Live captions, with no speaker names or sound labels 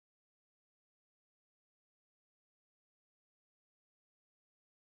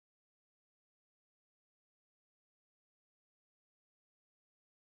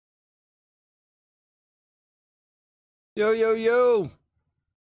Yo, yo, yo.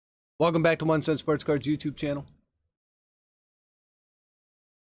 Welcome back to One Cent Sports Cards YouTube channel.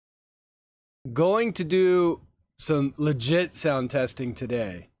 Going to do some legit sound testing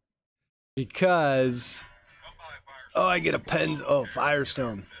today because I get a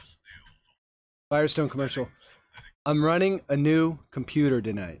Firestone commercial. I'm running a new computer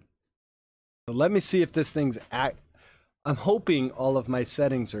tonight. So let me see if this thing's I'm hoping all of my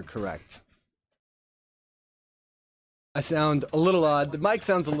settings are correct. I sound a little odd. The mic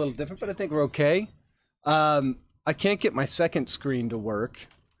sounds a little different, but I think we're okay. I can't get my second screen to work.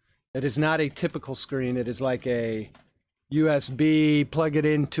 It is not a typical screen. It is like a USB, plug it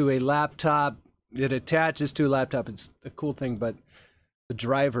into a laptop. It attaches to a laptop. It's a cool thing, but the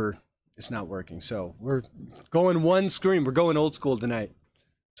driver is not working. So we're going one screen. We're going old school tonight.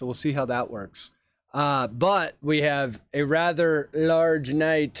 So we'll see how that works. But we have a rather large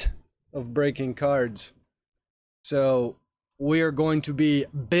night of breaking cards. So we are going to be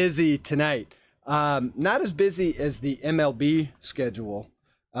busy tonight. Not as busy as the MLB schedule,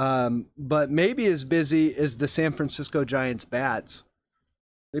 but maybe as busy as the San Francisco Giants bats.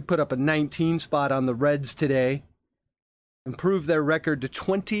 They put up a 19 spot on the Reds today, improved their record to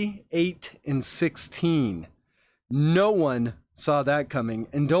 28-16. No one saw that coming.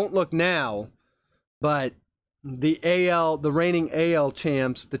 And don't look now, but the reigning AL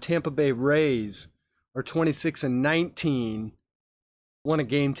champs, the Tampa Bay Rays, are 26-19, won a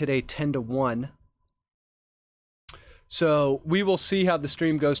game today 10-1. So we will see how the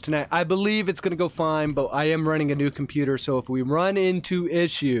stream goes tonight. I believe it's going to go fine, but I am running a new computer, so if we run into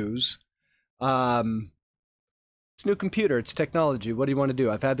issues, it's a new computer, it's technology. What do you want to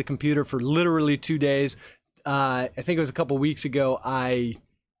do? I've had the computer for literally 2 days. I think it was a couple weeks ago. I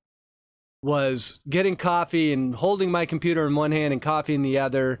was getting coffee and holding my computer in one hand and coffee in the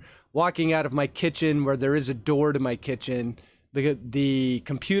other, walking out of my kitchen where there is a door to my kitchen. The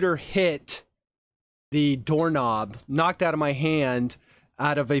computer hit the doorknob, knocked out of my hand.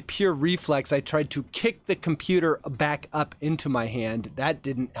 Out of a pure reflex, I tried to kick the computer back up into my hand. That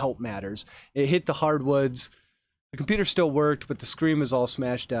didn't help matters. It hit the hardwoods. The computer still worked, but the screen was all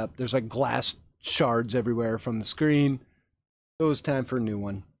smashed up. There's like glass shards everywhere from the screen. So it was time for a new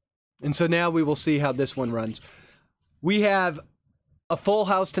one. And so now we will see how this one runs. We have a full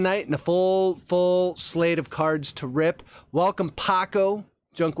house tonight and a full slate of cards to rip. Welcome, Paco,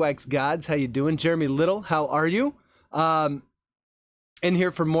 Junkwax Gods. How you doing? Jeremy Little, how are you? In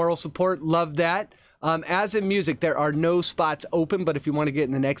here for moral support. Love that. As in music, there are no spots open, but if you want to get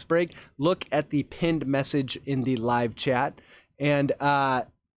in the next break, look at the pinned message in the live chat. And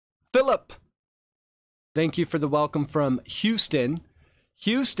Philip, thank you for the welcome from Houston.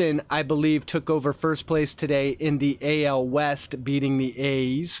 Houston, I believe, took over first place today in the AL West, beating the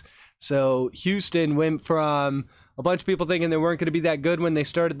A's. So Houston went from a bunch of people thinking they weren't going to be that good when they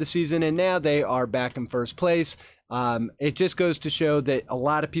started the season, and now they are back in first place. It just goes to show that a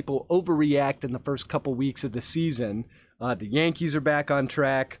lot of people overreact in the first couple weeks of the season. The Yankees are back on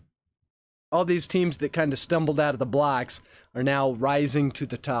track. All these teams that kind of stumbled out of the blocks are now rising to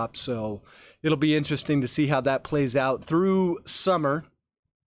the top. So it'll be interesting to see how that plays out through summer.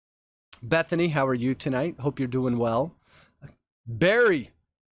 Bethany, how are you tonight? Hope you're doing well. Barry,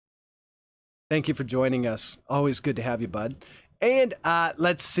 thank you for joining us. Always good to have you, bud. And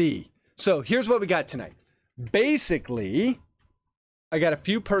let's see. So here's what we got tonight. Basically, I got a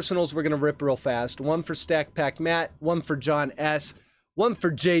few personals we're going to rip real fast. One for Stack Pack Matt, one for John S., one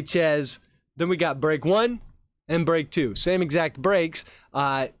for J. Ches. Then we got break 1 and break 2. Same exact breaks.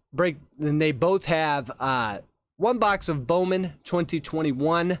 And they both have one box of Bowman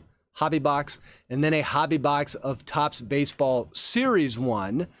 2021 hobby box, and then a hobby box of Topps Baseball Series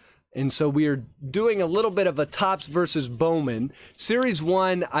 1. And so we are doing a little bit of a Topps versus Bowman. Series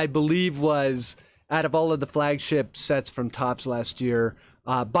 1, I believe, was, out of all of the flagship sets from Topps last year,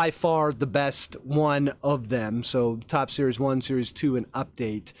 by far the best one of them. So Topps Series 1, Series 2, and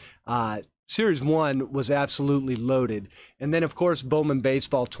Update. Series 1 was absolutely loaded. And then, of course, Bowman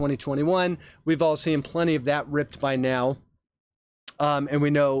Baseball 2021. We've all seen plenty of that ripped by now. And we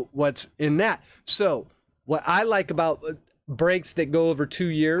know what's in that. So what I like about breaks that go over 2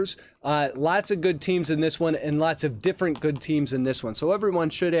 years, lots of good teams in this one and lots of different good teams in this one. So everyone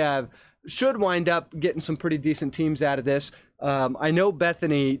should wind up getting some pretty decent teams out of this. I know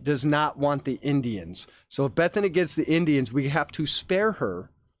Bethany does not want the Indians. So if Bethany gets the Indians, we have to spare her.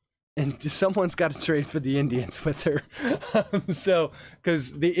 And someone's got to trade for the Indians with her.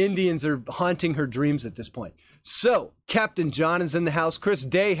 Because the Indians are haunting her dreams at this point. So, Captain John is in the house. Chris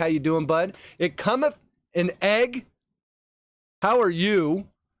Day, how you doing, bud? It cometh an egg. How are you?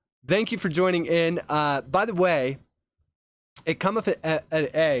 Thank you for joining in. By the way, it cometh at an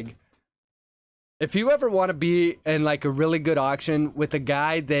egg. If you ever want to be in like a really good auction with a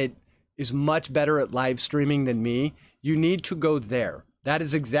guy that is much better at live streaming than me, you need to go there. That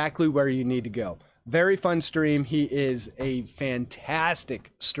is exactly where you need to go. Very fun stream. He is a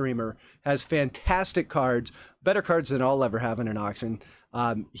fantastic streamer, has fantastic cards, better cards than I'll ever have in an auction.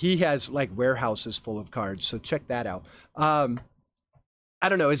 He has like warehouses full of cards, so check that out. I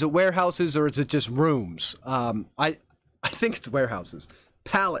don't know, is it warehouses or is it just rooms? I think it's warehouses.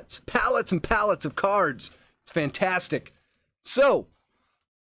 Pallets and pallets of cards. It's fantastic. So,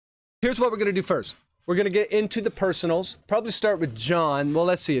 here's what we're going to do first. We're going to get into the personals. Probably start with John. Well,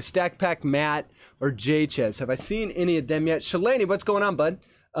 let's see. A Stack Pack Matt or JChez. Have I seen any of them yet? Shalani, what's going on, bud?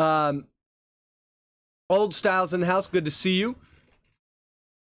 Old Styles in the house. Good to see you.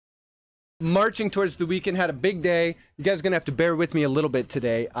 Marching towards the weekend. Had a big day. You guys are going to have to bear with me a little bit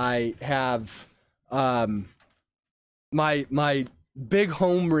today. I have my big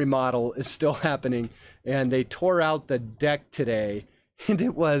home remodel is still happening, and they tore out the deck today, and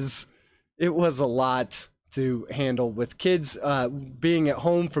it was a lot to handle with kids being at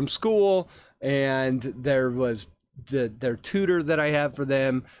home from school, and there was their tutor that I have for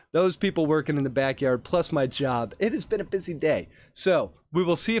them, those people working in the backyard, plus my job. It has been a busy day. So we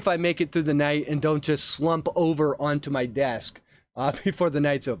will see if I make it through the night and don't just slump over onto my desk before the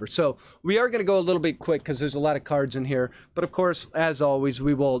night's over. So we are going to go a little bit quick because there's a lot of cards in here. But of course, as always,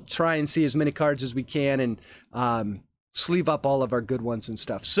 we will try and see as many cards as we can and sleeve up all of our good ones and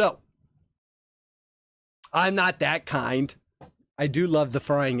stuff. So I'm not that kind. I do love the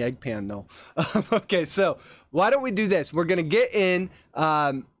frying egg pan though. Okay, so why don't we do this? We're going to get in.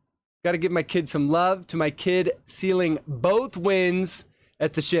 Got to give my kid some love to my kid sealing both wins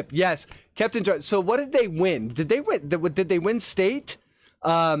at the ship. Yes, Captain George. So what did they win? Did they win? Did they win state?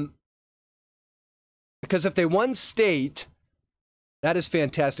 Because if they won state, that is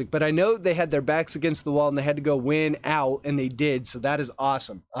fantastic. But I know they had their backs against the wall and they had to go win out, and they did. So that is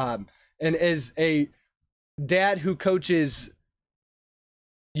awesome. And as a dad who coaches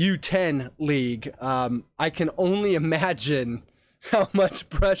U10 league, I can only imagine how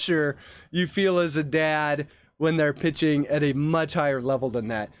much pressure you feel as a dad when they're pitching at a much higher level than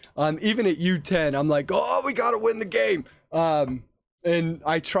that. Even at U10, I'm like, oh, we got to win the game. And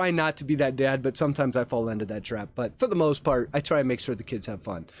I try not to be that dad, but sometimes I fall into that trap. But for the most part, I try and make sure the kids have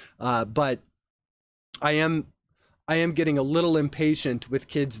fun. But I am getting a little impatient with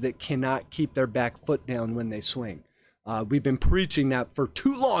kids that cannot keep their back foot down when they swing. We've been preaching that for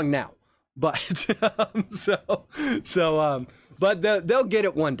too long now, but but they'll get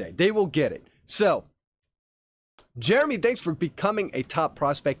it one day. They will get it. So, Jeremy, thanks for becoming a top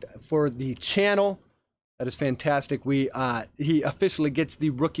prospect for the channel. That is fantastic. He officially gets the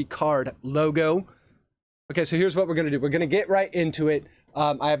rookie card logo. Okay, so here's what we're gonna do. We're gonna get right into it.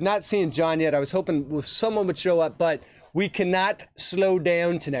 I have not seen John yet. I was hoping someone would show up, but we cannot slow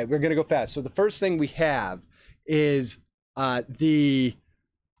down tonight. We're gonna go fast. So the first thing we have is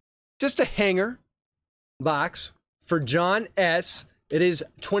just a hanger box for John S. It is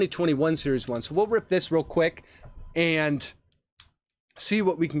 2021 Series 1. So we'll rip this real quick and see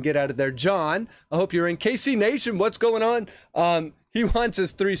what we can get out of there. John, I hope you're in. KC Nation, what's going on? He wants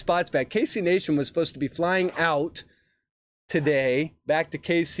his 3 spots back. KC Nation was supposed to be flying out today back to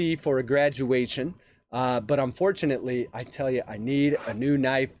KC for a graduation. But unfortunately, I tell you, I need a new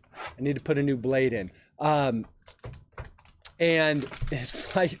knife. I need to put a new blade in. And his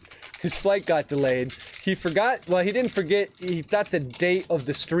flight got delayed. He forgot, well, he didn't forget, he thought the date of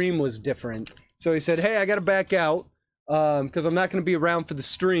the stream was different. So he said, hey, I got to back out because I'm not going to be around for the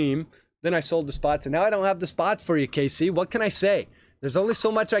stream. Then I sold the spots, and now I don't have the spots for you, KC. What can I say? There's only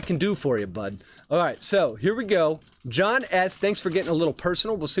so much I can do for you, bud. All right, so here we go. John S., thanks for getting a little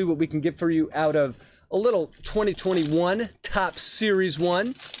personal. We'll see what we can get for you out of a little 2021 Top Series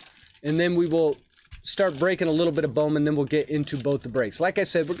 1. And then we will start breaking a little bit of Bowman, then we'll get into both the breaks. Like I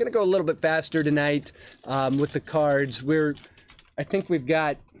said, we're going to go a little bit faster tonight with the cards. I think we've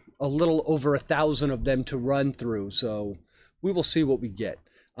got a little over 1,000 of them to run through, so we will see what we get.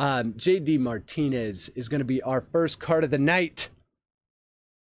 JD Martinez is going to be our first card of the night.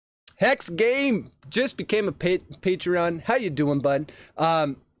 Hex Game just became a Patreon. How you doing, bud?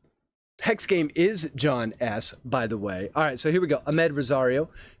 Hex Game is John S., by the way. All right, so here we go. Ahmed Rosario,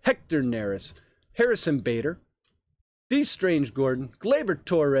 Hector Neris, Harrison Bader, D. Strange Gordon, Gleyber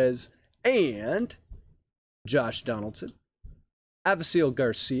Torres, and Josh Donaldson, Avisail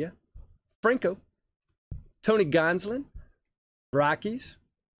Garcia, Franco, Tony Gonsolin, Rockies,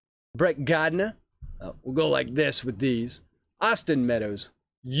 Brett Godna. We'll go like this with these. Austin Meadows,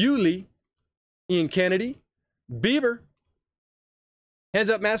 Yuli, Ian Kennedy, Bieber, Hands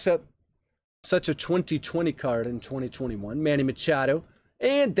up, mass up. Such a 2020 card in 2021. Manny Machado.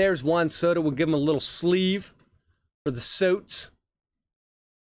 And there's Juan Soto. We'll give him a little sleeve for the Soats.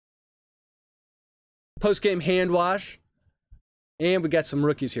 Post-game hand wash. And we got some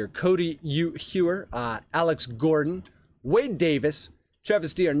rookies here. Cody Hewer, Alex Gordon, Wade Davis,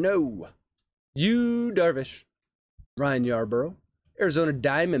 Travis d'Arnaud, Yu Darvish, Ryan Yarbrough, Arizona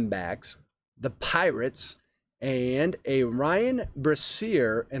Diamondbacks, the Pirates, and a Ryan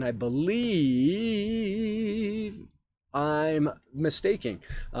Brasier, and I believe I'm mistaking.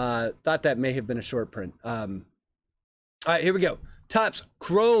 Thought that may have been a short print. All right, here we go. Topps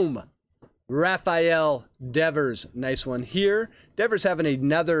Chrome, Rafael Devers. Nice one here. Devers having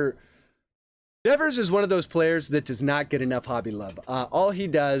another... Devers is one of those players that does not get enough hobby love. All he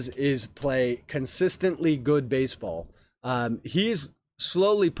does is play consistently good baseball. He is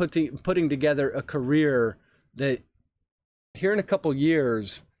slowly putting together a career that here in a couple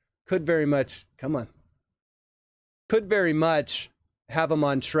years could very much, could very much have him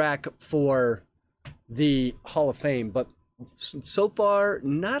on track for the Hall of Fame. But so far,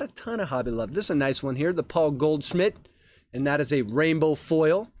 not a ton of hobby love. This is a nice one here, the Paul Goldschmidt, and that is a rainbow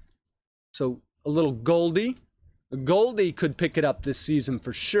foil. So a little Goldie. Goldie could pick it up this season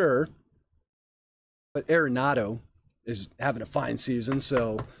for sure. But Arenado is having a fine season,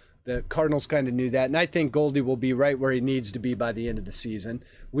 so the Cardinals kind of knew that. And I think Goldie will be right where he needs to be by the end of the season.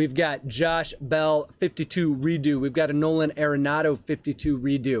 We've got Josh Bell, 52 redo. We've got a Nolan Arenado, 52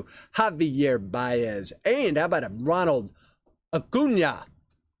 redo. Javier Baez. And how about a Ronald Acuna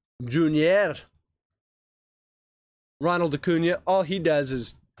Jr.? Ronald Acuna, all he does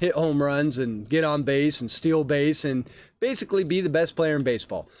is hit home runs and get on base and steal base and basically be the best player in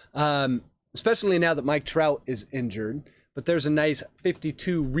baseball. Especially now that Mike Trout is injured. But there's a nice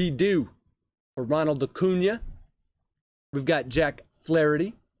 52 redo for Ronald Acuna. We've got Jack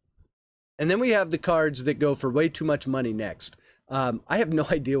Flaherty. And then we have the cards that go for way too much money next. I have no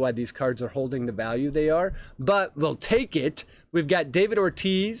idea why these cards are holding the value they are, but we'll take it. We've got David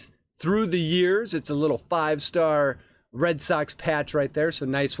Ortiz through the years. It's a little 5-star Red Sox patch right there, so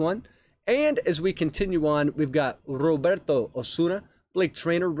nice one. And as we continue on, we've got Roberto Osuna, Blake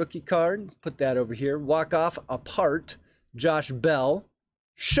Trainer rookie card. Put that over here. Walk off apart. Josh Bell,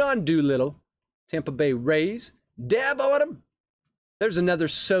 Sean Doolittle, Tampa Bay Rays, dab on him. There's another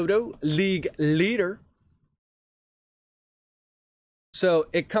Soto, league leader. So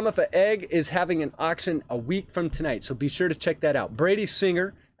It Cometh a Egg is having an auction a week from tonight, so be sure to check that out. Brady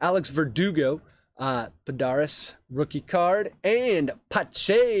Singer, Alex Verdugo, Padaris rookie card, and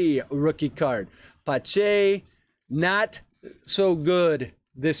Pache rookie card. Pache, not so good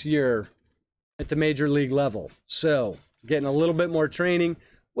this year at the major league level. So getting a little bit more training,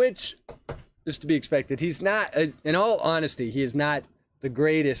 which is to be expected. He's not, in all honesty, he is not the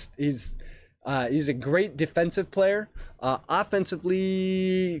greatest. He's a great defensive player.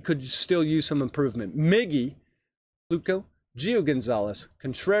 Offensively, could still use some improvement. Miggy, Luco, Gio Gonzalez,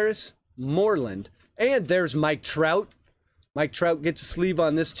 Contreras, Moreland, and there's Mike Trout. Mike Trout gets a sleeve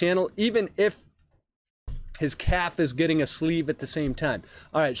on this channel, even if his calf is getting a sleeve at the same time.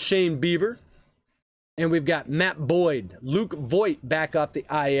 All right, Shane Bieber. And we've got Matt Boyd. Luke Voigt back off the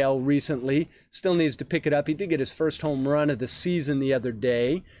IL recently. Still needs to pick it up. He did get his first home run of the season the other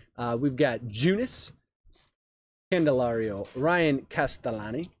day. We've got Junis, Candelario, Ryan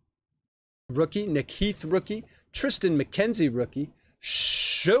Castellani, rookie. Nick Heath, rookie. Tristan McKenzie, rookie.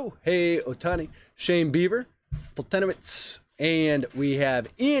 Shohei Ohtani, Shane Bieber, Fultonowitz, and we have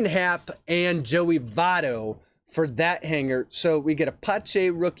Ian Happ and Joey Votto for that hanger. So we get a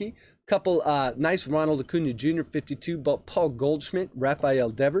Pache rookie. Couple nice Ronald Acuna Jr. 52, Paul Goldschmidt, Rafael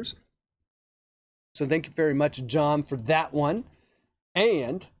Devers. So thank you very much, John, for that one.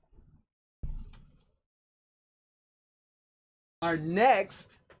 And our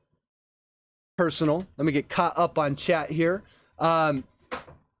next personal, let me get caught up on chat here.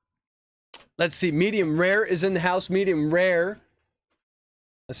 Let's see, medium rare is in the house. Medium rare.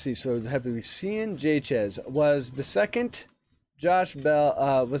 Let's see, so have we seen JChez? Was the second Josh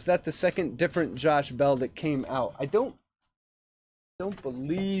Bell, was that the second different Josh Bell that came out? I don't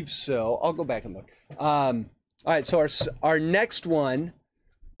believe so. I'll go back and look. All right, so our next one,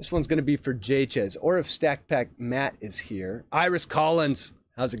 this one's going to be for JChez, or if Stack Pack Matt is here. Iris Collins,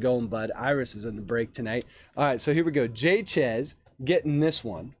 how's it going, bud? Iris is in the break tonight. All right, so here we go. JChez getting this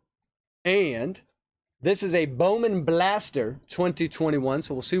one. And this is a Bowman Blaster 2021,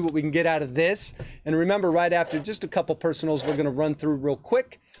 so we'll see what we can get out of this. And remember, right after just a couple personals, we're going to run through real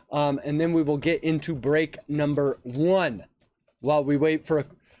quick, and then we will get into break number 1 while we wait for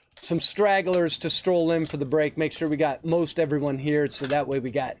some stragglers to stroll in for the break. Make sure we got most everyone here, so that way we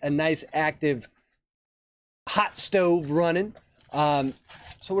got a nice active hot stove running. So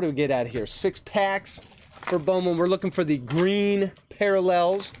what do we get out of here? 6 packs for Bowman. We're looking for the green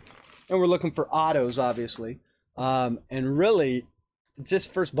parallels, and we're looking for autos, obviously. And really,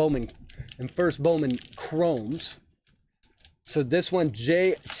 just first Bowman and first Bowman chromes. So this one,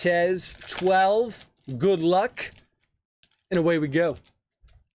 J. Ches 12. Good luck. And away we go.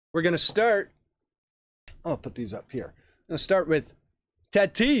 We're going to start. I'll put these up here. I'm going to start with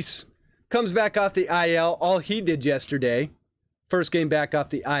Tatis. Comes back off the IL. All he did yesterday, first game back off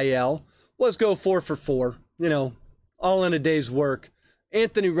the IL, was go 4 for 4. You know, all in a day's work.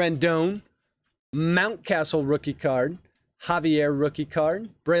 Anthony Rendon, Mountcastle rookie card. Javier rookie card.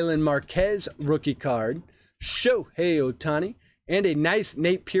 Braylon Marquez rookie card. Shohei Ohtani. And a nice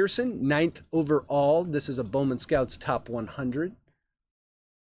Nate Pearson, 9th overall. This is a Bowman Scouts Top 100.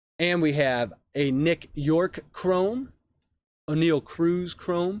 And we have a Nick York Chrome. O'Neal Cruz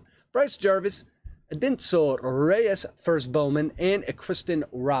Chrome. Bryce Jarvis. Adinso Reyes first Bowman. And a Kristen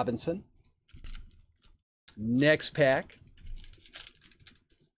Robinson. Next pack.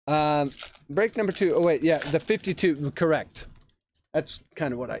 Break number 2. Oh, wait. Yeah, the 52. Correct. That's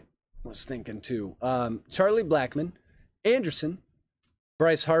kind of what I was thinking, too. Charlie Blackmon. Anderson.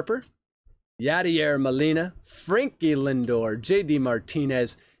 Bryce Harper. Yadier Molina. Frankie Lindor. J.D.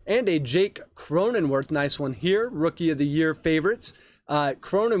 Martinez. And a Jake Cronenworth. Nice one here. Rookie of the Year favorites.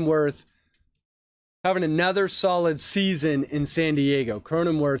 Cronenworth having another solid season in San Diego.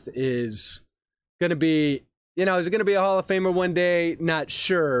 Cronenworth is going to be, you know, is it going to be a Hall of Famer one day? Not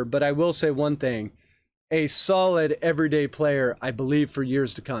sure, but I will say one thing. A solid everyday player, I believe, for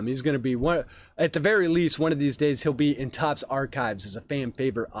years to come. He's going to be, one, at the very least, one of these days, he'll be in Topps archives as a fan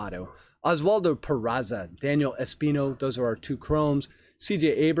favorite auto. Oswaldo Peraza, Daniel Espino, those are our 2 chromes.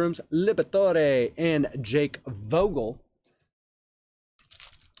 CJ Abrams, Liberatore, and Jake Vogel.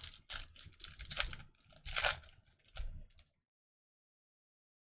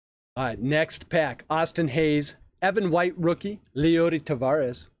 All right, next pack. Austin Hayes, Evan White rookie, Leody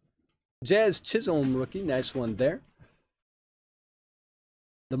Tavares. Jazz Chisholm rookie, nice one there.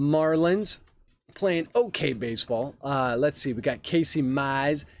 The Marlins playing okay baseball. Let's see, we got Casey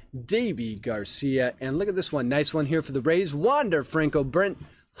Mize, Davey Garcia, and look at this one. Nice one here for the Rays. Wander Franco, Brent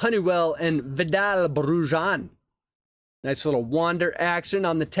Honeywell, and Vidal Brujan. Nice little Wander action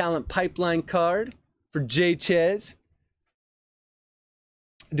on the talent pipeline card for J. Ches.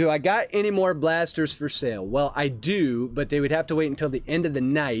 Do I got any more blasters for sale? Well, I do, but they would have to wait until the end of the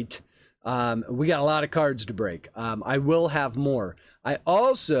night. We got a lot of cards to break. I will have more. I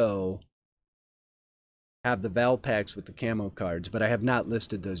also have the Val packs with the camo cards, but I have not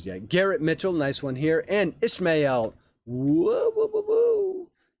listed those yet. Garrett Mitchell, nice one here. And Ishmael,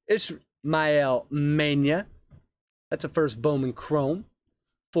 Ishmael Mania. That's a first Bowman Chrome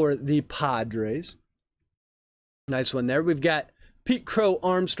for the Padres. Nice one there. We've got Pete Crow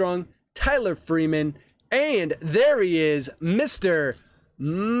Armstrong, Tyler Freeman, and there he is, Mr.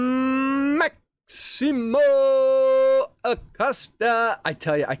 Maximo Acosta. I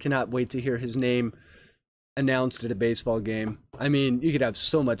tell you, I cannot wait to hear his name announced at a baseball game. I mean, you could have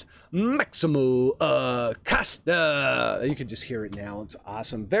so much Maximo Acosta. You could just hear it now. It's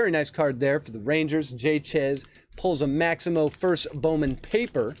awesome. Very nice card there for the Rangers. J. Ches pulls a Maximo first Bowman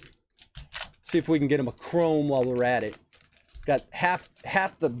paper. See if we can get him a chrome while we're at it. Got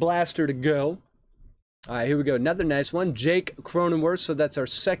half the blaster to go. All right, here we go. Another nice one. Jake Cronenworth. So that's our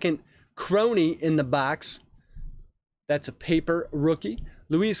second crony in the box. That's a paper rookie.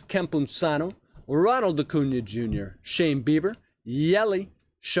 Luis Campusano. Ronald Acuna Jr. Shane Bieber. Yelly.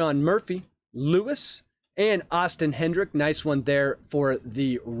 Sean Murphy. Lewis. And Austin Hendrick. Nice one there for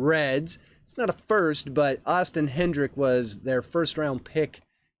the Reds. It's not a first, but Austin Hendrick was their first round pick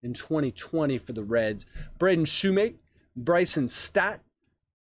in 2020 for the Reds. Braden Shoemake. Bryson Stott.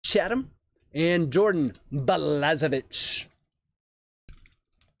 Chatham. And Jordan Balazovich.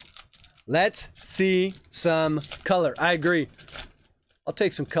 Let's see some color. I agree. I'll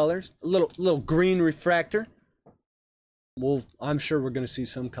take some colors. A little green refractor. I'm sure we're going to see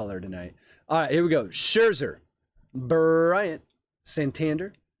some color tonight. All right, here we go. Scherzer, Bryant,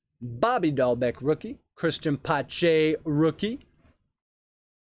 Santander, Bobby Dahlbeck rookie, Christian Pache rookie,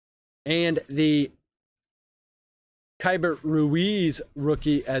 and the Kyber Ruiz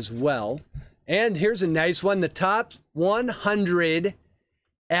rookie as well. And here's a nice one. The top 100,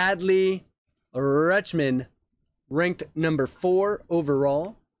 Adley Rutschman, ranked number 4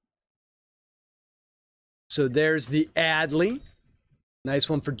 overall. So there's the Adley. Nice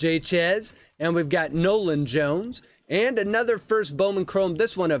one for J. Ches. And we've got Nolan Jones And another first Bowman Chrome.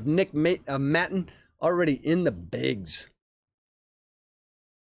 This one of Nick Matten, already in the bigs.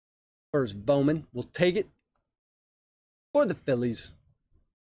 First Bowman. We'll take it for the Phillies.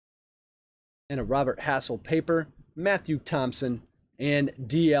 And a Robert Hassel paper. Matthew Thompson and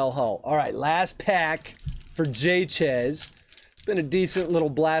DL Hall. All right, last pack for J. Chez. Been a decent little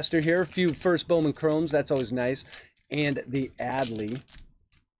blaster here. A few first Bowman Chromes. That's always nice. And the Adley.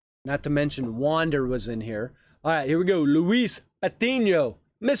 Not to mention Wander was in here. All right, here we go. Luis Patino.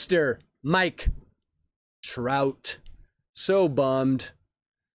 Mr. Mike Trout. So bummed.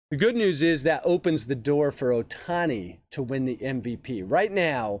 The good news is that opens the door for Ohtani to win the MVP. Right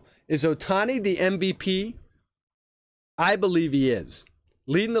now, is Ohtani the MVP? I believe he is.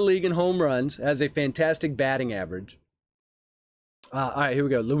 Leading the league in home runs, has a fantastic batting average. All right, here we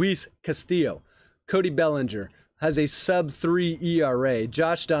go. Luis Castillo. Cody Bellinger has a sub-3 ERA.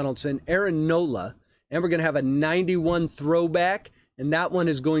 Josh Donaldson, Aaron Nola. And we're going to have a 91 throwback. And that one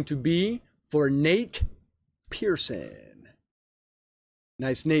is going to be for Nate Pearson.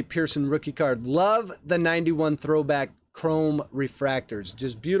 Nice Nate Pearson rookie card. Love the 91 throwback chrome refractors.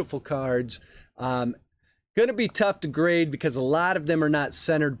 Just beautiful cards. Going to be tough to grade because a lot of them are not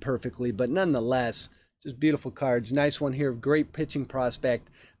centered perfectly, but nonetheless, just beautiful cards. Nice one here. Great pitching prospect,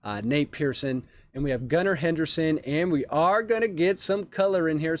 Nate Pearson. And we have Gunnar Henderson, and we are going to get some color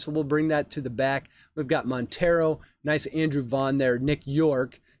in here, so we'll bring that to the back. We've got Montero, nice Andrew Vaughn there, Nick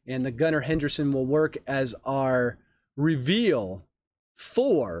York, and the Gunnar Henderson will work as our reveal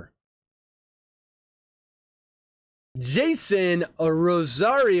for Jason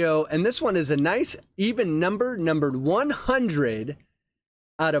Rosario. And this one is a nice even number, numbered 100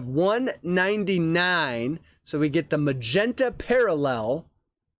 out of 199. So we get the magenta parallel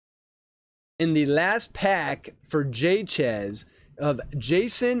in the last pack for J. Chez of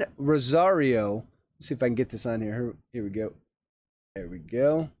Jason Rosario. Let's see if I can get this on here. Here we go. There we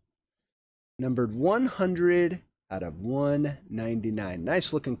go. Numbered 100 out of 199.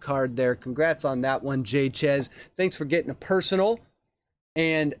 Nice looking card there. Congrats on that one, J. Chez. Thanks for getting a personal.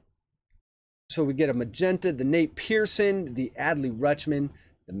 And so we get a magenta, the Nate Pearson, the Adley Rutschman,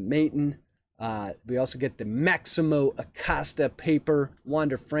 the Mayton. We also get the Maximo Acosta paper,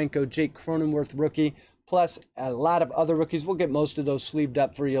 Wander Franco, Jake Cronenworth rookie, plus a lot of other rookies. We'll get most of those sleeved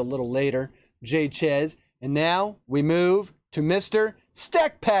up for you a little later, J. Chez. And now we move to Mr.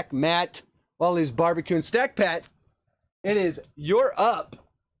 Stack Pack Matt. While he's barbecuing, Stack Pat, it is you're up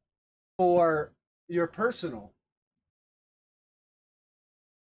for your personal.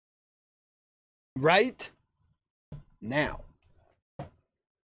 Right now.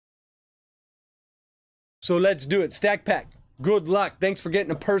 So let's do it. Stack Pack, good luck. Thanks for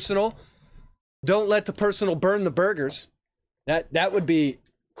getting a personal. Don't let the personal burn the burgers. That would be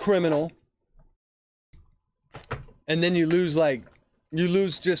criminal. And then you lose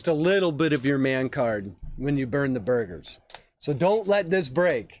just a little bit of your man card when you burn the burgers. So don't let this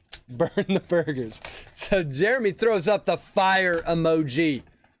break. Burn the burgers. So Jeremy throws up the fire emoji.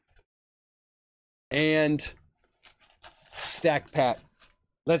 And Stack Pack.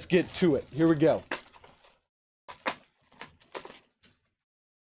 Let's get to it. Here we go.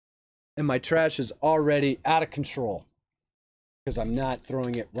 And my trash is already out of control because I'm not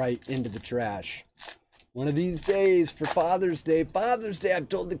throwing it right into the trash. One of these days for Father's Day, I've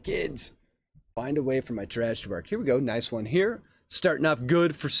told the kids, find a way for my trash to work. Here we go. Nice one here. Starting off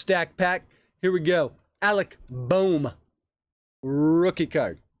good for Stack Pack. Here we go. Alec Bohm. Rookie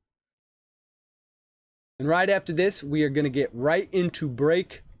card. And right after this, we are going to get right into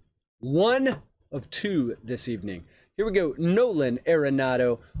break 1 of 2 this evening. Here we go. Nolan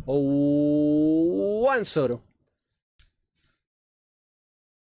Arenado. Juan Soto.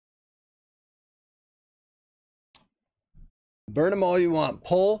 Burn them all you want.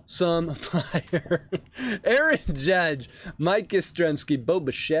 Pull some fire. Aaron Judge, Mike Yastrzemski, Bo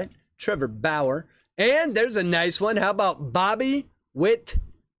Bichette, Trevor Bauer. And there's a nice one. How about Bobby Witt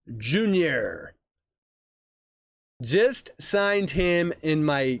Jr.? Just signed him in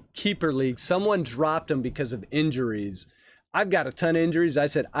my keeper league. Someone dropped him because of injuries. I've got a ton of injuries. I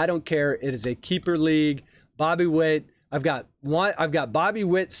said, I don't care. It is a keeper league. Bobby Witt. I've got Bobby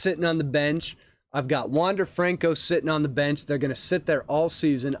Witt sitting on the bench. I've got Wander Franco sitting on the bench. They're going to sit there all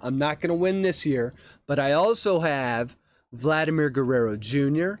season. I'm not going to win this year. But I also have Vladimir Guerrero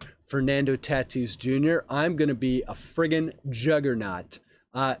Jr., Fernando Tatis Jr. I'm going to be a friggin' juggernaut.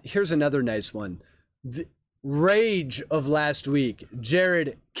 Here's another nice one. The rage of last week,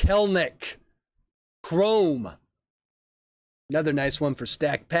 Jared Kelenic. Chrome. Another nice one for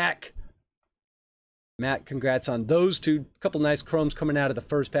Stack Pack. Matt, congrats on those two. Couple nice chromes coming out of the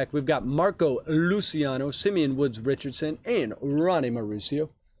first pack. We've got Marco Luciano, Simeon Woods Richardson, and Ronnie Mauricio.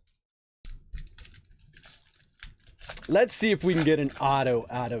 Let's see if we can get an auto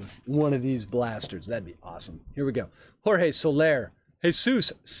out of one of these blasters. That'd be awesome. Here we go. Jorge Soler.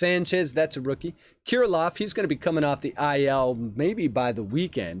 Jesus Sanchez, that's a rookie. Kirilov, he's going to be coming off the IL maybe by the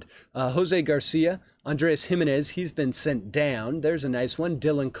weekend. Jose Garcia. Andres Jimenez, he's been sent down. There's a nice one.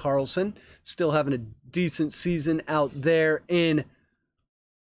 Dylan Carlson, still having a decent season out there in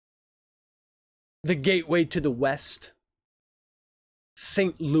the gateway to the West.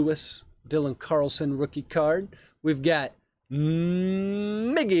 St. Louis, Dylan Carlson rookie card. We've got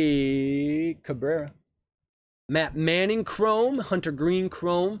Miggy Cabrera. Matt Manning chrome, Hunter Green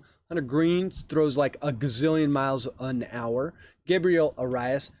chrome. Hunter Green throws like a gazillion miles an hour. Gabriel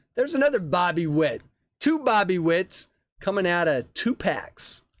Arias. There's another Bobby Witt. 2 Bobby Witts coming out of 2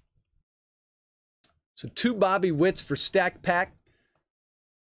 packs. So 2 Bobby Witts for stack pack.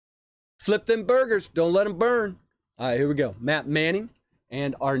 Flip them burgers. Don't let them burn. All right, here we go. Matt Manning.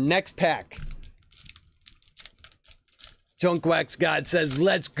 And our next pack. Junk Wax God says,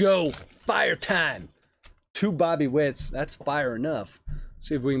 let's go. Fire time. 2 Bobby Witts. That's fire enough.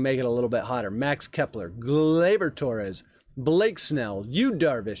 See if we can make it a little bit hotter. Max Kepler. Gleyber Torres. Blake Snell. Yu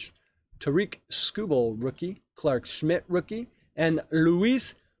Darvish. Tariq Skubal, rookie. Clark Schmidt, rookie. And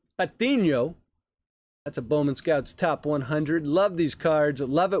Luis Patino. That's a Bowman Scouts Top 100. Love these cards.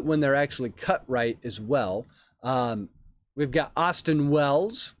 Love it when they're actually cut right as well. We've got Austin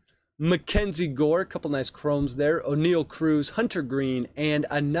Wells. Mackenzie Gore. A couple nice chromes there. O'Neal Cruz. Hunter Green. And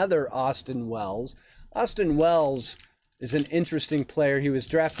another Austin Wells. Austin Wells is an interesting player. He was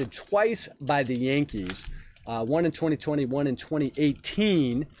drafted twice by the Yankees. One in 2020, one in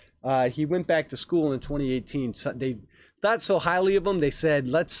 2018. He went back to school in 2018. So they thought so highly of him, they said,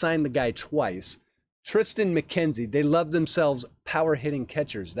 let's sign the guy twice. Tristan McKenzie, they love themselves power-hitting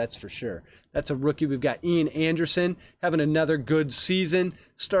catchers, that's for sure. That's a rookie. We've got Ian Anderson having another good season.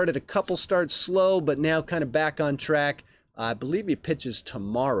 Started a couple starts slow, but now kind of back on track. I believe he pitches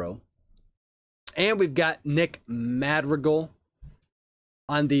tomorrow. And we've got Nick Madrigal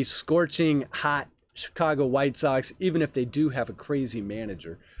on the scorching hot Chicago White Sox, even if they do have a crazy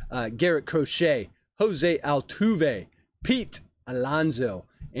manager. Garrett Crochet, Jose Altuve, Pete Alonso,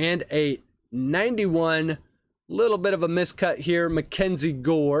 and a 91, little bit of a miscut here, Mackenzie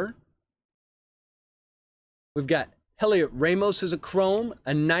Gore. We've got Heliot Ramos as a chrome,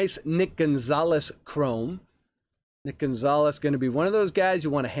 a nice Nick Gonzalez chrome. Nick Gonzalez going to be one of those guys you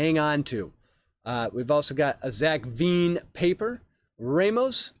want to hang on to. We've also got a Zach Veen paper,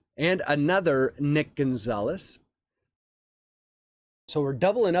 Ramos, and another Nick Gonzalez. So we're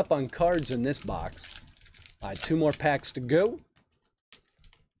doubling up on cards in this box. 2 more packs to go.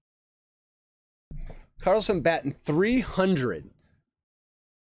 Carlson batting 300.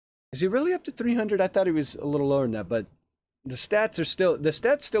 Is he really up to 300? I thought he was a little lower than that, but the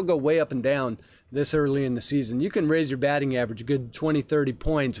stats still go way up and down this early in the season. You can raise your batting average a good 20, 30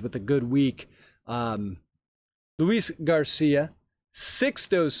 points with a good week. Luis Garcia,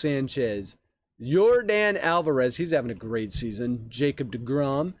 Sixto Sanchez, Yordan Alvarez, he's having a great season. Jacob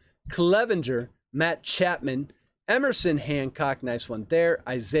deGrom, Clevenger, Matt Chapman, Emerson Hancock, nice one there.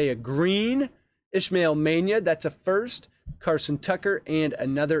 Isaiah Green, Ishmael Mania, that's a first. Carson Tucker, and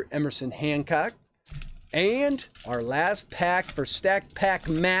another Emerson Hancock. And our last pack for Stack Pack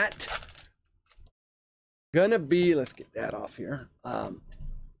Matt. Gonna be, let's get that off here.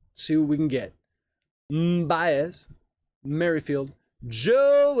 See what we can get. Baez, Merrifield,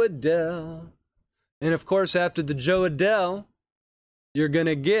 Joe Adell. And of course, after the Joe Adell, you're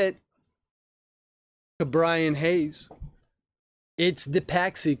gonna get Brian Hayes. It's the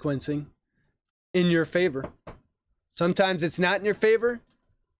pack sequencing in your favor. Sometimes it's not in your favor.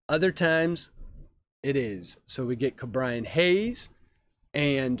 Other times it is. So we get Brian Hayes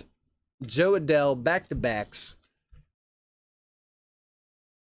and Joe Adell back-to-backs.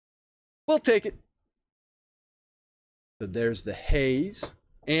 We'll take it. So there's the Hayes.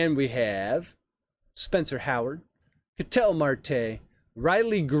 And we have Spencer Howard, Ketel Marte,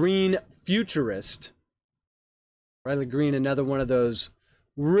 Riley Green, Futurist. Riley Green, another one of those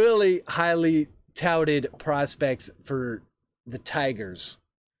really highly touted prospects for the Tigers.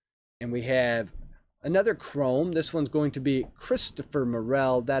 And we have another chrome. This one's going to be Christopher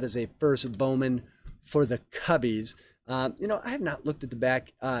Morel. That is a first Bowman for the Cubbies. You know, I have not looked at the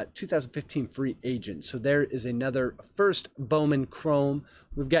back. 2015 free agent. So there is another first Bowman chrome.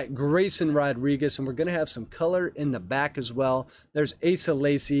 We've got Grayson Rodriguez, and we're going to have some color in the back as well. There's Asa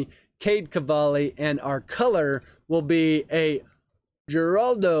Lacy, Cade Cavalli, and our color will be a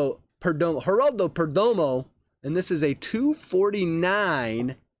Geraldo Geraldo Perdomo, and this is a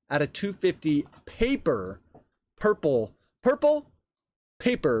 249 out of 250 purple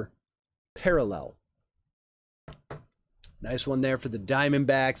paper parallel. Nice one there for the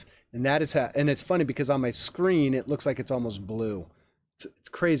Diamondbacks, and that is how. And it's funny because on my screen it looks like it's almost blue. It's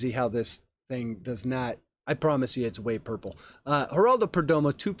crazy how this thing does not. I promise you, it's way purple. Geraldo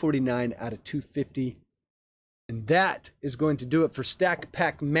Perdomo, 249 out of 250, and that is going to do it for Stack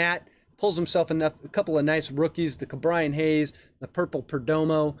Pack Matt. Pulls himself a couple of nice rookies: the Cabrian Hayes, the purple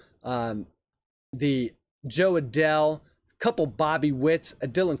Perdomo, the Joe Adele, a couple Bobby Witts, a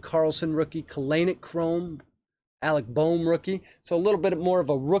Dylan Carlson rookie, Kalanick Chrome, Alec Bohm rookie. So a little bit more of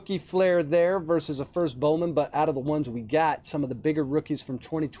a rookie flair there versus a first Bowman, but out of the ones we got, some of the bigger rookies from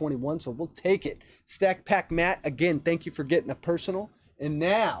 2021, so we'll take it. Stack Pack Matt, again, thank you for getting a personal. And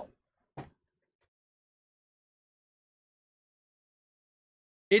now,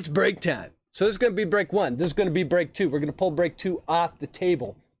 it's break time. So this is going to be break 1. This is going to be break 2. We're going to pull break 2 off the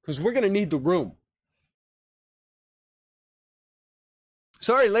table because we're going to need the room.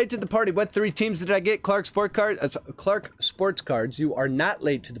 Sorry, late to the party. What 3 teams did I get? Clark Sports Cards. You are not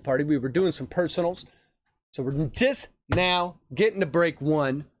late to the party. We were doing some personals. So we're just now getting to break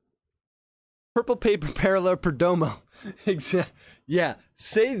 1. Purple paper parallel Perdomo. Yeah,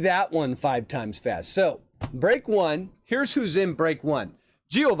 say that one 5 times fast. So break 1. Here's who's in break 1.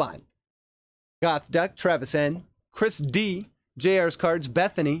 Giovanni, Goth Duck, Travis N, Chris D, JR's Cards,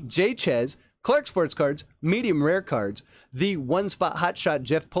 Bethany, J Ches, Clark Sports Cards, Medium Rare Cards, the One Spot Hotshot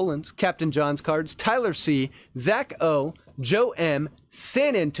Jeff Pullins, Captain John's Cards, Tyler C, Zach O, Joe M,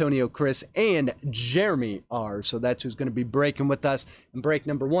 San Antonio Chris, and Jeremy R. So that's who's going to be breaking with us in break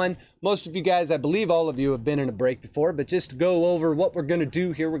number 1. Most of you guys, I believe all of you have been in a break before, but just to go over what we're going to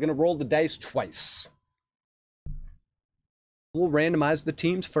do here, we're going to roll the dice twice. We'll randomize the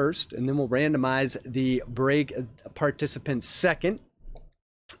teams first, and then we'll randomize the break participants second.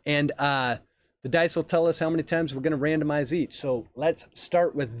 And the dice will tell us how many times we're going to randomize each. So let's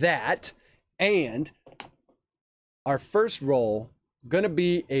start with that. And our first roll going to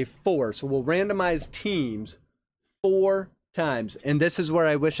be a 4. So we'll randomize teams 4 times. And this is where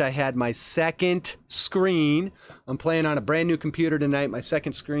I wish I had my second screen. I'm playing on a brand new computer tonight. My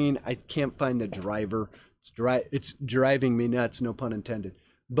second screen, I can't find the driver. It's driving me nuts, no pun intended.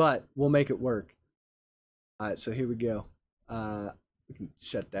 But we'll make it work. All right, so here we go. We can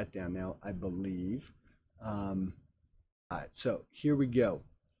shut that down now, I believe. All right, so here we go.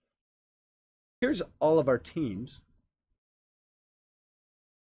 Here's all of our teams.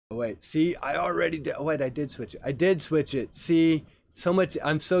 Oh, wait, see, I already did. Oh, wait, I did switch it. I did switch it. See, so much.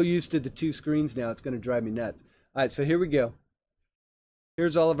 I'm so used to the 2 screens now, it's going to drive me nuts. All right, so here we go.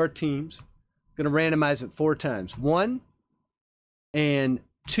 Here's all of our teams. Going to randomize it 4 times. 1 and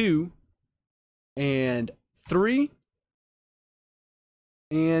 2 and 3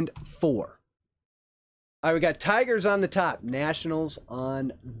 and 4. All right, we got Tigers on the top, Nationals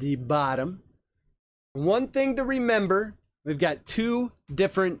on the bottom. One thing to remember, we've got 2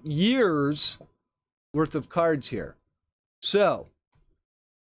 different years worth of cards here. So,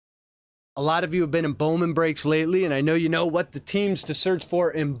 a lot of you have been in Bowman breaks lately, and I know you know what the teams to search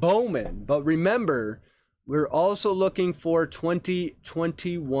for in Bowman. But remember, we're also looking for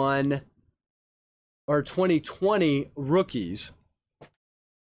 2021 or 2020 rookies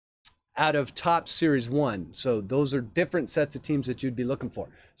out of Top Series 1. So those are different sets of teams that you'd be looking for.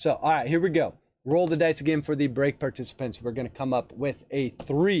 So, all right, here we go. Roll the dice again for the break participants. We're going to come up with a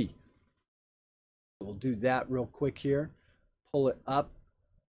 3. We'll do that real quick here. Pull it up.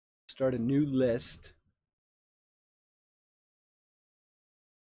 Start a new list.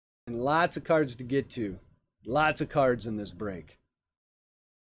 And lots of cards to get to. Lots of cards in this break.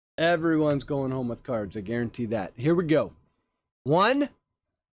 Everyone's going home with cards. I guarantee that. Here we go. 1,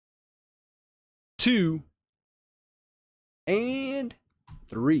 2, and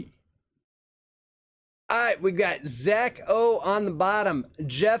 3. All right, we got Zach O on the bottom,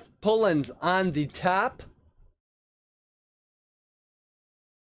 Jeff Pullins on the top.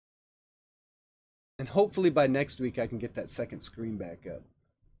 And hopefully by next week I can get that second screen back up.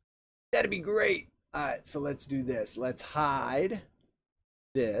 That'd be great. All right, so let's do this. Let's hide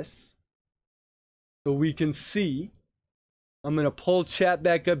this so we can see. I'm going to pull chat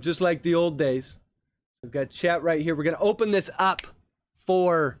back up just like the old days. We've got chat right here. We're going to open this up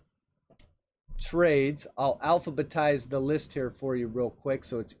for trades. I'll alphabetize the list here for you real quick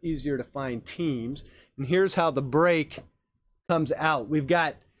so it's easier to find teams. And here's how the break comes out. We've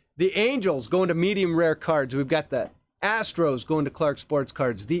got the Angels going to medium rare cards. We've got the Astros going to Clark Sports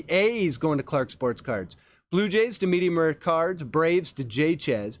Cards. The A's going to Clark Sports Cards. Blue Jays to medium rare cards. Braves to J.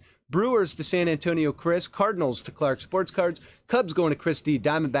 Chez. Brewers to San Antonio Chris. Cardinals to Clark Sports Cards. Cubs going to Chris D.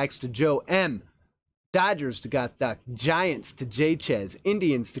 Diamondbacks to Joe M. Dodgers to Got Duck. Giants to J. Chez.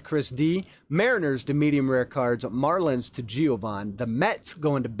 Indians to Chris D. Mariners to medium rare cards. Marlins to Giovanni. The Mets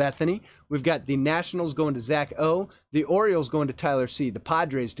going to Bethany. We've got the Nationals going to Zach O. The Orioles going to Tyler C. The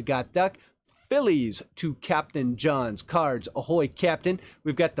Padres to Got Duck. Phillies to Captain John's Cards. Ahoy, Captain.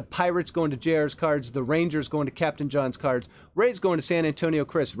 We've got the Pirates going to JR's Cards. The Rangers going to Captain John's Cards. Rays going to San Antonio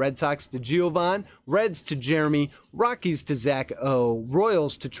Chris. Red Sox to Giovanni. Reds to Jeremy. Rockies to Zach O.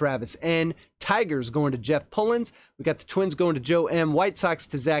 Royals to Travis N. Tigers going to Jeff Pullins. We got the Twins going to Joe M. White Sox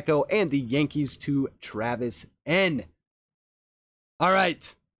to Zach O. And the Yankees to Travis N. All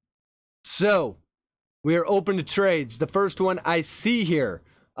right. So, we are open to trades. The first one I see here.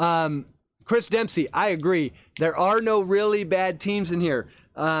 Chris Dempsey, I agree. There are no really bad teams in here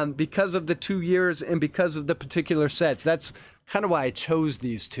because of the 2 years and because of the particular sets. That's kind of why I chose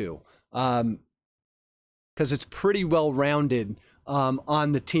these two, because it's pretty well-rounded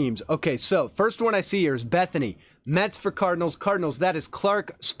on the teams. Okay, so first one I see here is Bethany. Mets for Cardinals. Cardinals, that is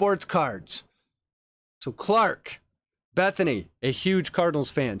Clark Sports Cards. So Clark, Bethany, a huge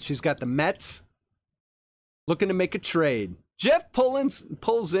Cardinals fan. She's got the Mets, looking to make a trade. Jeff Pullins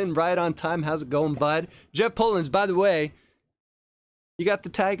pulls in right on time. How's it going, bud? Jeff Pullins, by the way, you got the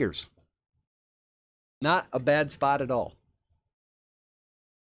Tigers. Not a bad spot at all.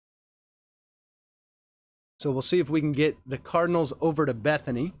 So we'll see if we can get the Cardinals over to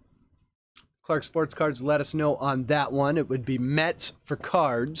Bethany. Clark Sports Cards, let us know on that one. It would be Mets for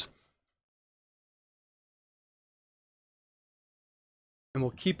Cards. And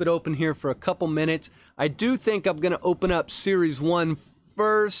we'll keep it open here for a couple minutes. I do think I'm going to open up Series 1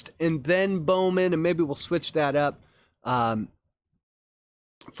 first and then Bowman, and maybe we'll switch that up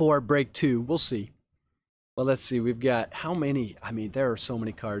for Break 2. We'll see. Well, let's see. We've got how many? I mean, there are so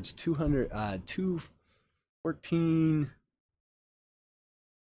many cards. 214.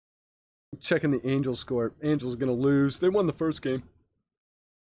 Checking the Angels score. Angels are going to lose. They won the first game.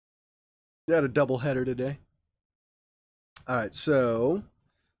 They had a doubleheader today. All right, so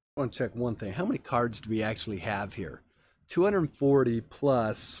I want to check one thing. How many cards do we actually have here? 240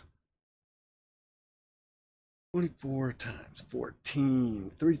 plus 24 times 14,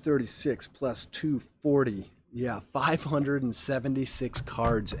 336 plus 240. Yeah, 576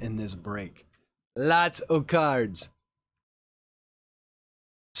 cards in this break. Lots of cards.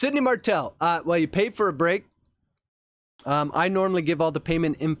 Sydney Martell, well, you pay for a break. I normally give all the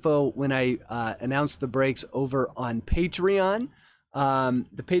payment info when I announce the breaks over on Patreon.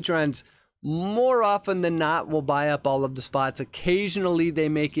 The Patrons, more often than not, will buy up all of the spots. Occasionally, they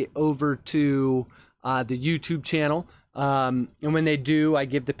make it over to the YouTube channel. And when they do, I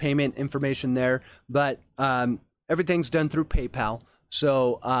give the payment information there. But everything's done through PayPal.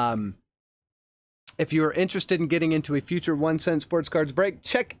 So if you're interested in getting into a future 1 cent sports cards break,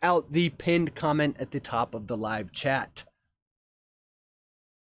 check out the pinned comment at the top of the live chat.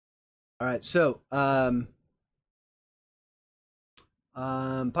 All right, so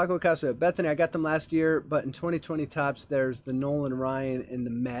Paco Casa, Bethany, I got them last year, but in 2020 tops, there's the Nolan Ryan and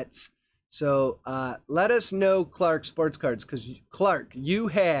the Mets. So let us know, Clark Sports Cards, because Clark, you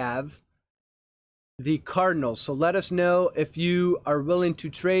have the Cardinals. So let us know if you are willing to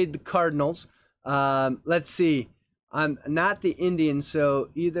trade the Cardinals. Let's see. I'm not the Indians, so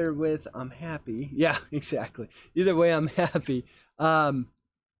either with I'm happy. Yeah, exactly. Either way, I'm happy.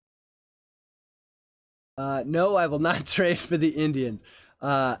 No, I will not trade for the Indians.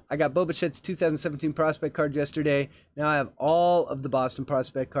 I got Boba Fett's 2017 prospect card yesterday. Now I have all of the Boston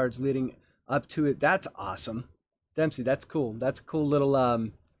prospect cards leading up to it. That's awesome. Dempsey, that's cool. That's a cool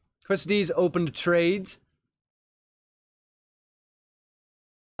little... Chris D's open to trades.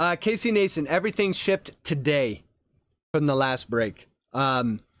 Casey Nason, everything shipped today from the last break.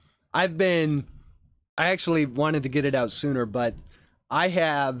 I actually wanted to get it out sooner, but I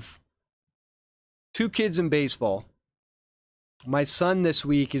have 2 kids in baseball. My son this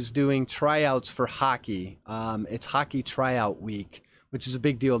week is doing tryouts for hockey. It's hockey tryout week, which is a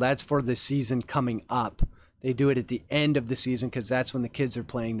big deal. That's for the season coming up. They do it at the end of the season because that's when the kids are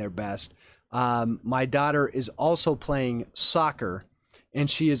playing their best. My daughter is also playing soccer, and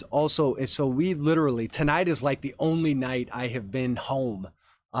she is also, so we literally, tonight is like the only night I have been home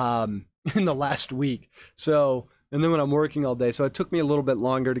in the last week. So, and then when I'm working all day, so it took me a little bit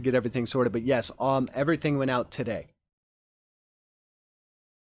longer to get everything sorted. But yes, everything went out today.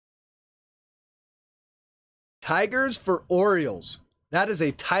 Tigers for Orioles. That is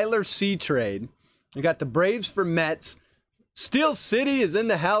a Tyler C trade. We got the Braves for Mets. Steel City is in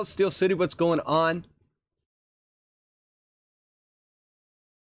the house. Steel City, what's going on?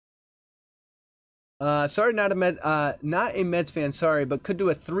 Sorry, not a Mets fan. Sorry, but could do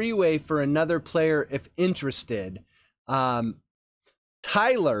a three-way for another player if interested. Tyler,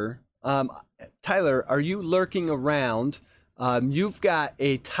 are you lurking around? You've got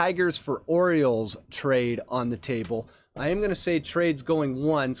a Tigers for Orioles trade on the table. I am going to say trade's going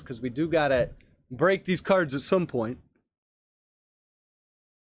once because we do got to break these cards at some point.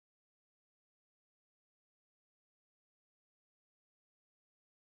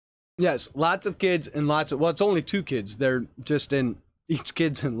 Yes, lots of kids and lots of, well, it's only 2 kids. They're just in, each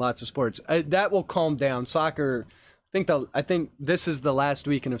kid's in lots of sports. That will calm down. Soccer, I think this is the last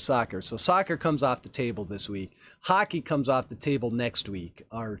weekend of soccer. So soccer comes off the table this week. Hockey comes off the table next week,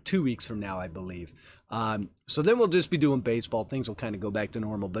 or 2 weeks from now, I believe. So then we'll just be doing baseball. Things will kind of go back to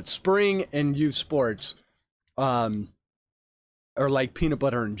normal. But spring and youth sports are like peanut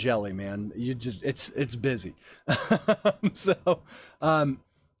butter and jelly, man. You just, it's busy. So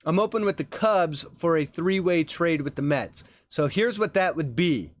I'm open with the Cubs for a 3-way trade with the Mets. So here's what that would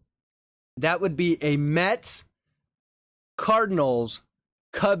be. That would be a Mets, Cardinals,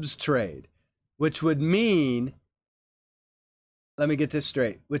 Cubs trade, which would mean, let me get this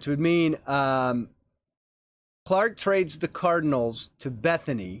straight, which would mean Clark trades the Cardinals to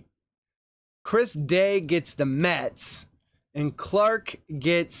Bethany, Chris Day gets the Mets, and Clark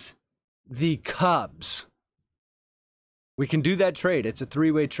gets the Cubs. We can do that trade. It's a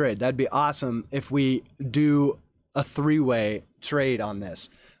 3-way trade. That'd be awesome if we do a 3-way trade on this.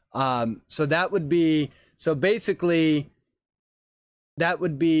 So that would be, so basically that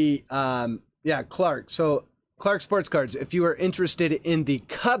would be, yeah, Clark. So Clark Sports Cards, if you are interested in the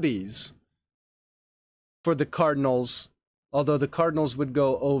Cubbies for the Cardinals, although the Cardinals would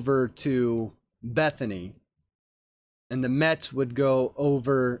go over to Bethany and the Mets would go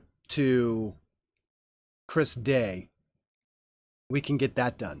over to Chris Day, we can get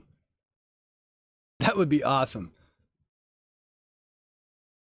that done. That would be awesome.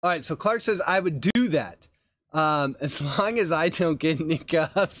 All right, so Clark says I would do that. As long as I don't get any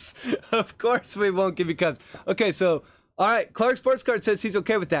Cubs. Of course we won't give you Cubs. Okay, so, all right, Clark Sports Card says he's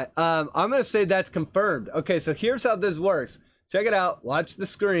okay with that. I'm going to say that's confirmed. Okay, so here's how this works. Check it out. Watch the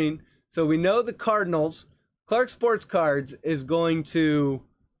screen. So we know the Cardinals. Clark Sports Cards is going to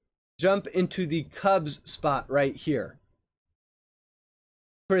jump into the Cubs spot right here.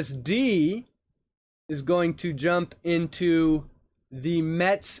 Chris D is going to jump into the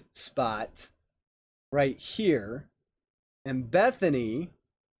Mets spot right here. And Bethany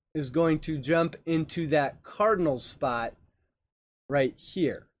is going to jump into that Cardinals spot right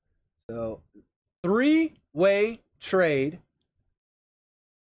here. So 3-way trade.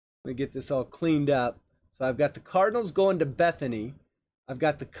 Let me get this all cleaned up. So I've got the Cardinals going to Bethany. I've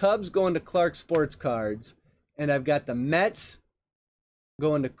got the Cubs going to Clark Sports Cards. And I've got the Mets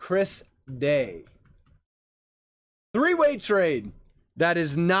going to Chris Day. 3-way trade.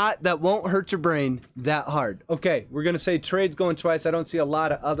 That won't hurt your brain that hard. Okay, we're going to say trade's going twice. I don't see a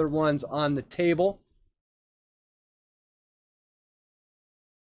lot of other ones on the table.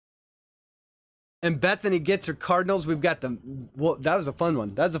 And Bethany gets her Cardinals. We've got them. Well, that was a fun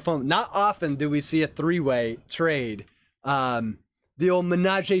one. That's a fun one. Not often do we see a 3-way trade. The old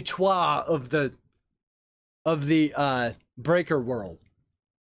menage a trois of the breaker world.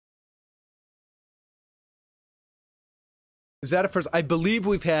 Is that a first? I believe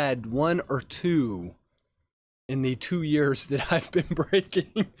we've had 1 or 2 in the 2 years that I've been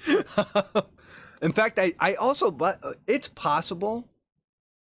breaking. In fact, I also, but it's possible.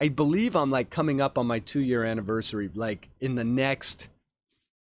 I believe I'm like coming up on my 2-year anniversary, like in the next,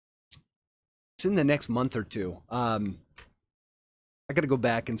 it's in the next month or 2. I got to go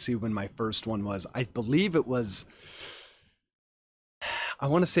back and see when my first one was. I believe it was, I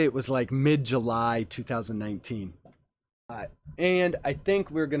want to say it was like mid-July 2019. And I think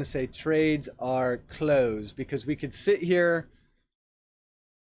we're going to say trades are closed because we could sit here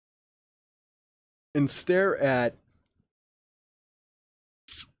and stare at,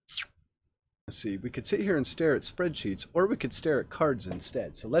 let's see, we could sit here and stare at spreadsheets, or we could stare at cards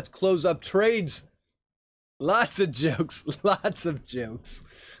instead. So let's close up trades. Lots of jokes, lots of jokes.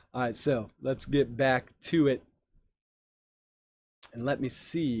 All right, so let's get back to it. And let me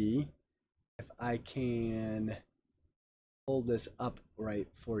see if I can hold this up right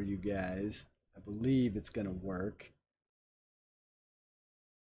for you guys. I believe it's going to work.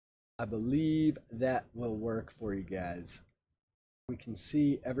 I believe that will work for you guys. We can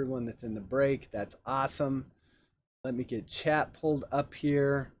see everyone that's in the break. That's awesome. Let me get chat pulled up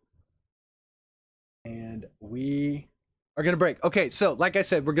here. And we are going to break. Okay, so like I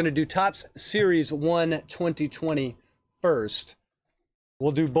said, we're going to do Topps Series 1 2020 first.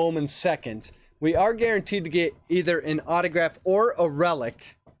 We'll do Bowman second. we are guaranteed to get either an autograph or a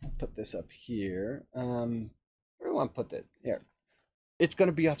relic. I'll put this up here. Where do I want to put that? Here. It's going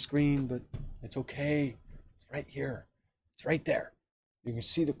to be off screen, but it's okay. It's right here. It's right there. You can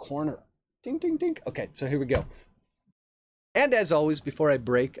see the corner. Ding, ding, ding. Okay, so here we go. And as always, before I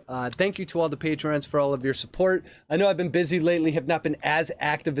break, thank you to all the patrons for all of your support. I know I've been busy lately, have not been as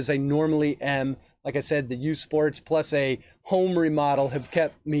active as I normally am. Like I said, the youth sports plus a home remodel have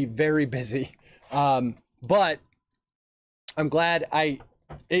kept me very busy. But I'm glad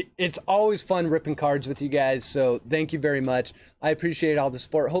it's always fun ripping cards with you guys, so thank you very much. I appreciate all the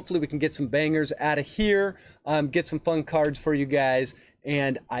support. Hopefully we can get some bangers out of here, get some fun cards for you guys,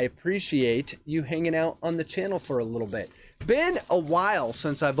 and I appreciate you hanging out on the channel for a little bit. Been a while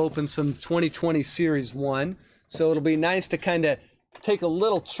since I've opened some 2020 Series 1, so it'll be nice to kind of take a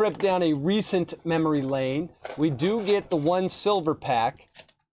little trip down a recent memory lane. We do get the one silver pack.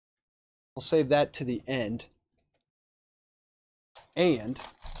 We'll save that to the end. And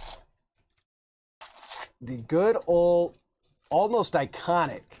the good old, almost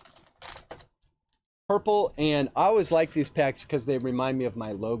iconic purple, and I always like these packs because they remind me of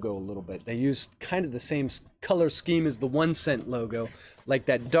my logo a little bit. They use kind of the same color scheme as the 1 cent logo, like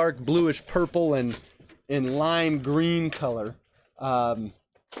that dark bluish purple and lime green color.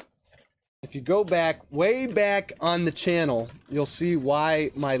 If you go back, way back on the channel, you'll see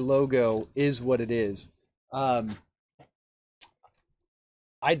why my logo is what it is.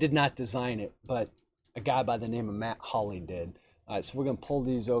 I did not design it, but a guy by the name of Matt Hawley did. All right, so we're going to pull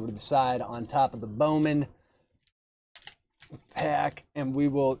these over to the side on top of the Bowman pack, and we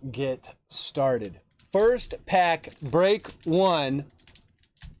will get started. First pack, break 1.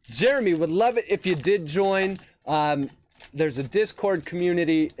 Jeremy, would love it if you did join. There's a Discord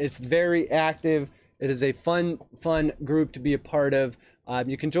community. It's very active. It is a fun group to be a part of.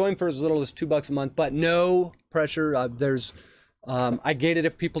 You can join for as little as $2 a month, but no pressure. I get it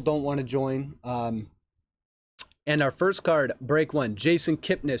if people don't want to join. And our first card, break 1, Jason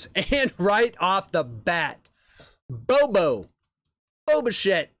Kipnis. And right off the bat, Boba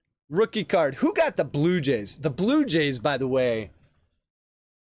Shett, rookie card. Who got the Blue Jays? The Blue Jays, by the way,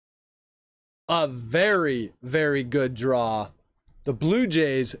 a very, very good draw. The Blue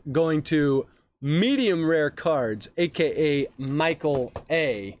Jays going to medium rare cards, aka Michael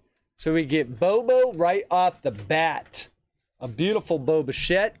A. So we get Bobo right off the bat. A beautiful Boba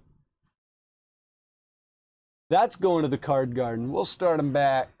Shett. That's going to the card garden. We'll start him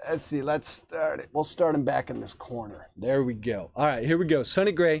back. Let's see, let's start it. We'll start him back in this corner. There we go. All right, here we go.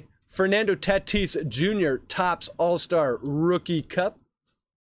 Sonny Gray, Fernando Tatis Jr., Topps All-Star Rookie Cup.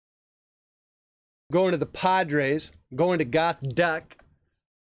 Going to the Padres, going to Goth Duck.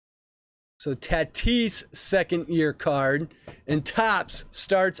 So Tatis, second year card. And Topps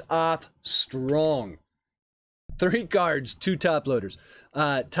starts off strong. 3 cards, 2 top loaders.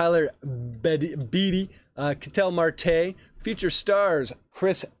 Tyler Beatty, Ketel Marte, feature stars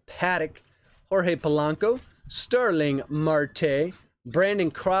Chris Paddock, Jorge Polanco, Starling Marte, Brandon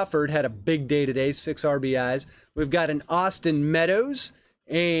Crawford had a big day today, 6 RBIs. We've got an Austin Meadows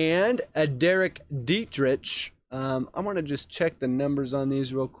and a Derek Dietrich. I want to just check the numbers on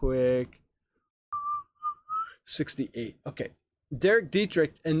these real quick. 68. Okay. Derek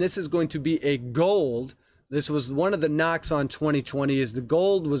Dietrich, and this is going to be a gold. This was one of the knocks on 2020 is the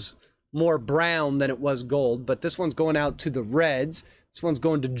gold was more brown than it was gold, but this one's going out to the Reds. This one's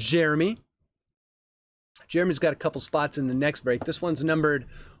going to Jeremy. Jeremy's got a couple spots in the next break. This one's numbered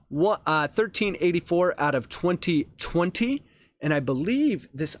 1384 out of 2020. And I believe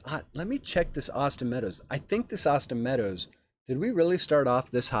this, let me check this Austin Meadows. I think this Austin Meadows, did we really start off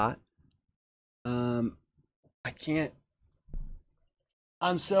this hot? I can't.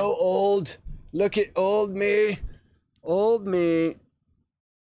 I'm so old. Look at old me. Old me.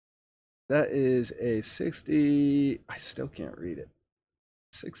 That is a 60. I still can't read it.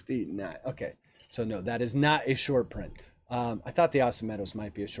 69. Okay. So no, that is not a short print. I thought the Austin Meadows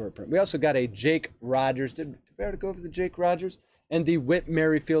might be a short print. We also got a Jake Rogers. Did we already go over the Jake Rogers? And the Whit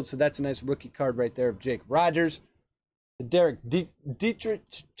Merrifield. So that's a nice rookie card right there of Jake Rogers. The Derek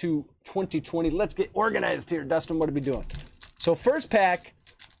Dietrich to 2020. Let's get organized here. Dustin, what are we doing? So first pack,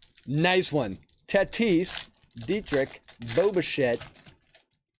 nice one. Tatis, Dietrich, Boba Shett.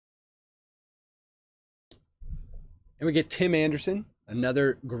 And we get Tim Anderson.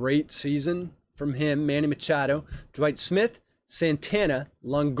 Another great season from him. Manny Machado, Dwight Smith, Santana,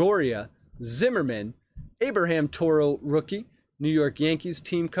 Longoria, Zimmerman, Abraham Toro rookie, New York Yankees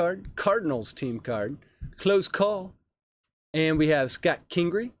team card, Cardinals team card, close call. And we have Scott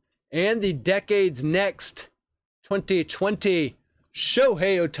Kingery and the Decades Next 2020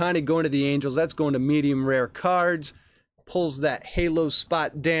 Shohei Ohtani going to the Angels. That's going to medium rare cards. Pulls that halo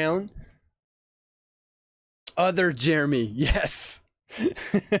spot down. Other Jeremy, yes.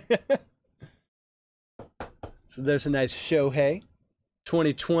 So there's a nice Shohei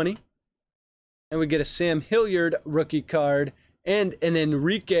 2020. And we get a Sam Hilliard rookie card and an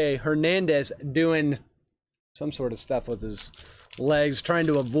Enrique Hernandez doing some sort of stuff with his legs, trying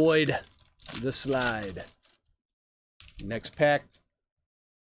to avoid the slide. Next pack.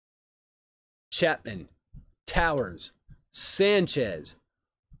 Chapman, Towers, Sanchez.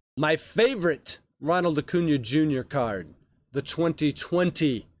 My favorite Ronald Acuna Jr. card, the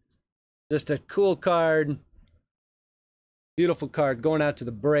 2020. Just a cool card. Beautiful card going out to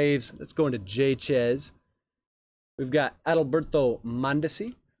the Braves. That's going to J. Chez. We've got Adalberto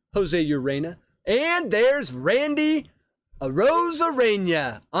Mondesi, Jose Urena, and there's Randy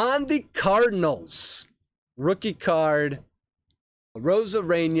Arozarena on the Cardinals. Rookie card,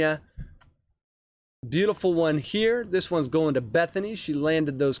 Arozarena. Beautiful one here. This one's going to Bethany. She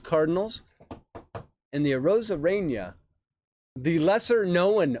landed those Cardinals. And the Arozarena, the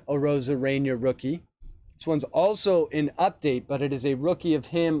lesser-known Arozarena rookie. This one's also an update, but it is a rookie of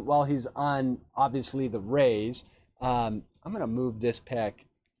him while he's on, obviously, the Rays. I'm going to move this pack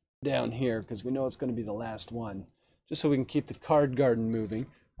down here because we know it's going to be the last one, just so we can keep the card garden moving.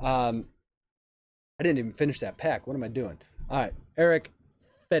 I didn't even finish that pack. What am I doing? All right, Eric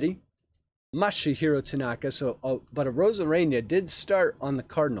Fetty, Masahiro Tanaka. But Arozarena did start on the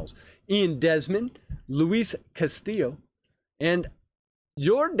Cardinals. Ian Desmond, Luis Castillo, and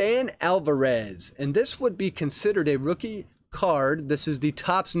Yordan Alvarez. And this would be considered a rookie card. This is the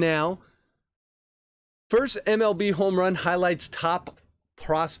Topps Now. First MLB home run highlights top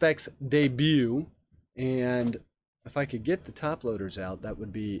prospects debut. And if I could get the top loaders out, that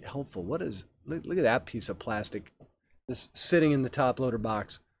would be helpful. What is, look at that piece of plastic just sitting in the top loader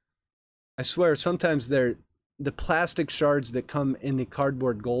box. I swear, sometimes they're the plastic shards that come in the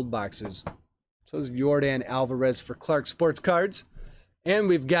cardboard gold boxes. So is Yordan Alvarez for Clark Sports Cards. And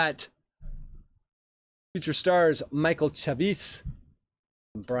we've got future stars Michael Chavis,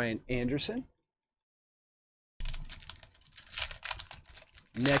 Brian Anderson.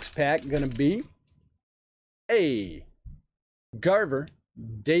 Next pack gonna be a Garver,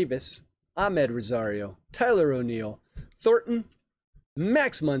 Davis, Ahmed Rosario, Tyler O'Neill, Thornton,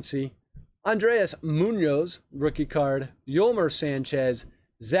 Max Muncy, Andreas Munoz rookie card, Yolmer Sanchez,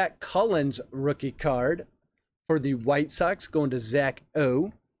 Zach Collins rookie card for the White Sox, going to Zach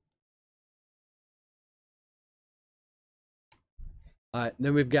O.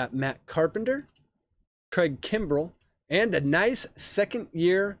 Then we've got Matt Carpenter, Craig Kimbrell, and a nice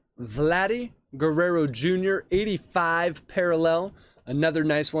second-year Vladdy Guerrero Jr. 85 parallel. Another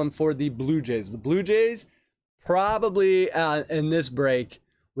nice one for the Blue Jays. The Blue Jays probably in this break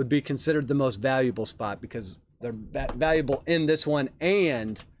would be considered the most valuable spot because they're valuable in this one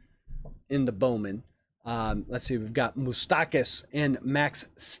and in the Bowman. Let's see, we've got Moustakas and Max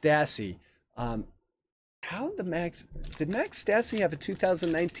Stassi. Did Max Stassi have a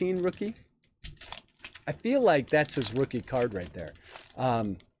 2019 rookie? I feel like that's his rookie card right there.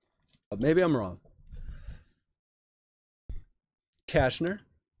 But maybe I'm wrong. Cashner,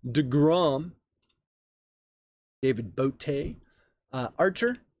 DeGrom, David Bote,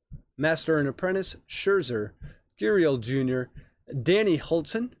 Archer, Master and Apprentice, Scherzer, Gurriel Jr., Danny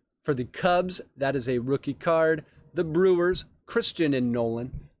Hultzen for the Cubs. That is a rookie card. The Brewers, Christian and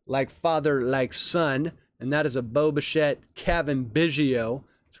Nolan, like father, like son. And that is a Bo Bichette, Kevin Biggio.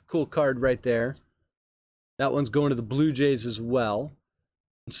 It's a cool card right there. That one's going to the Blue Jays as well.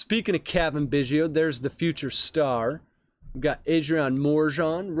 And speaking of Kevin Biggio, there's the future star. We've got Adrian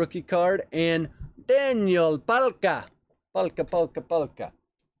Morjan, rookie card, and Daniel Palka. Palka.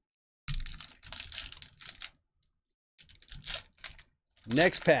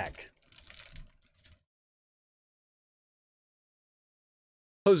 Next pack.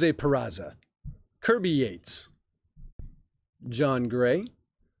 Jose Peraza, Kirby Yates, John Gray,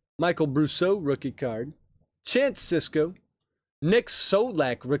 Michael Brousseau, rookie card, Chance Sisco, Nick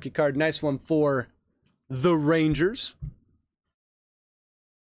Solak, rookie card. Nice one for the Rangers.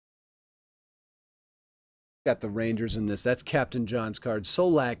 Got the Rangers in this. That's Captain John's card.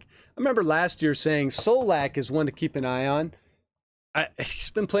 Solak. I remember last year saying Solak is one to keep an eye on.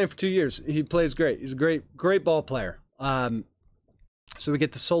 He's been playing for 2 years. He plays great. He's a great ball player. So we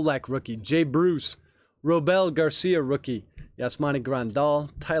get the Solak rookie. Jay Bruce, Robel Garcia rookie. Yasmani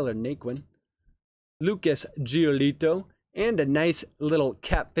Grandal, Tyler Naquin, Lucas Giolito, and a nice little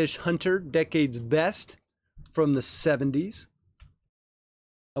Catfish Hunter, Decade's Best from the 70s.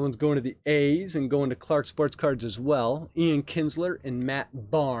 That one's going to the A's and going to Clark Sports Cards as well. Ian Kinsler and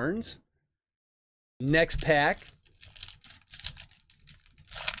Matt Barnes. Next pack.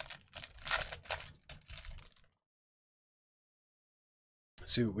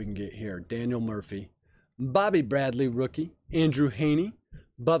 Let's see what we can get here. Daniel Murphy. Bobby Bradley, rookie. Andrew Haney.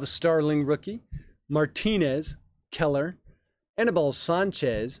 Bubba Starling, rookie. Martinez. Keller. Anibal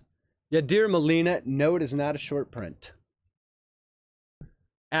Sanchez. Yadier Molina. No, it is not a short print.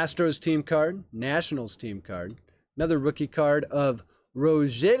 Astros team card. Nationals team card. Another rookie card of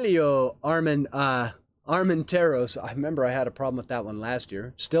Rogelio Armenteros. I remember I had a problem with that one last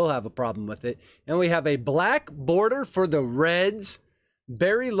year. Still have a problem with it. And we have a black border for the Reds.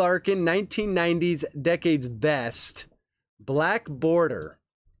 Barry Larkin, 1990s Decade's Best. Black border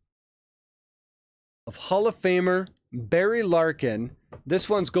of Hall of Famer Barry Larkin. This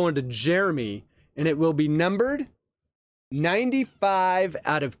one's going to Jeremy, and it will be numbered 95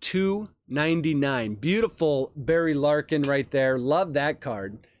 out of 299. Beautiful Barry Larkin right there. Love that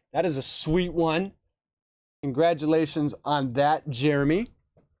card. That is a sweet one. Congratulations on that, Jeremy.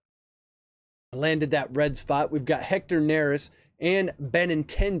 Landed that red spot. We've got Hector Neris and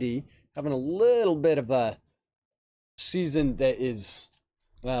Benintendi having a little bit of a season that is,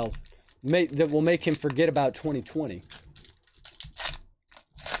 well, that will make him forget about 2020.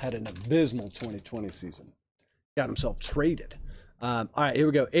 Had an abysmal 2020 season. Got himself traded. All right, here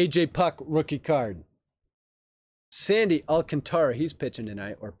we go. AJ Puck rookie card. Sandy Alcantara, he's pitching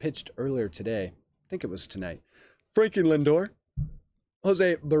tonight, or pitched earlier today. I think it was tonight. Frankie Lindor.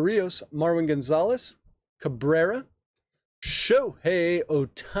 Jose Barrios, Marwin Gonzalez, Cabrera, Shohei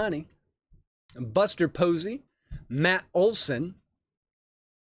Ohtani, Buster Posey, Matt Olson.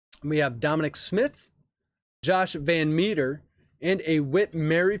 We have Dominic Smith, Josh Van Meter, and a Whit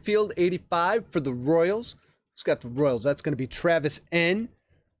Merrifield 85 for the Royals. Who's got the Royals? That's going to be Travis N.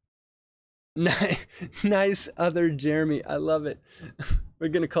 Nice other Jeremy. I love it. We're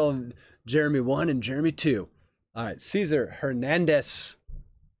going to call him Jeremy 1 and Jeremy 2. All right, Cesar Hernandez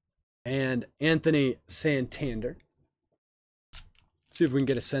and Anthony Santander. See if we can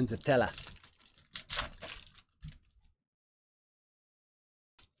get a Senzatella.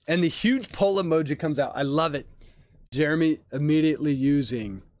 And the huge poll emoji comes out. I love it. Jeremy immediately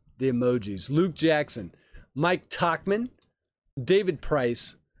using the emojis. Luke Jackson, Mike Tauchman, David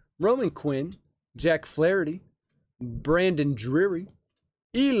Price, Roman Quinn, Jack Flaherty, Brandon Drury,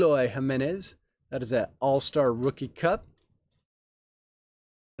 Eloy Jimenez. That is that All-Star Rookie Cup.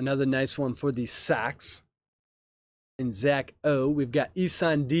 Another nice one for the Sox. And Zach O. We've got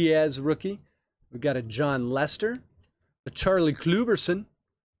Isan Diaz rookie. We've got a John Lester, a Charlie Kluberson,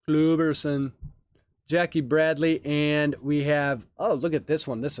 Jackie Bradley, and we have, oh, look at this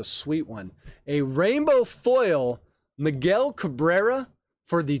one. This is a sweet one. A rainbow foil Miguel Cabrera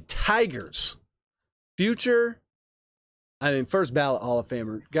for the Tigers. First ballot Hall of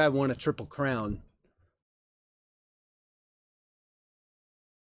Famer. Guy won a Triple Crown.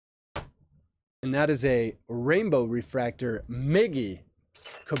 And that is a rainbow refractor Miggy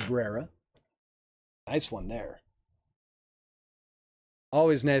Cabrera. Nice one there.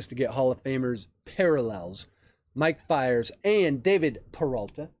 Always nice to get Hall of Famers parallels. Mike Fiers and David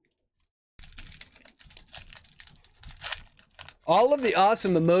Peralta. All of the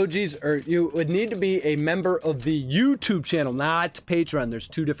awesome emojis are, you would need to be a member of the YouTube channel, not Patreon. There's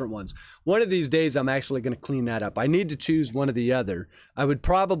two different ones. One of these days, I'm actually going to clean that up. I need to choose one or the other. I would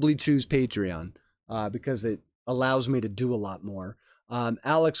probably choose Patreon because it allows me to do a lot more.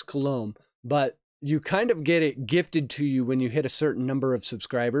 Alex Colomb, but you kind of get it gifted to you when you hit a certain number of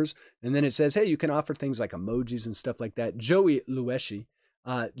subscribers. And then it says, hey, you can offer things like emojis and stuff like that. Joey Lueshi,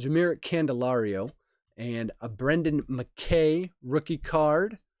 Jameer Candelario, and a Brendan McKay rookie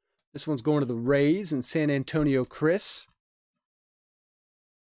card. This one's going to the Rays and San Antonio Chris.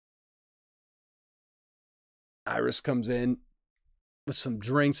 Iris comes in with some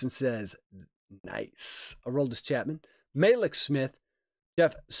drinks and says, nice. Aroldis Chapman, Malik Smith,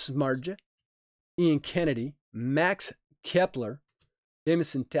 Jeff Smarja, Ian Kennedy, Max Kepler,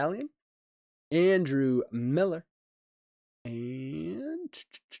 Jameson Talion, Andrew Miller, and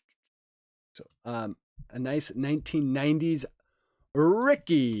so a nice 1990s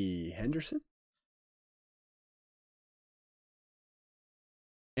Ricky Henderson.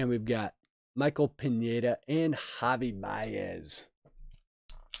 And we've got Michael Pineda and Javi Baez.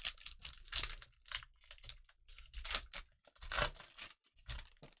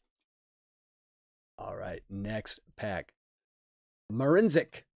 All right, next pack.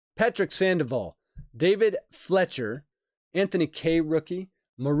 Marinzik, Patrick Sandoval, David Fletcher, Anthony K. rookie,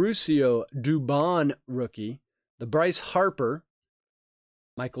 Mauricio Dubon rookie, the Bryce Harper,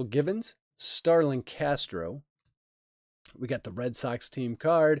 Michael Givens, Starlin Castro. We got the Red Sox team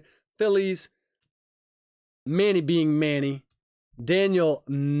card. Phillies, Manny being Manny. Daniel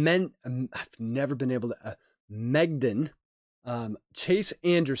I've never been able to, Megden, Chase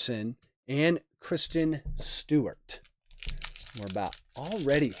Anderson, and Christian Stewart. We're about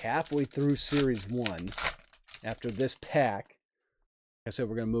already halfway through Series 1 after this pack. Like I said,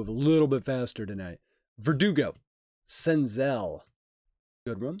 we're going to move a little bit faster tonight. Verdugo, Senzel,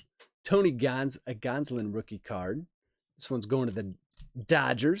 Goodrum, Tony Gonsolin rookie card. This one's going to the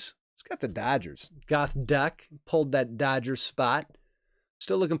Dodgers. It's got the Dodgers. Goth Duck pulled that Dodgers spot.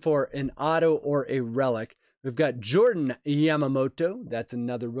 Still looking for an auto or a relic. We've got Jordan Yamamoto. That's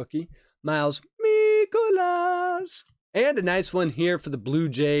another rookie. Miles Mikolas. And a nice one here for the Blue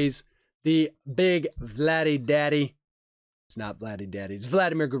Jays. The big Vladdy Daddy. It's not Vladdy Daddy. It's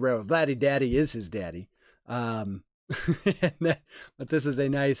Vladimir Guerrero. Vladdy Daddy is his daddy. But this is a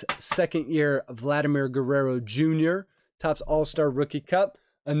nice second-year Vladimir Guerrero Jr. Topps All-Star Rookie Cup.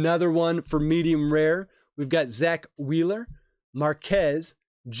 Another one for medium rare. We've got Zach Wheeler, Marquez,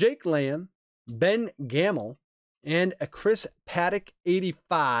 Jake Lamb, Ben Gamel, and a Chris Paddock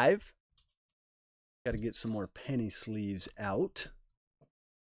 85. Got to get some more penny sleeves out.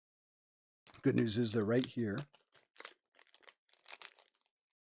 Good news is they're right here.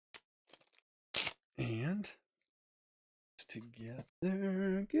 And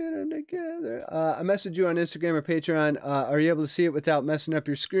together, get them together. I messaged you on Instagram or Patreon. Are you able to see it without messing up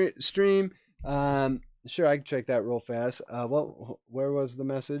your stream? Sure, I can check that real fast. Where was the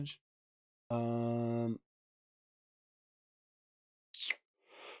message? No,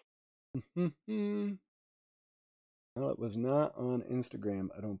 it was not on Instagram,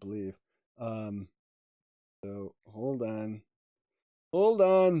 I don't believe. So hold on.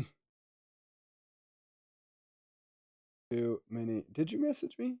 Too many. Did you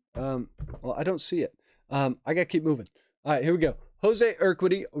message me? Well, I don't see it. I gotta keep moving. All right, here we go. Jose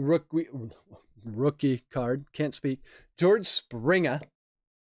Urquidy, rookie card. Can't speak. George Springer.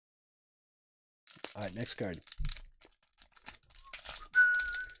 All right, next card.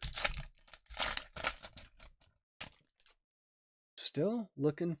 Still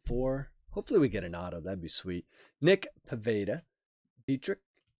looking for. Hopefully we get an auto. That'd be sweet. Nick Pavetta, Dietrich,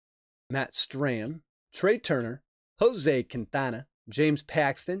 Matt Stram, Trey Turner, Jose Quintana, James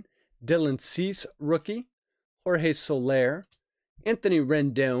Paxton, Dylan Cease, rookie, Jorge Soler, Anthony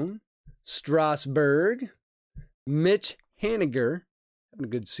Rendon, Strasburg, Mitch Haniger, having a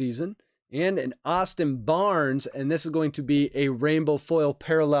good season, and an Austin Barnes, and this is going to be a rainbow foil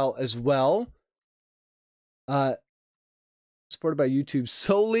parallel as well. Supported by YouTube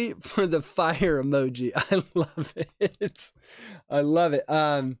solely for the fire emoji. I love it. I love it.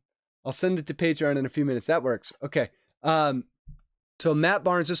 I'll send it to Patreon in a few minutes. That works. Okay. So Matt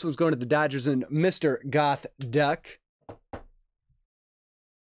Barnes, this one's going to the Dodgers, and Mr. Goth Duck,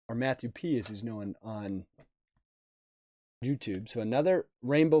 or Matthew P as he's known on YouTube. So another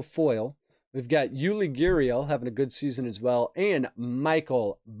rainbow foil. We've got Yuli Gurriel having a good season as well, and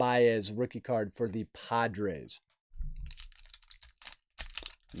Michael Baez rookie card for the Padres.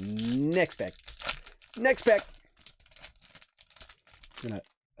 Next pack. I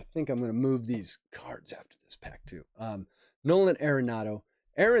think I'm gonna move these cards after this pack too. Nolan Arenado,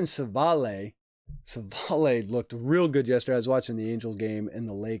 Aaron Savale. Savale looked real good yesterday. I was watching the Angels game and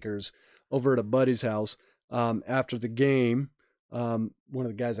the Lakers over at a buddy's house. After the game, one of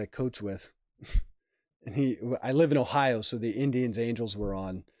the guys I coach with, and I live in Ohio, so the Indians Angels were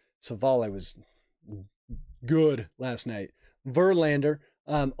on. Savale was good last night. Verlander.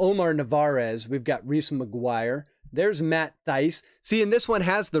 Omar Narvaez. We've got Reese McGuire. There's Matt Thaiss. See, and this one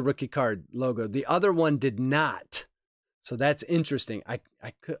has the rookie card logo. The other one did not. So that's interesting. I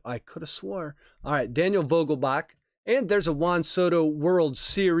could have swore. All right, Daniel Vogelbach. And there's a Juan Soto World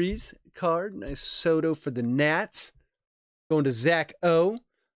Series card. Nice Soto for the Nats. Going to Zach O. I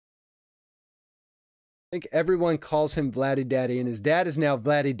think everyone calls him Vladdy Daddy, and his dad is now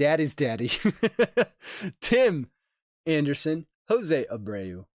Vladdy Daddy's daddy. Tim Anderson. Jose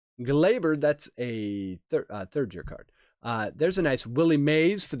Abreu. Glaber, that's a third-year card. There's a nice Willie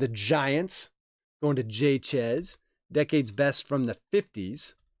Mays for the Giants. Going to Jay Chez. Decade's best from the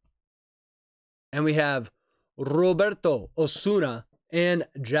 50s. And we have Roberto Osuna and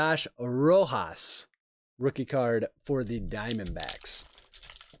Josh Rojas. Rookie card for the Diamondbacks.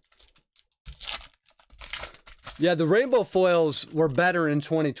 Yeah, the rainbow foils were better in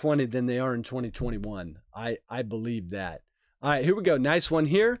 2020 than they are in 2021. I believe that. All right, here we go. Nice one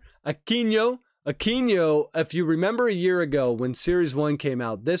here. Aquino. Aquino, if you remember a year ago when Series 1 came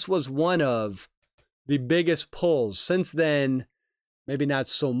out, this was one of the biggest pulls. Since then, Maybe not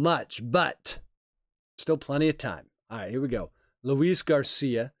so much, but still plenty of time. All right, here we go. Luis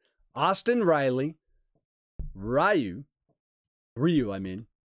Garcia, Austin Riley, Ryu, I mean.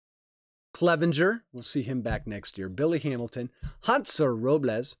 Clevenger, we'll see him back next year. Billy Hamilton, Hanser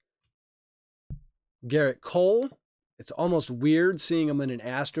Robles, Garrett Cole. It's almost weird seeing him in an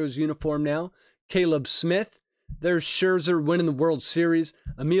Astros uniform now. Caleb Smith. There's Scherzer winning the World Series.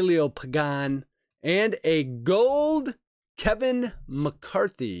 Emilio Pagan. And a gold Kevin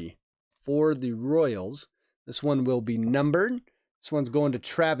McCarthy for the Royals. This one will be numbered. This one's going to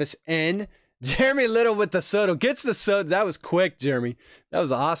Travis N. Jeremy Little with the Soto. Gets the Soto. That was quick, Jeremy. That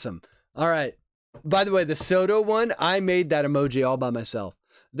was awesome. All right. By the way, the Soto one, I made that emoji all by myself.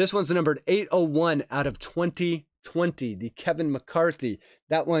 This one's numbered 801 out of 2020. The Kevin McCarthy.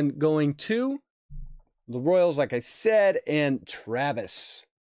 That one going to the Royals, like I said, and Travis.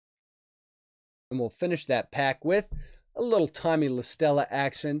 And we'll finish that pack with a little Tommy LaStella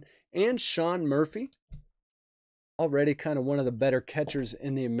action and Sean Murphy. Already kind of one of the better catchers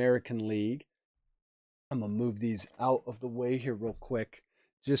in the American League. I'm going to move these out of the way here real quick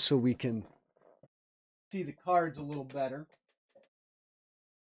just so we can see the cards a little better.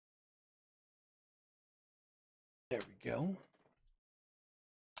 There we go.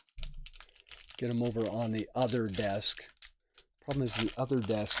 Get them over on the other desk. Problem is the other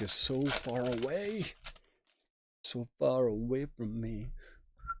desk is so far away. So far away from me.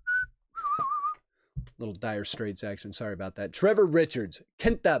 Little Dire Straits action. Sorry about that. Trevor Richards,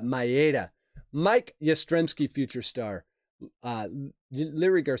 Kenta Maeda, Mike Yastrzemski, future star,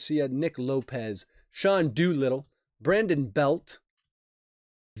 Larry Garcia, Nick Lopez, Sean Doolittle, Brandon Belt,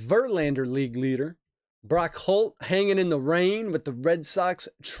 Verlander league leader, Brock Holt hanging in the rain with the Red Sox,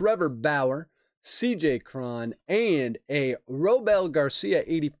 Trevor Bauer, CJ Cron, and a Robel Garcia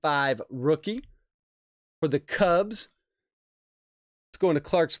 85 rookie for the Cubs. It's going to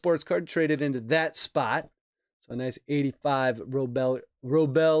Clark Sports Card, traded into that spot. So a nice 85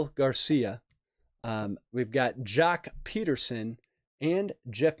 Robel Garcia. We've got Jock Peterson and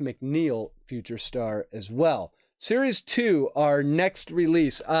Jeff McNeil, future star as well. Series 2, our next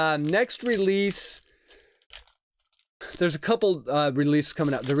release. There's a couple releases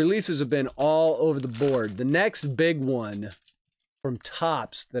coming out. The releases have been all over the board. The next big one from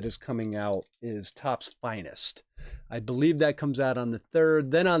Topps that is coming out is Topps Finest. I believe that comes out on the 3rd.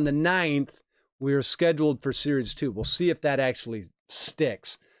 Then on the 9th, we're scheduled for Series 2. We'll see if that actually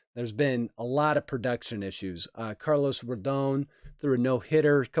sticks. There's been a lot of production issues. Carlos Rodon threw a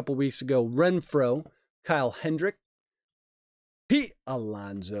no-hitter a couple weeks ago. Renfroe, Kyle Hendrick, Pete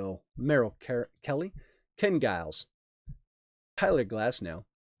Alonso, Merrill Kelly, Ken Giles, Tyler Glasnow,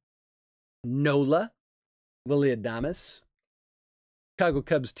 Nola, Willie Adames, Chicago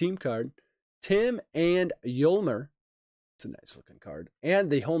Cubs team card, Tim and Yolmer. It's a nice looking card. And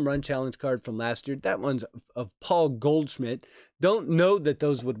the home run challenge card from last year. That one's of Paul Goldschmidt. Don't know that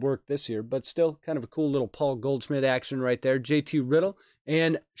those would work this year, but still kind of a cool little Paul Goldschmidt action right there. JT Riddle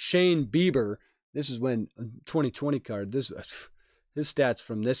and Shane Bieber. This is when 2020 card. His stats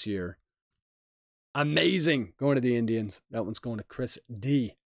from this year. Amazing. Going to the Indians. That one's going to Chris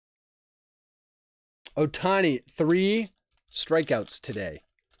D. Ohtani, 3 strikeouts today.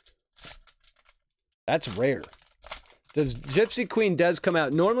 That's rare. The Gypsy Queen does come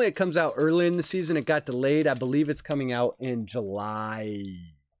out. Normally it comes out early in the season. It got delayed. I believe it's coming out in July.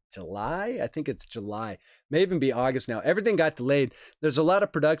 I think it's July. May even be August now. Everything got delayed. There's a lot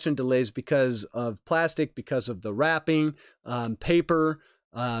of production delays because of plastic, because of the wrapping, paper,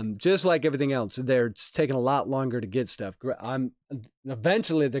 just like everything else. It's taking a lot longer to get stuff.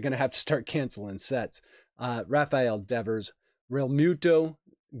 Eventually they're going to have to start canceling sets. Rafael Devers, Real Muto,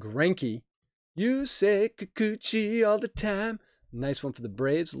 Greinke. You say Kikuchi all the time. Nice one for the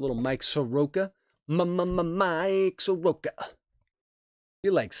Braves. A little Mike Soroka. Mike Soroka.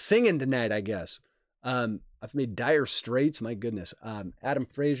 Feel like singing tonight, I guess. I've made Dire Straits. My goodness. Adam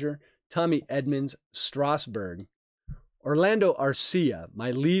Frazier, Tommy Edmonds, Strasburg, Orlando Arcia. My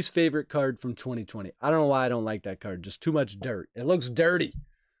least favorite card from 2020. I don't know why I don't like that card. Just too much dirt. It looks dirty.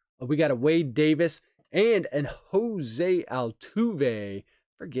 We got a Wade Davis and an Jose Altuve.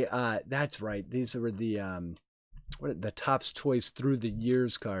 That's right. These are the Topps Choice Through the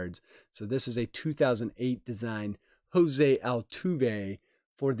Years cards. So this is a 2008 design Jose Altuve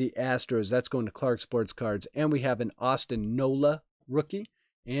for the Astros. That's going to Clark Sports Cards. And we have an Austin Nola rookie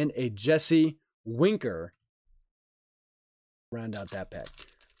and a Jesse Winker. Round out that pack.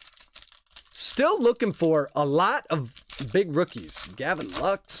 Still looking for a lot of big rookies. Gavin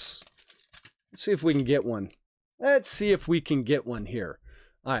Lux. Let's see if we can get one. Let's see if we can get one here.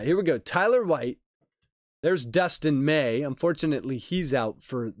 All right, here we go. Tyler White, There's Dustin May. Unfortunately, he's out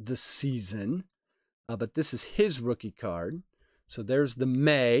for the season. But this is his rookie card. So there's the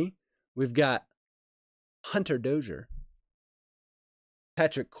May. We've got Hunter Dozier,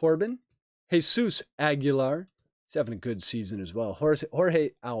 Patrick Corbin, Jesus Aguilar. He's having a good season as well.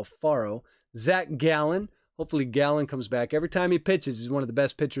 Jorge Alfaro, Zach Gallen. Hopefully Gallen comes back. Every time he pitches, he's one of the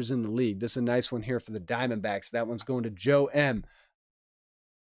best pitchers in the league. This is a nice one here for the Diamondbacks. That one's going to Joe M.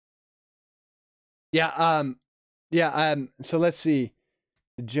 So let's see.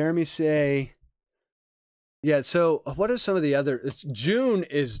 Did Jeremy say... Yeah, so what are some of the other... June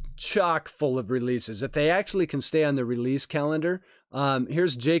is chock full of releases. If they actually can stay on the release calendar,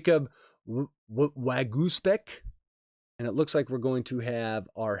 here's Jacob Waguspek, and it looks like we're going to have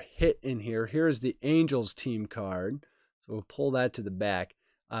our hit in here. Here's the Angels team card, so we'll pull that to the back.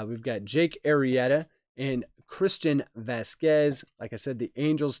 We've got Jake Arrieta and Christian Vasquez. Like I said, the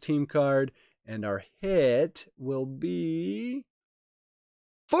Angels team card, and our hit will be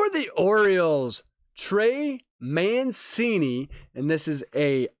for the Orioles, Trey Mancini, and this is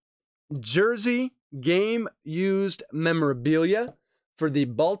a jersey game used memorabilia for the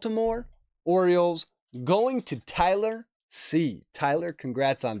Baltimore Orioles going to Tyler C. Tyler,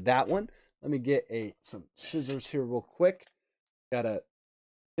 congrats on that one. Let me get some scissors here real quick. Got a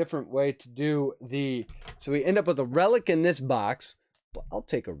different way to do the... So we end up with a relic in this box. I'll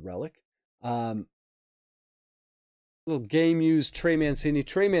take a relic. Little game used Trey Mancini.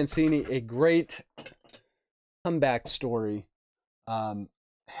 Trey Mancini, a great comeback story.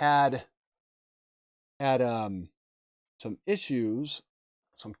 Had some issues,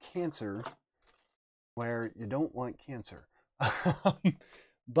 some cancer, where you don't want cancer.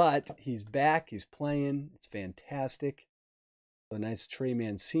 But he's back. He's playing. It's fantastic. A nice Trey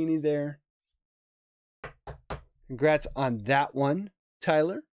Mancini there. Congrats on that one,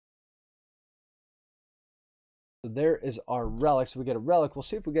 Tyler. So there is our relic. So we get a relic. We'll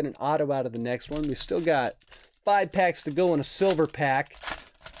see if we get an auto out of the next one. We still got 5 packs to go in a silver pack.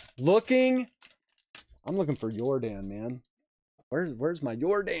 I'm looking for Jordan, man. Where's my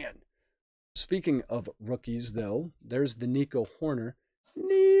Jordan? Speaking of rookies, though, there's the Nico Horner.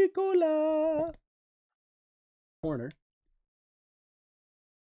 Nicola Horner.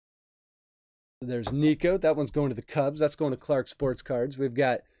 There's Nico. That one's going to the Cubs. That's going to Clark Sports Cards. We've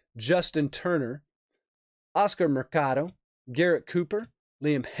got Justin Turner, Oscar Mercado, Garrett Cooper,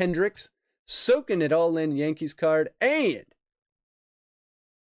 Liam Hendricks, soaking it all in Yankees card, and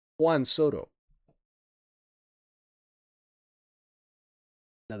Juan Soto.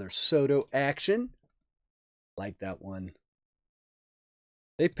 Another Soto action. Like that one.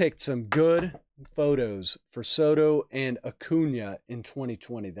 They picked some good photos for Soto and Acuna in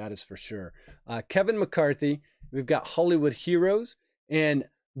 2020. That is for sure. Kevin McCarthy. We've got Hollywood Heroes and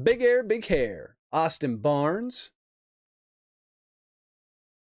Big Air, Big Hair. Austin Barnes.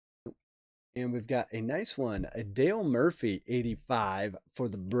 And we've got a nice one. A Dale Murphy 85 for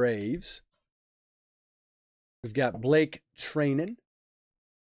the Braves. We've got Blake Trainin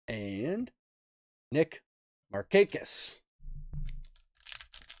and Nick Markakis.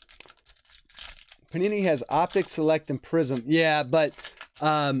 Panini has Optic, Select, and Prism. Yeah, but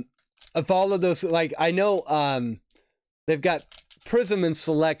of all of those, like, I know they've got Prism and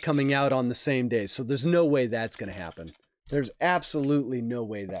Select coming out on the same day, so there's no way that's going to happen. There's absolutely no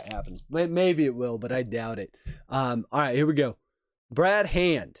way that happens. Maybe it will, but I doubt it. All right, here we go. Brad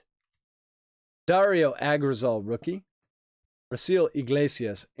Hand. Dario Agrizal, rookie. Raciel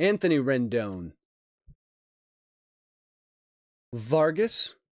Iglesias. Anthony Rendon.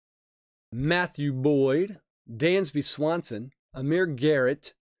 Vargas. Matthew Boyd, Dansby Swanson, Amir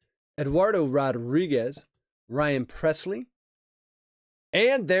Garrett, Eduardo Rodriguez, Ryan Presley,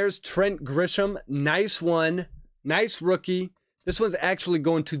 and there's Trent Grisham. Nice one. Nice rookie. This one's actually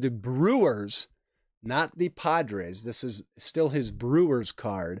going to the Brewers, not the Padres. This is still his Brewers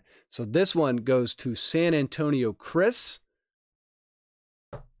card. So this one goes to San Antonio Chris.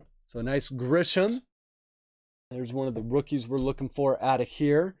 So nice Grisham. There's one of the rookies we're looking for out of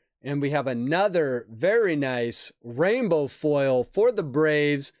here. And we have another very nice rainbow foil for the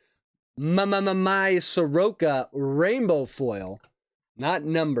Braves. My Soroka rainbow foil. Not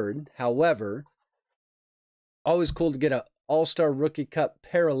numbered, however. Always cool to get an All-Star Rookie Cup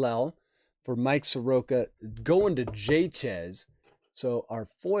parallel for Mike Soroka going to J-Chez. So our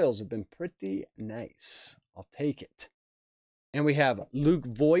foils have been pretty nice. I'll take it. And we have Luke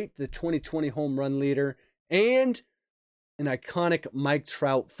Voigt, the 2020 home run leader, and an iconic Mike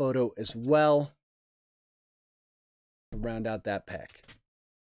Trout photo as well to round out that pack.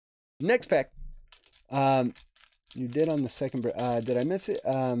 Next pack. You did on the second. Did I miss it?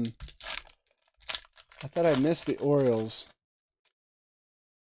 I thought I missed the Orioles.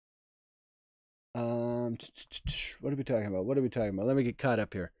 What are we talking about? What are we talking about? Let me get caught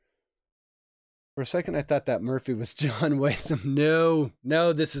up here. For a second, I thought that Murphy was John Watham.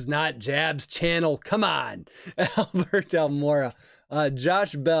 No, this is not Jab's channel. Come on. Albert Almora,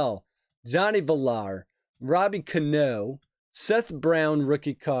 Josh Bell, Johnny Villar, Robbie Cano, Seth Brown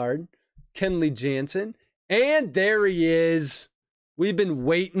rookie card, Kenley Jansen, and there he is. We've been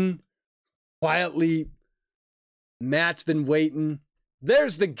waiting quietly. Matt's been waiting.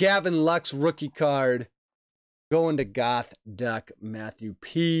 There's the Gavin Lux rookie card going to Goth Duck Matthew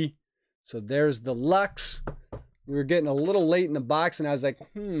P. So there's the Lux. We were getting a little late in the box, and I was like,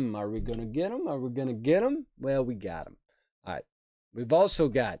 are we going to get him? Are we going to get him? Well, we got him. All right. We've also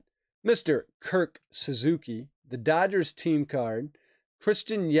got Mr. Kirk Suzuki, the Dodgers team card,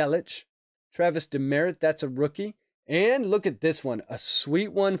 Christian Yelich, Travis Demeritte, that's a rookie. And look at this one, a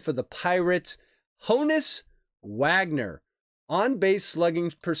sweet one for the Pirates, Honus Wagner. On-base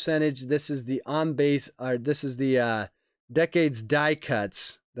slugging percentage, this is the on-base, this is the Decades die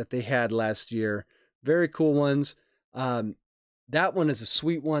cuts that they had last year. Very cool ones. That one is a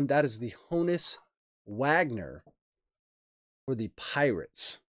sweet one. That is the Honus Wagner for the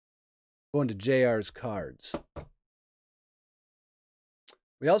Pirates. Going to JR's cards.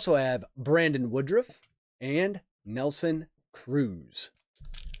 We also have Brandon Woodruff and Nelson Cruz.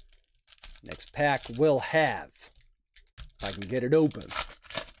 Next pack we'll have, if I can get it open.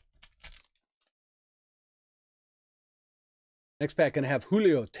 Next pack going to have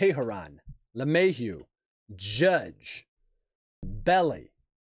Julio Teheran, LeMahieu, Judge, Belly.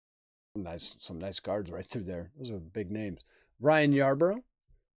 Some nice cards right through there. Those are big names. Ryan Yarbrough,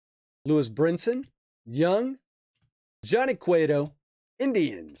 Lewis Brinson, Young, Johnny Cueto,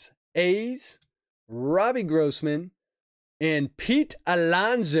 Indians, A's, Robbie Grossman, and Pete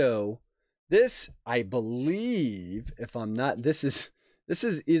Alonso. This, I believe, if I'm not, this is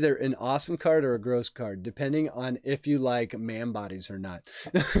either an awesome card or a gross card, depending on if you like man bodies or not.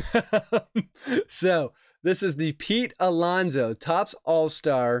 So this is the Pete Alonso Topps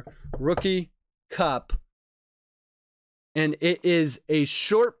All-Star Rookie Cup. And it is a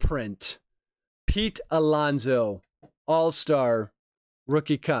short print Pete Alonso All-Star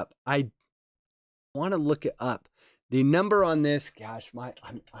Rookie Cup. I want to look it up. The number on this, gosh,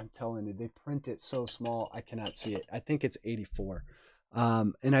 I'm telling you, they print it so small I cannot see it. I think it's 84.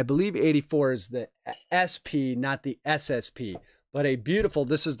 And I believe 84 is the SP, not the SSP. But a beautiful,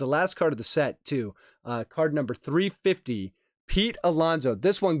 this is the last card of the set too. Card number 350, Pete Alonso.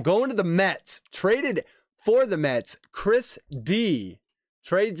 This one going to the Mets, traded for the Mets. Chris D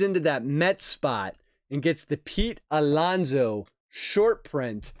trades into that Mets spot and gets the Pete Alonso short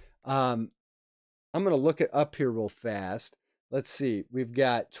print. I'm going to look it up here real fast. Let's see. We've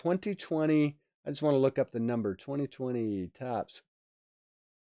got 2020. I just want to look up the number. 2020 Topps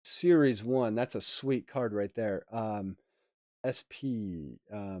Series 1. That's a sweet card right there. SP.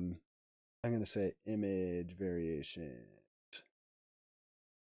 I'm going to say image variations.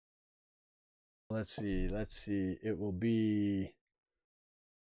 Let's see. It will be.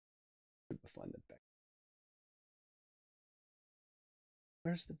 Find the back.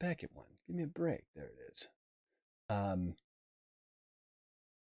 Where's the Beckett one? Give me a break. There it is.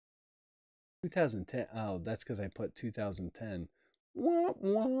 2010. Oh, that's because I put 2010. Womp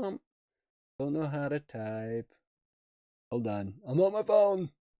womp. Don't know how to type. Hold on. I'm on my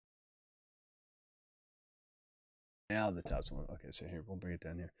phone. Now the Topps one. Okay, so here, we'll bring it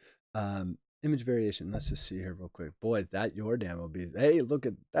down here. Image variation. Let's just see here real quick. Boy, that your damn will be. Hey, look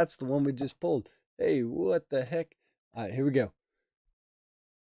at, that's the one we just pulled. Hey, what the heck? All right, here we go.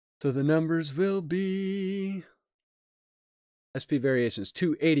 So the numbers will be SP variations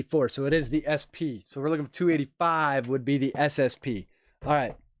 284. So it is the SP. So we're looking for 285 would be the SSP. All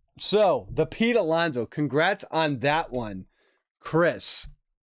right. So the Pete Alonso, congrats on that one, Chris.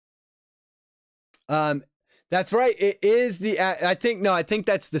 That's right. It is the, I think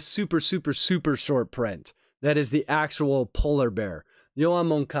that's the super short print. That is the actual polar bear. Yoan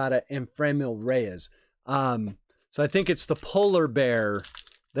Moncada and Franmil Reyes. So I think it's the polar bear.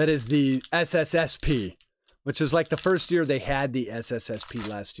 That is the SSSP, which is like the first year they had the SSSP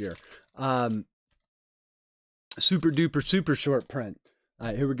last year. Super duper short print. All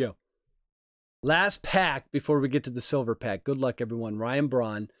right, here we go. Last pack before we get to the silver pack. Good luck, everyone. Ryan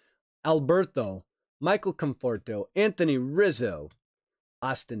Braun, Alberto, Michael Conforto, Anthony Rizzo,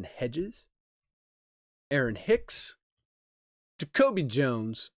 Austin Hedges, Aaron Hicks, Jacoby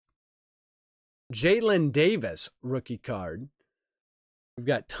Jones, Jalen Davis, rookie card. We've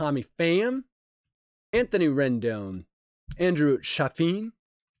got Tommy Pham, Anthony Rendon, Andrew Chaffin,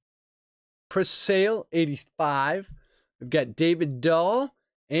 Chris Sale, 85. We've got David Dahl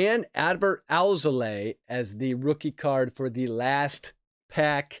and Adbert Alzolay as the rookie card for the last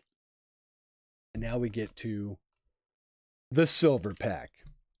pack. And now we get to the silver pack.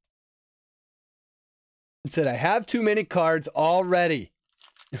 It said, I have too many cards already.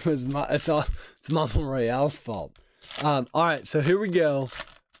 It's Mama Royale's fault. All right, so here we go.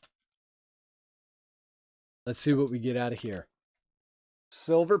 Let's see what we get out of here.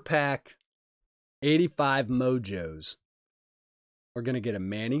 Silver pack, 85 Mojos. We're going to get a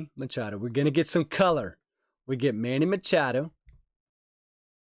Manny Machado. We're going to get some color. We get Manny Machado.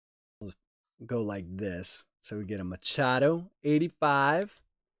 We'll go like this. So we get a Machado, 85.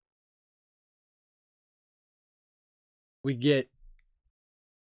 We get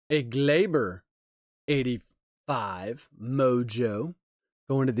a Glaber, 85 Mojo.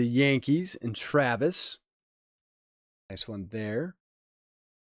 Going to the Yankees and Travis. Nice one there.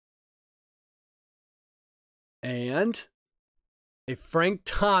 And a Frank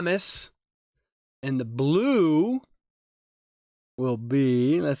Thomas. And the blue will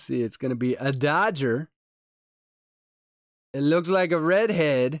be, let's see, it's going to be a Dodger. It looks like a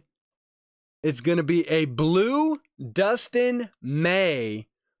redhead. It's going to be a blue Dustin May.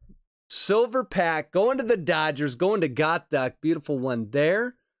 Silver pack, going to the Dodgers, going to Gotduck. Beautiful one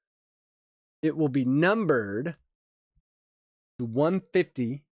there. It will be numbered to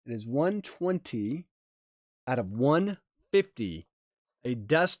 150. It is 120 out of 150. A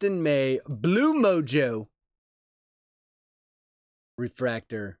Dustin May Blue Mojo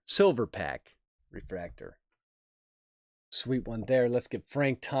refractor, silver pack refractor. Sweet one there. Let's get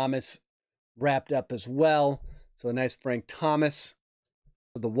Frank Thomas wrapped up as well. So a nice Frank Thomas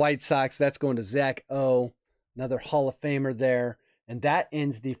for the White Sox. That's going to Zach O. Another Hall of Famer there. And that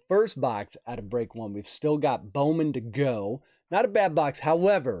ends the first box out of break one. We've still got Bowman to go. Not a bad box.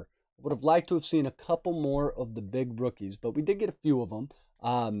 However, I would have liked to have seen a couple more of the big rookies, but we did get a few of them.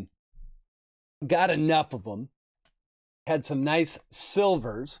 Got enough of them. Had some nice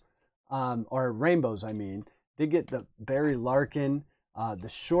silvers, or rainbows, I mean. Did get the Barry Larkin, the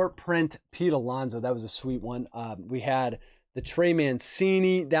short print Pete Alonso. That was a sweet one. We had the Trey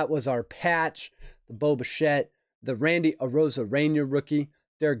Mancini. That was our patch. The Bo Bichette. The Randy Arozarena rookie.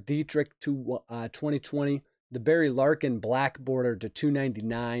 Derek Dietrich to 2020. The Barry Larkin black border to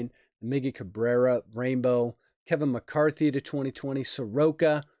 299. The Miggy Cabrera rainbow. Kevin McCarthy to 2020.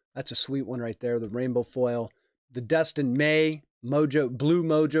 Soroka. That's a sweet one right there. The rainbow foil. The Dustin May Mojo, blue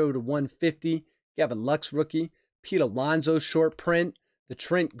Mojo to 150. Gavin Lux rookie. Pete Alonso short print. The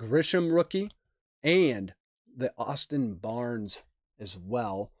Trent Grisham rookie. And the Austin Barnes as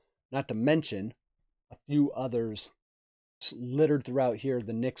well. Not to mention a few others littered throughout here.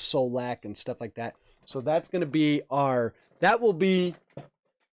 The Nick Solak and stuff like that. So that's going to be our, that will be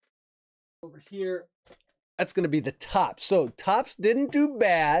over here. That's going to be the top. So tops didn't do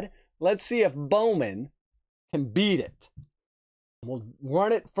bad. Let's see if Bowman can beat it. We'll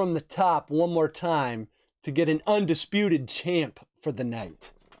run it from the top one more time to get an undisputed champ for the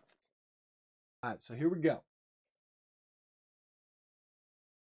night. All right, so here we go.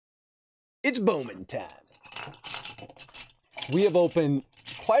 It's Bowman time. We have opened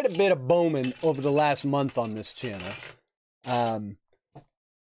quite a bit of Bowman over the last month on this channel. I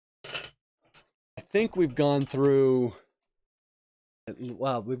think we've gone through,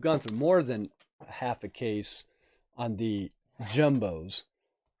 well, we've gone through more than half a case on the jumbos.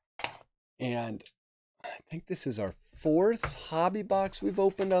 And I think this is our fourth hobby box we've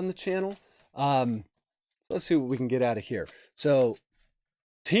opened on the channel. Let's see what we can get out of here. So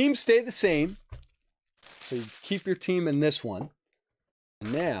teams stay the same. So you keep your team in this one.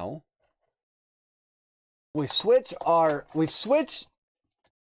 And now we switch our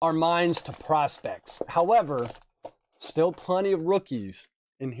minds to prospects. However, still plenty of rookies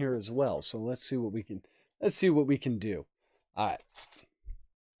in here as well. So let's see what we can do. All right.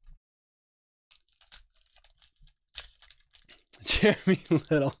 Jeremy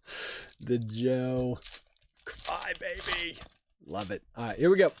Little, the Joe Cry baby. Love it. All right, here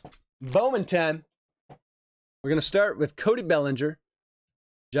we go. Bowman 10. We're going to start with Cody Bellinger,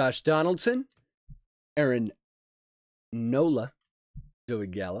 Josh Donaldson, Aaron Nola, Joey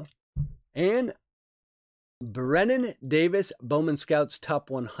Gallo, and Brennan Davis, Bowman Scouts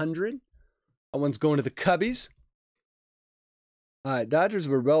Top 100. That one's going to the Cubbies. All right, Dodgers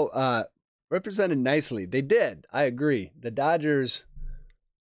were well represented nicely. They did. I agree. The Dodgers.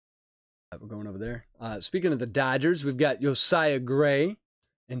 We're going over there. Speaking of the Dodgers, we've got Josiah Gray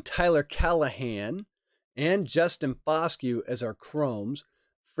and Tyler Callahan and Justin Foscue as our Chromes.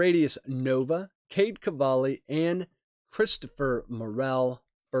 Fradius Nova, Cade Cavalli, and Christopher Morel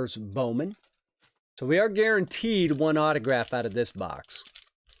first Bowman. So we are guaranteed one autograph out of this box.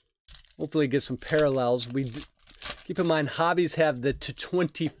 Hopefully get some parallels. Keep in mind, hobbies have the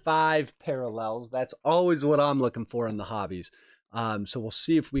 /25 parallels. That's always what I'm looking for in the hobbies. So we'll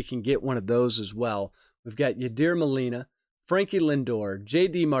see if we can get one of those as well. We've got Yadier Molina, Frankie Lindor,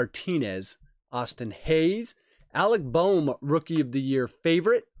 J.D. Martinez, Austin Hayes, Alec Bohm, Rookie of the Year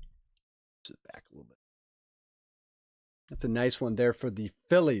favorite. Sit back a little bit. That's a nice one there for the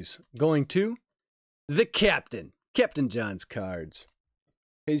Phillies. Going to the captain, Captain John's cards.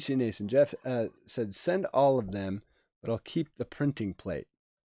 Casey Nason. Jeff said send all of them, but I'll keep the printing plate.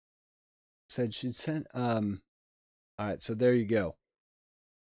 Said she'd send. All right, so there you go.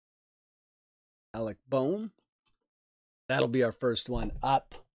 Alec Bohm. That'll be our first one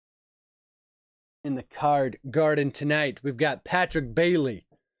up. In the card garden tonight, we've got Patrick Bailey.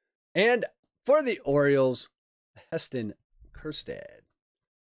 And for the Orioles, Heston Kjerstad.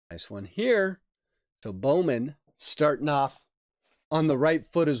 Nice one here. So Bowman starting off on the right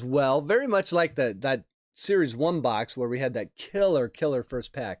foot as well. Very much like that Series 1 box where we had that killer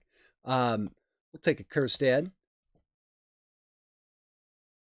first pack. We'll take a Kjerstad.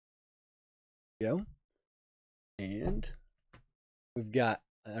 Go. And we've got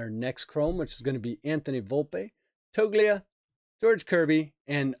our next chrome, which is going to be Anthony Volpe, Toglia, George Kirby,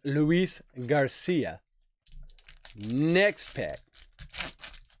 and Luis Garcia. Next pack.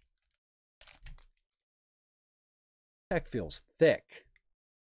 Pack feels thick.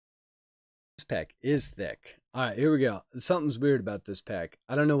 This pack is thick. All right, here we go. Something's weird about this pack.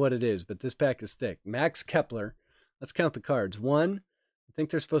 I don't know what it is, but this pack is thick. Max Kepler. Let's count the cards. 1, I think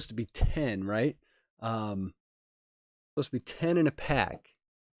there's supposed to be 10, right? Supposed to be 10 in a pack.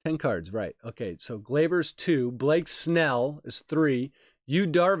 10 cards, right. Okay, so Glaber's 2. Blake Snell is 3. Yu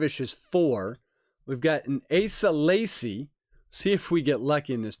Darvish is 4. We've got an Asa Lacy. See if we get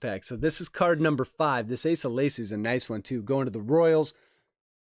lucky in this pack. So this is card number 5. This Asa Lacy is a nice one, too. Going to the Royals.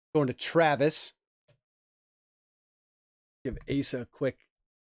 Going to Travis. Give Asa a quick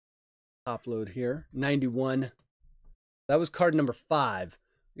top load here. 91. That was card number 5.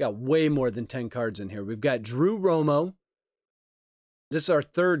 We got way more than 10 cards in here. We've got Drew Romo. This is our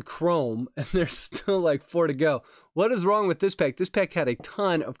 3rd chrome, and there's still like 4 to go. What is wrong with this pack? This pack had a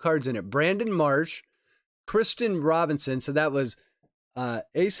ton of cards in it. Brandon Marsh, Kristen Robinson. So that was,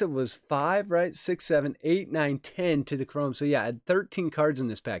 Asa was 5, right? 6, 7, 8, 9, 10 to the chrome. So yeah, I had 13 cards in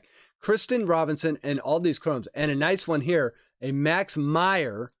this pack. Kristen Robinson and all these chromes. And a nice one here, a Max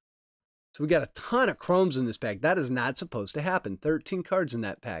Meyer. So we got a ton of chromes in this pack. That is not supposed to happen. 13 cards in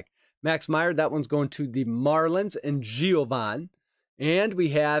that pack. Max Meyer, that one's going to the Marlins and Giovan. And we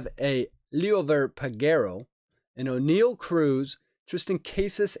have a Leover Pagero, an O'Neill Cruz, Tristan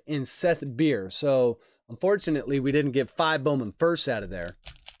Casas, and Seth Beer. So, unfortunately, we didn't get 5 Bowman firsts out of there.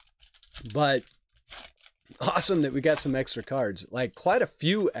 But awesome that we got some extra cards. Like, quite a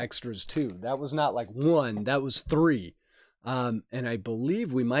few extras, too. That was not like 1. That was 3. And I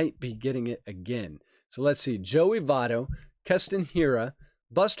believe we might be getting it again. So, let's see. Joey Votto, Keston Hira,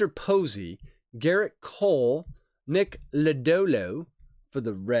 Buster Posey, Garrett Cole, Nick Lodolo for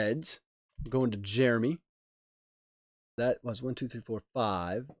the Reds. Going to Jeremy. That was 1, 2, 3, 4,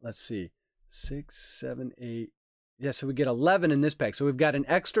 5. Let's see. 6, 7, 8. Yeah, so we get 11 in this pack. So we've got an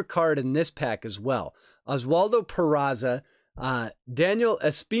extra card in this pack as well. Oswaldo Peraza, Daniel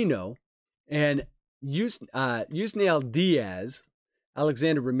Espino, and Yusniel Diaz.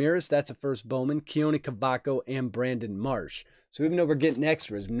 Alexander Ramirez, that's a first Bowman. Keone Cavaco, and Brandon Marsh. So even though we're getting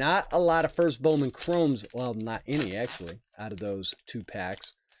extras, not a lot of first Bowman chromes. Well, not any, actually, out of those 2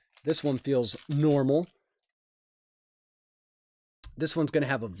 packs. This one feels normal. This one's going to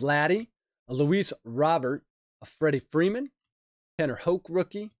have a Vladdy, a Luis Robert, a Freddie Freeman, Tanner Hoke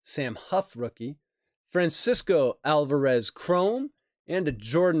rookie, Sam Huff rookie, Francisco Alvarez chrome, and a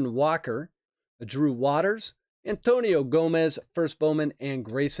Jordan Walker, a Drew Waters, Antonio Gomez, first Bowman, and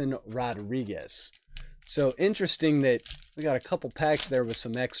Grayson Rodriguez. So interesting that we got a couple packs there with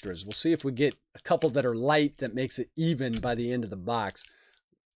some extras. We'll see if we get a couple that are light that makes it even by the end of the box.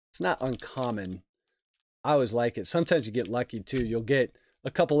 It's not uncommon. I always like it. Sometimes you get lucky too. You'll get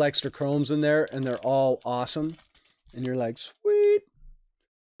a couple extra chromes in there and they're all awesome. And you're like, sweet.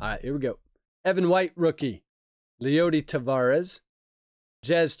 All right, here we go. Evan White rookie. Leody Tavares.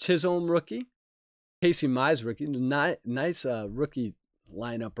 Jazz Chisholm rookie. Casey Mize rookie. Nice rookie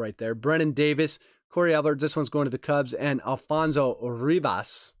lineup right there. Brennan Davis. Corey Albert, this one's going to the Cubs, and Alfonso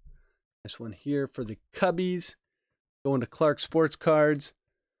Rivas. This one here for the Cubbies. Going to Clark Sports Cards.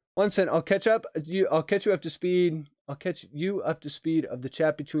 1 cent. I'll catch up. I'll catch you up to speed I'll catch you up to speed of the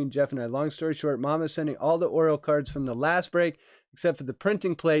chat between Jeff and I. Long story short, Mom is sending all the Oreo cards from the last break, except for the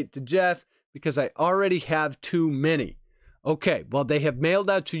printing plate, to Jeff because I already have too many. Okay, well, they have mailed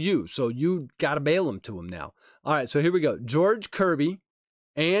out to you, so you got to mail them to him now. All right, so here we go. George Kirby,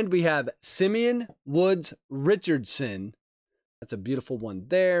 and we have Simeon Woods Richardson. That's a beautiful one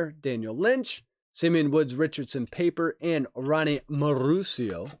there. Daniel Lynch, Simeon Woods Richardson paper, and Ronnie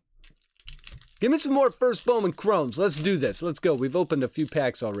Mauricio. Give me some more first Bowman Chromes. Let's do this. Let's go. We've opened a few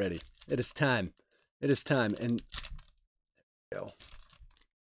packs already. It is time. It is time. And go.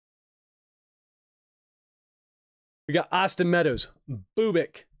 We got Austin Meadows,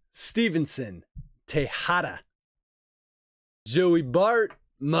 Bubik, Stevenson, Tejada. Joey Bart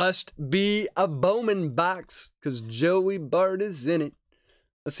must be a Bowman box because Joey Bart is in it.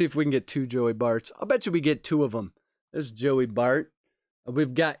 Let's see if we can get 2 Joey Barts. I'll bet you we get 2 of them. There's Joey Bart.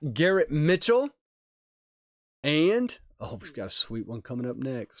 We've got Garrett Mitchell. And, oh, we've got a sweet one coming up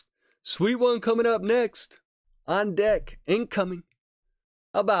next. Sweet one coming up next. On deck. Incoming.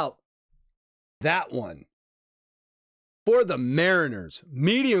 How about that one? For the Mariners,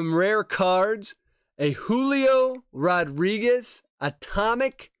 medium rare cards, a Julio Rodriguez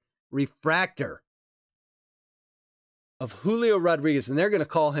atomic refractor of Julio Rodriguez. And they're going to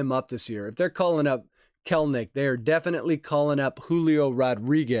call him up this year. If they're calling up Kelnick, they're definitely calling up Julio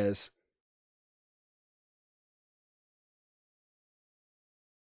Rodriguez.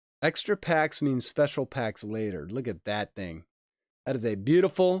 Extra packs means special packs later. Look at that thing. That is a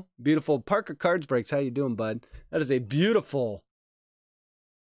beautiful, beautiful Parker Cards Breaks. How you doing, bud? That is a beautiful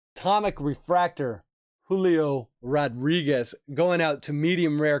atomic refractor Julio Rodriguez going out to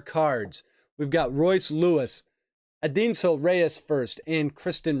medium rare cards. We've got Royce Lewis, Adinso Reyes first, and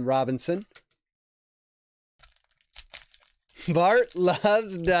Kristen Robinson. Bart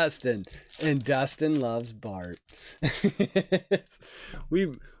loves Dustin, and Dustin loves Bart.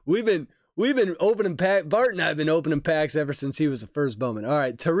 We've been opening packs. Bart and I have been opening packs ever since he was the first Bowman. All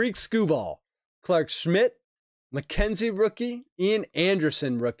right, Tariq Skubal, Clark Schmidt, McKenzie rookie, Ian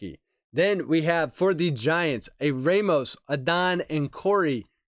Anderson rookie. Then we have for the Giants a Ramos, Adon, and Corey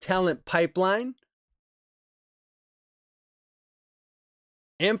talent pipeline.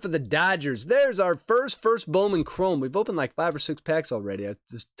 And for the Dodgers, there's our first Bowman Chrome. We've opened like 5 or 6 packs already. It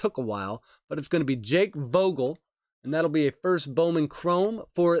just took a while, but it's going to be Jake Vogel, and that'll be a first Bowman Chrome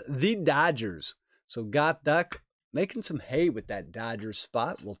for the Dodgers. So got Duck making some hay with that Dodgers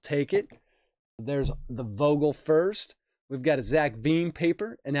spot. We'll take it. There's the Vogel first. We've got a Zach Veen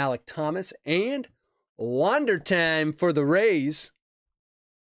paper, and Alec Thomas, and Wander Time for the Rays.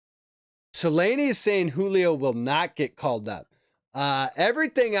 Solaney is saying Julio will not get called up.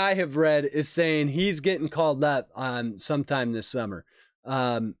 Everything I have read is saying he's getting called up sometime this summer.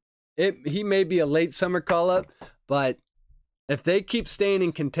 He may be a late summer call up, but if they keep staying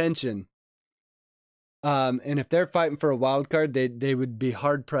in contention, and if they're fighting for a wild card, they would be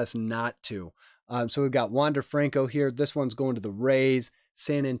hard pressed not to. So we've got Wander Franco here. This one's going to the Rays,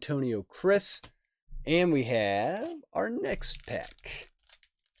 San Antonio Chris, and we have our next pack.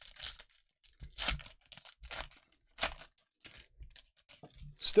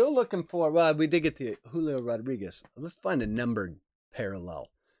 Still looking for, well, we did get the Julio Rodriguez. Let's find a numbered parallel.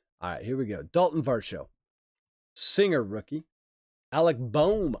 All right, here we go. Dalton Varsho, Singer rookie, Alec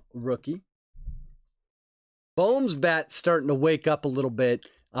Bohm rookie. Bohm's bat's starting to wake up a little bit.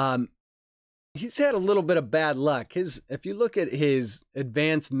 He's had a little bit of bad luck. If you look at his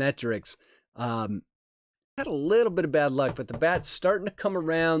advanced metrics, had a little bit of bad luck, but the bat's starting to come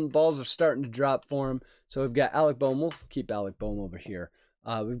around. Balls are starting to drop for him. So we've got Alec Bohm. We'll keep Alec Bohm over here.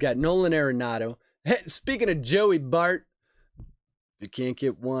 We've got Nolan Arenado. Hey, speaking of Joey Bart, you can't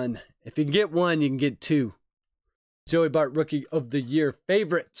get one. If you can get one, you can get 2. Joey Bart Rookie of the Year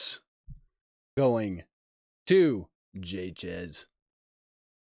favorites going to J. Chez.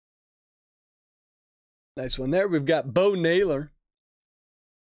 Nice one there. We've got Bo Naylor.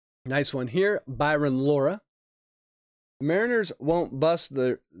 Nice one here. Byron Laura. The Mariners won't bust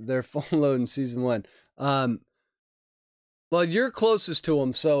their full load in season 1. Well, you're closest to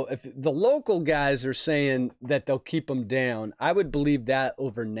them, so if the local guys are saying that they'll keep them down, I would believe that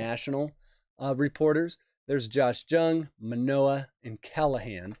over national reporters. There's Josh Jung, Manoah, and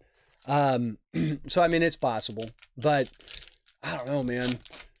Callahan. So, I mean, it's possible, but I don't know,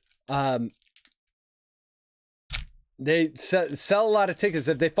 man. They sell a lot of tickets.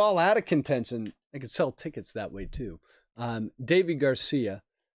 If they fall out of contention, they could sell tickets that way, too. Davey Garcia.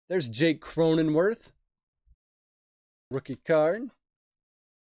 There's Jake Cronenworth. Rookie card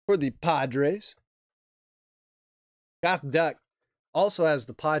for the Padres. Goth Duck also has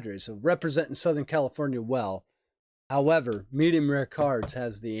the Padres, so representing Southern California well. However, medium rare cards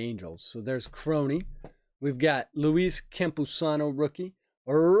has the Angels. So there's Crony. We've got Luis Campusano rookie.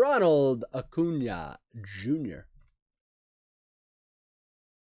 Ronald Acuna Jr.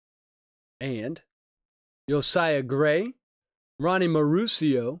 And Josiah Gray, Ronnie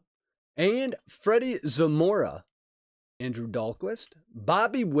Mauricio, and Freddie Zamora. Andrew Dahlquist,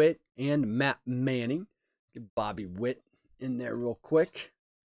 Bobby Witt, and Matt Manning. Get Bobby Witt in there real quick.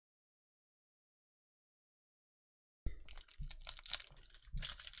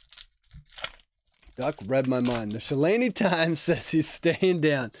 Duck read my mind. The Shalani Times says he's staying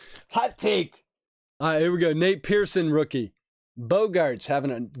down. Hot take. All right, here we go. Nate Pearson, rookie. Bogarts having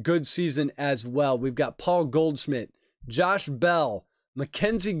a good season as well. We've got Paul Goldschmidt, Josh Bell,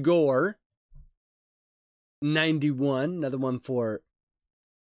 Mackenzie Gore, 91. Another one for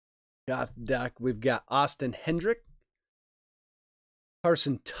Goth Duck. We've got Austin Hendrick,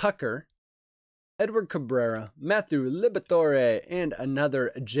 Carson Tucker, Edward Cabrera, Matthew Liberatore, and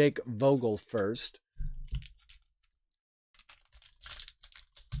another Jake Vogel first.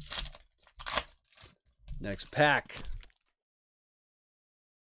 Next pack.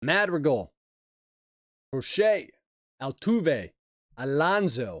 Madrigal, Crochet, Altuve,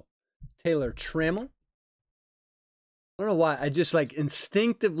 Alonso, Taylor Trammell. I don't know why. I just like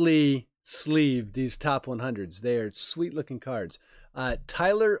instinctively sleeved these top 100s. They are sweet looking cards.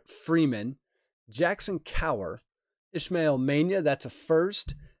 Tyler Freeman, Jackson Cower, Ishmael Mania. That's a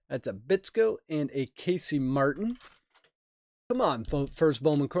first. That's a Bitsko and a Casey Martin. Come on, first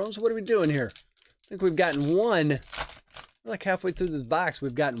Bowman Chromes. What are we doing here? I think we've gotten one. We're like halfway through this box.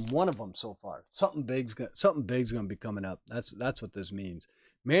 We've gotten one of them so far. Something big's gonna be coming up. That's what this means.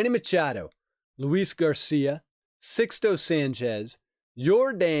 Manny Machado, Luis Garcia, Sixto Sanchez,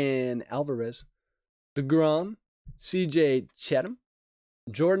 Jordan Alvarez, DeGrom, CJ Chatham,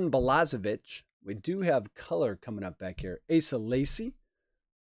 Jordan Balazovic. We do have color coming up back here. Asa Lacy.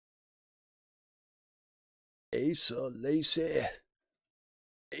 Ace of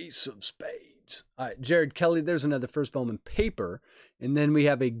spades. All right, Jared Kelly. There's another first Bowman paper. And then we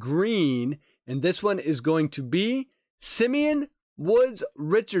have a green. And this one is going to be Simeon Woods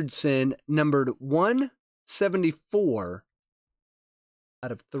Richardson, numbered 174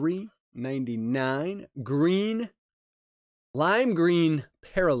 out of 399. Green, lime green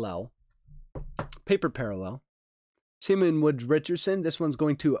parallel, paper parallel. Simeon Woods Richardson. This one's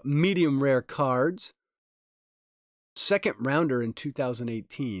going to medium rare cards. Second rounder in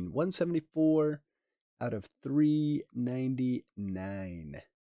 2018. 174 out of 399.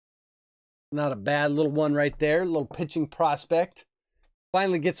 Not a bad little one right there. Little pitching prospect.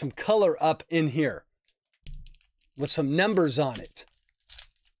 Finally get some color up in here with some numbers on it.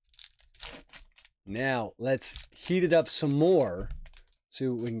 Now let's heat it up some more. See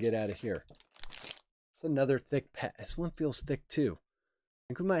what we can get out of here. It's another thick pack. This one feels thick too. I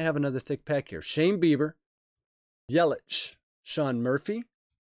think we might have another thick pack here. Shane Bieber, Yelich, Sean Murphy,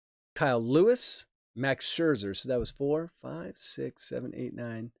 Kyle Lewis, Max Scherzer. So that was 4, 5, 6, 7, 8,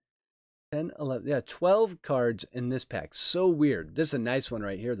 9, 10, 11. Yeah, 12 cards in this pack. So weird. This is a nice one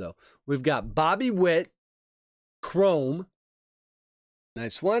right here, though. We've got Bobby Witt, Chrome.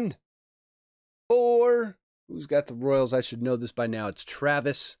 Nice one. 4. Who's got the Royals? I should know this by now. It's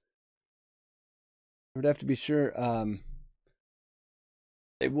Travis. I would have to be sure.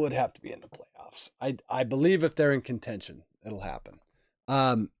 They would have to be in the playoffs. I believe if they're in contention, it'll happen.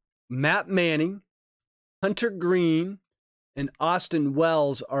 Matt Manning, Hunter Green, and Austin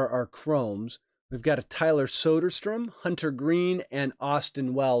Wells are our Chromes. We've got a Tyler Soderstrom, Hunter Green, and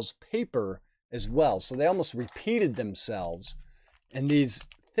Austin Wells paper as well. So they almost repeated themselves. And these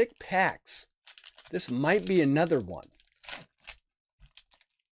thick packs, this might be another one.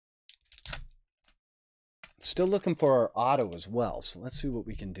 Still looking for our auto as well. So let's see what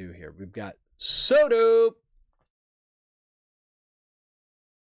we can do here. We've got Soto.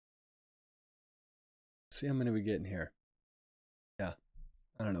 See how many we get in here. Yeah,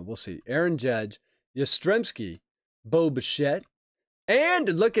 I don't know. We'll see. Aaron Judge, Yastrzemski, Bo Bichette.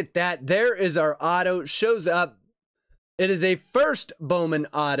 And look at that. There is our auto. Shows up. It is a first Bowman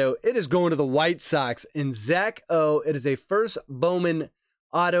auto. It is going to the White Sox. And Zach O. It is a first Bowman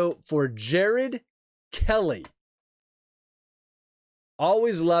auto for Jared Kelly.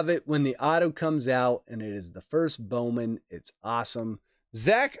 Always love it when the auto comes out and it is the first Bowman. It's awesome.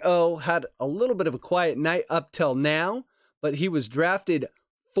 Zach O had a little bit of a quiet night up till now, but he was drafted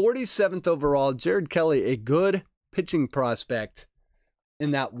 47th overall. Jared Kelly, a good pitching prospect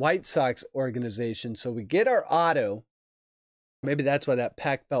in that White Sox organization. So we get our auto. Maybe that's why that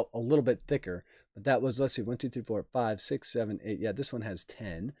pack felt a little bit thicker. But that was, let's see, 1, 2, 3, 4, 5, 6, 7, 8. Yeah, this one has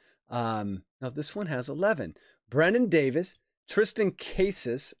 10. No, this one has 11. Brennan Davis, Tristan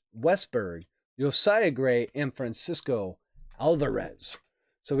Casas, Westberg, Josiah Gray, and Francisco Alvarez.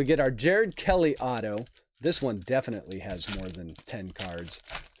 So we get our Jared Kelly auto. This one definitely has more than 10 cards.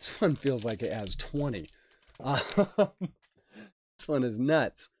 This one feels like it has 20. This one is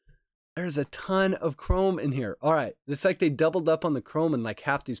nuts. There's a ton of chrome in here. All right, it's like they doubled up on the chrome in like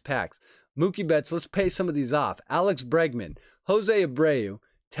half these packs. Mookie Betts, let's pay some of these off. Alex Bregman, Jose Abreu,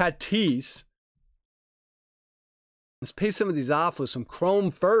 Tatis. Let's pay some of these off with some chrome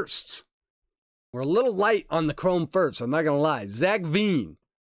firsts. We're a little light on the chrome firsts, I'm not going to lie. Zach Veen.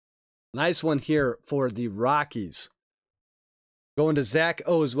 Nice one here for the Rockies. Going to Zach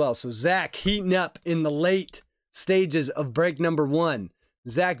O as well. So Zach heating up in the late stages of break number 1.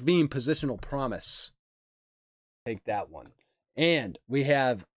 Zach Veen, positional promise. Take that one. And we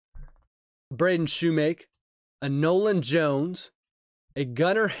have Braden Shoemake, a Nolan Jones, a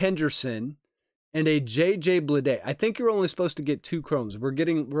Gunnar Henderson, and a JJ Bleday. I think you're only supposed to get 2 chromes.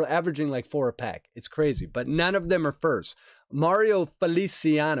 We're averaging like 4 a pack. It's crazy, but none of them are first. Mario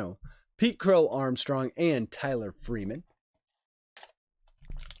Feliciano, Pete Crow Armstrong, and Tyler Freeman.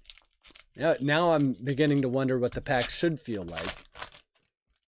 Now I'm beginning to wonder what the pack should feel like.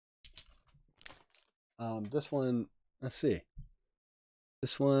 This one, let's see.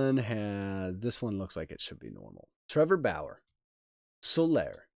 This one looks like it should be normal. Trevor Bauer,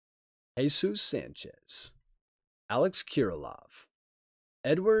 Soler, Jesus Sanchez, Alex Kirilov,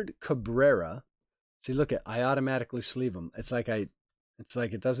 Edward Cabrera. See, look at, I automatically sleeve them. It's like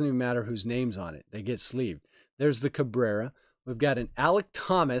it doesn't even matter whose name's on it. They get sleeved. There's the Cabrera. We've got an Alec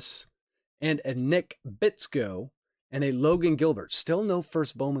Thomas and a Nick Bitsko and a Logan Gilbert. Still no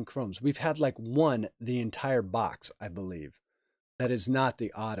first Bowman chromes. We've had like one the entire box, I believe. That is not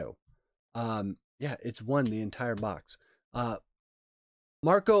the auto. Yeah, it's one the entire box.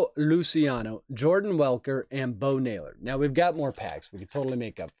 Marco Luciano, Jordan Welker, and Bo Naylor. Now, we've got more packs. We could totally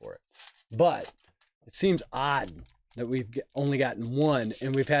make up for it. But it seems odd that we've only gotten one,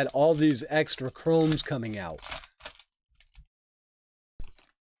 and we've had all these extra chromes coming out.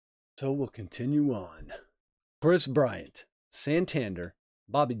 So we'll continue on. Chris Bryant, Santander,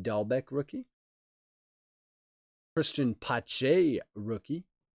 Bobby Dahlbeck, rookie. Christian Pache, rookie.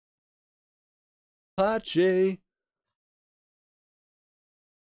 Pache.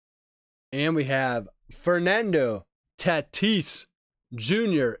 And we have Fernando Tatis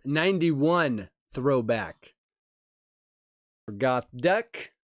Jr., 91 throwback. Forgot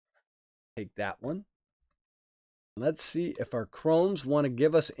Duck. Take that one. Let's see if our chromes want to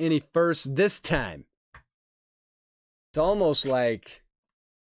give us any first this time. It's almost like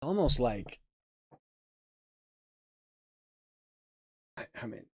I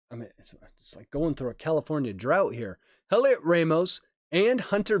mean, it's like going through a California drought here. Elliot Ramos and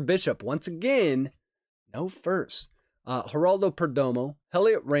Hunter Bishop. Once again, no first. Geraldo Perdomo,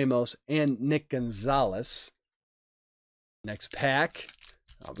 Elliot Ramos, and Nick Gonzalez. Next pack.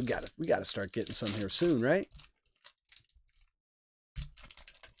 Oh, we gotta start getting some here soon, right?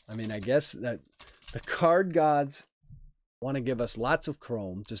 I mean, I guess that the card gods want to give us lots of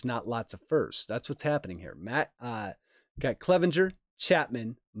chrome, just not lots of firsts. That's what's happening here. Matt got Clevenger,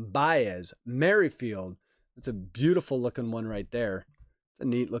 Chapman, Baez, Merrifield. That's a beautiful looking one right there. It's a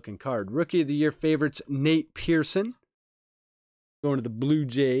neat looking card. Rookie of the Year favorites, Nate Pearson. Going to the Blue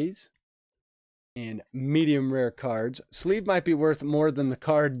Jays. And medium rare cards. Sleeve might be worth more than the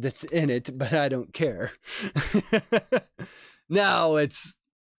card that's in it, but I don't care. No, it's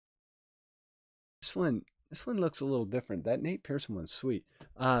this one looks a little different. That Nate Pearson one's sweet.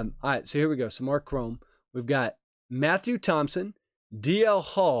 All right, so here we go. Some more chrome. We've got Matthew Thompson, DL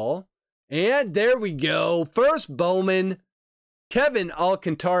Hall, and there we go. First Bowman, Kevin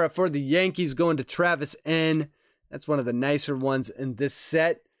Alcantara for the Yankees, going to Travis N. That's one of the nicer ones in this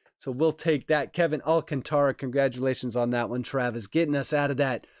set. So we'll take that. Kevin Alcantara, congratulations on that one, Travis. Getting us out of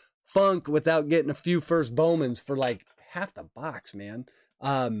that funk without getting a few first Bowmans for like half the box, man.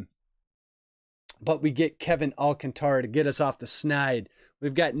 But we get Kevin Alcantara to get us off the snide.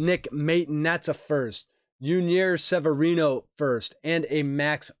 We've got Nick Maton, that's a first. Junior Severino first. And a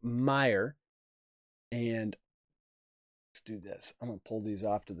Max Meyer. And let's do this. I'm going to pull these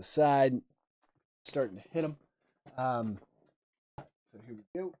off to the side. Starting to hit them. So here we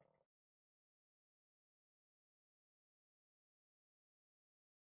go.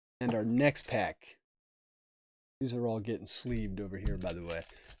 And our next pack. These are all getting sleeved over here, by the way.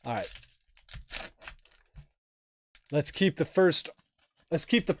 All right. Let's keep the first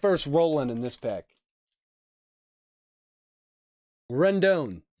rolling in this pack.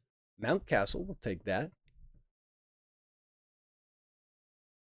 Rendon. Mountcastle, we'll take that.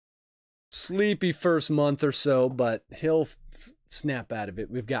 Sleepy first month or so, but he'll snap out of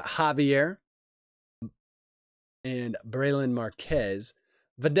it. We've got Javier and Braylon Marquez.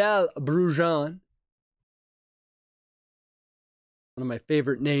 Vidal Brujan. One of my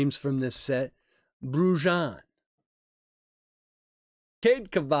favorite names from this set. Brujan.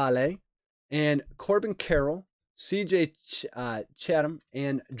 Cade Cavalli and Corbin Carroll. CJ Chatham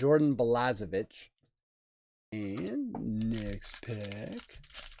and Jordan Balazovic. And next pick.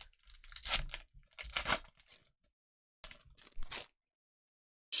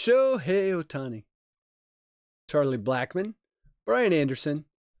 Shohei Ohtani. Charlie Blackmon. Brian Anderson.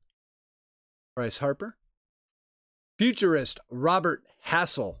 Bryce Harper. Futurist Robert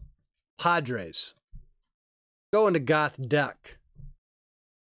Hassel. Padres. Going to Goth Duck.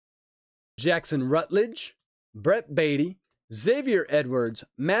 Jackson Rutledge. Brett Beatty. Xavier Edwards.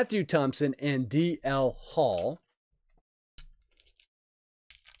 Matthew Thompson. And D.L. Hall.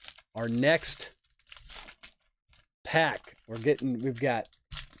 Our next pack. We've got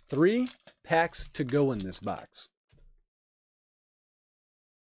 3 packs to go in this box.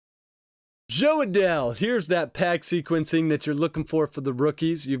 Joe Adell. Here's that pack sequencing that you're looking for the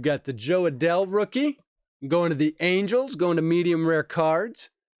rookies. You've got the Joe Adell rookie going to the Angels, going to medium rare cards.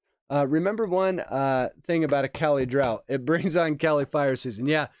 Remember one thing about a Cali drought. It brings on Cali fire season.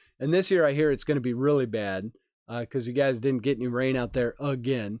 Yeah, and this year I hear it's going to be really bad because you guys didn't get any rain out there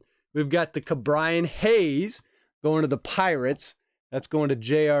again. We've got the Cabrian Hayes going to the Pirates. That's going to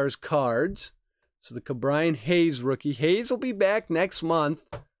JR's cards. So the Cabrian Hayes rookie. Hayes will be back next month.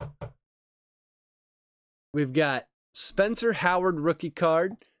 We've got Spencer Howard rookie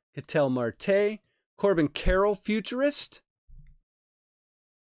card. Ketel Marte. Corbin Carroll futurist.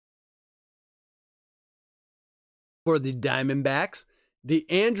 For the Diamondbacks. The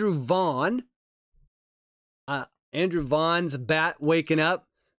Andrew Vaughn. Andrew Vaughn's bat waking up.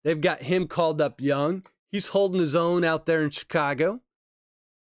 They've got him called up young. He's holding his own out there in Chicago.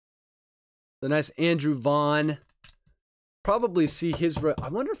 The nice Andrew Vaughn. Probably see his... I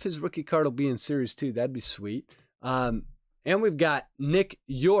wonder if his rookie card will be in Series 2. That'd be sweet. And we've got Nick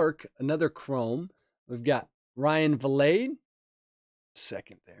York, another Chrome. We've got Ryan Valade.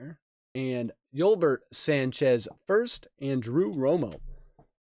 Second there. And Yolbert Sanchez first. And Drew Romo.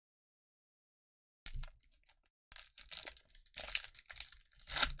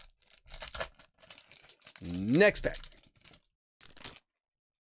 Next pack.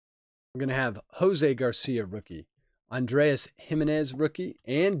 We're going to have Jose Garcia rookie, Andreas Jimenez rookie,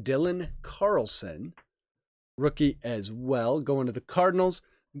 and Dylan Carlson rookie as well. Going to the Cardinals,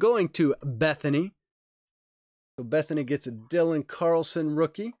 going to Bethany. So Bethany gets a Dylan Carlson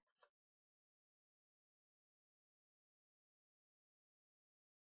rookie.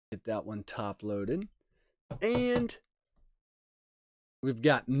 Get that one top loaded. And we've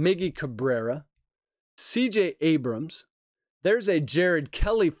got Miggy Cabrera. CJ Abrams. There's a Jared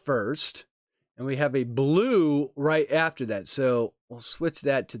Kelly first. And we have a blue right after that. So we'll switch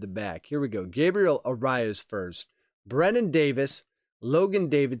that to the back. Here we go. Gabriel Arias first. Brennan Davis. Logan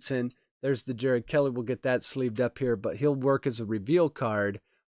Davidson. There's the Jared Kelly. We'll get that sleeved up here. But he'll work as a reveal card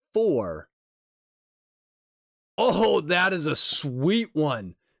for... Oh, that is a sweet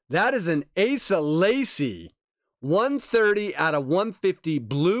one. That is an Asa Lacy. 130 out of 150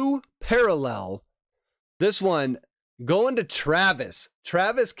 blue parallel. This one going to Travis.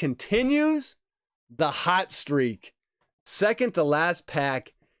 Travis continues the hot streak. Second to last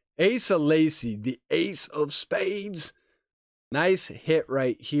pack. Asa Lacy, the ace of spades. Nice hit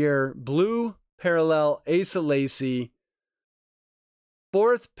right here. Blue parallel Asa Lacy.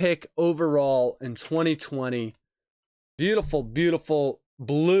 4th pick overall in 2020. Beautiful, beautiful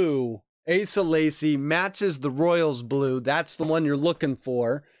blue. Asa Lacy matches the Royals blue. That's the one you're looking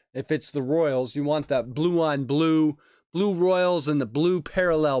for. If it's the Royals, you want that blue on blue, blue Royals and the blue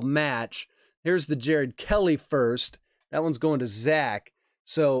parallel match. Here's the Jared Kelly first. That one's going to Zach.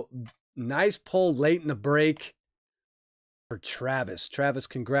 So nice pull late in the break for Travis. Travis,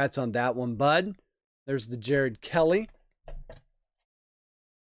 congrats on that one, bud. There's the Jared Kelly.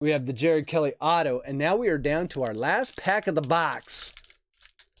 We have the Jared Kelly auto. And now we are down to our last pack of the box.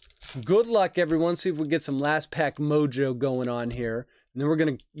 Good luck, everyone. See if we get some last pack mojo going on here. And then we're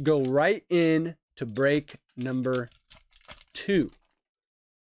going to go right in to break number 2.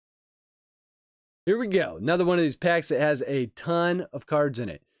 Here we go. Another one of these packs that has a ton of cards in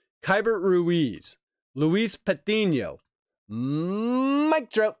it. Kybert Ruiz. Luis Patino. Mike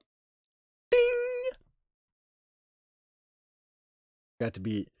Trout. Ding! Got to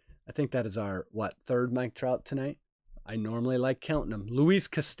be, I think that is our, what, 3rd Mike Trout tonight? I normally like counting them. Luis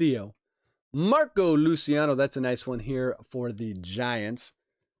Castillo. Marco Luciano, that's a nice one here for the Giants.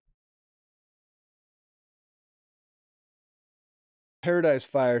 Paradise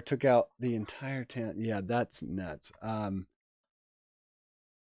Fire took out the entire town. Yeah, that's nuts. I'm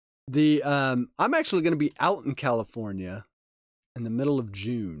actually going to be out in California in the middle of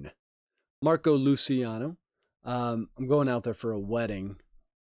June. Marco Luciano. I'm going out there for a wedding.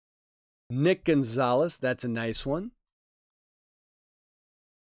 Nick Gonzalez, that's a nice one.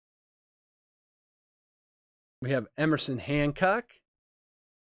 We have Emerson Hancock.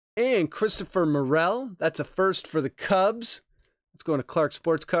 And Christopher Morel. That's a first for the Cubs. Let's go into Clark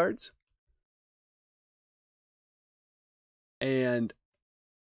Sports Cards. And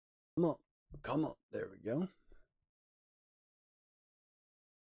come on. There we go.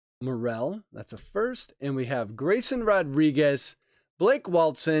 Morel, that's a first. And we have Grayson Rodriguez, Blake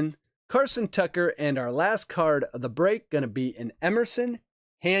Walton, Carson Tucker, and our last card of the break going to be an Emerson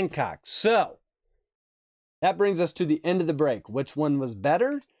Hancock. So that brings us to the end of the break. Which one was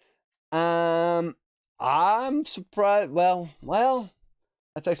better? I'm surprised. Well,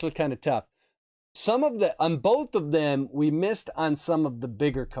 that's actually kind of tough. On both of them, we missed on some of the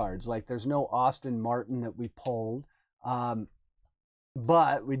bigger cards. Like there's no Austin Martin that we pulled.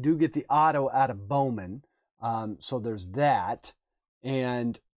 But we do get the auto out of Bowman. So there's that.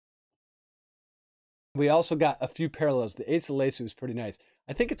 And we also got a few parallels. The Ace of Lacy was pretty nice.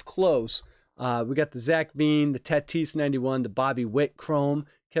 I think it's close. We got the Zach Veen, the Tatis 91, the Bobby Witt Chrome,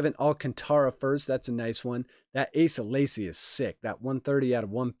 Kevin Alcantara first. That's a nice one. That Ace of Lacy is sick. That 130 out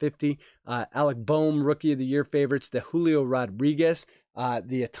of 150. Alec Boehm, Rookie of the Year favorites. The Julio Rodriguez,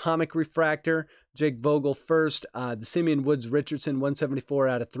 the Atomic Refractor. Jake Vogel first. The Simeon Woods Richardson, 174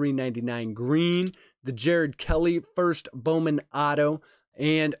 out of 399 green. The Jared Kelly first Bowman auto.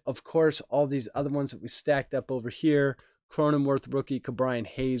 And, of course, all these other ones that we stacked up over here. Cronenworth rookie, Cabrian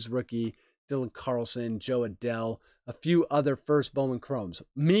Hayes rookie, Dylan Carlson, Joe Adele, a few other first Bowman Chromes.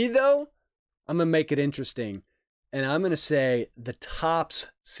 Me, though, I'm going to make it interesting. And I'm going to say the Topps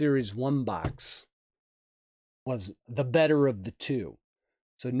Series 1 box was the better of the two.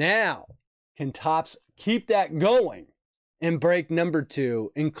 So now, can Topps keep that going in break number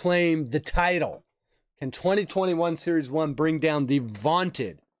 2 and claim the title? Can 2021 Series 1 bring down the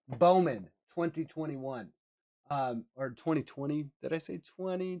vaunted Bowman 2021? Or 2020, did I say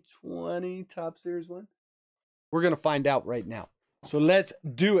 2020 Topps Series 1? We're going to find out right now. So let's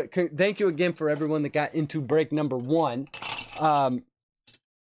do it. Thank you again for everyone that got into break number 1.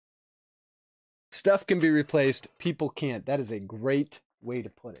 Stuff can be replaced. People can't. That is a great way to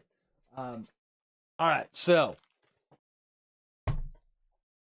put it. All right, so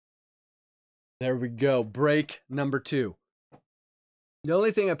there we go. Break number 2. The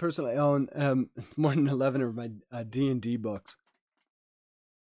only thing I personally own, more than 11 of my D&D books.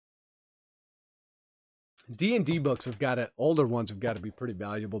 D&D books have got to, older ones have got to be pretty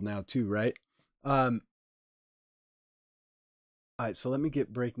valuable now too, right? All right, so let me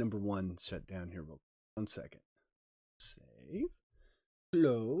get break number 1 shut down here. 1 second. Save.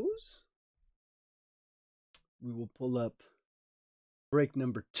 Close. We will pull up break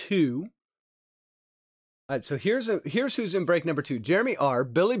number 2. All right, so here's who's in break number 2. Jeremy R.,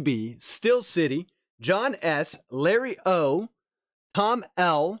 Billy B., Still City, John S., Larry O., Tom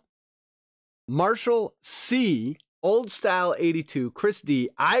L., Marshall C., Old Style 82, Chris D.,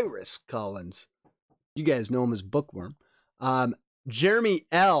 Iris Collins. You guys know him as Bookworm. Jeremy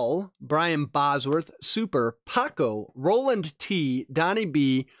L., Brian Bosworth, Super, Paco, Roland T., Donnie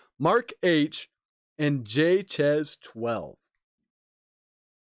B., Mark H., and J. Ches 12.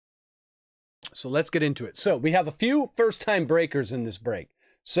 So let's get into it. So we have a few first-time breakers in this break.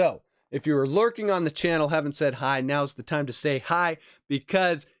 So if you were lurking on the channel, haven't said hi, now's the time to say hi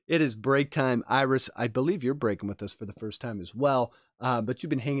because it is break time. Iris, I believe you're breaking with us for the first time as well, but you've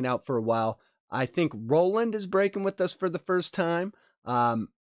been hanging out for a while. I think Roland is breaking with us for the first time.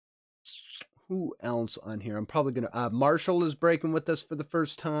 Who else on here? I'm probably going to... Marshall is breaking with us for the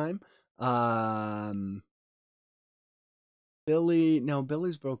first time.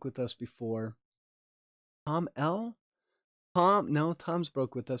 Billy's broke with us before. Tom L? Tom's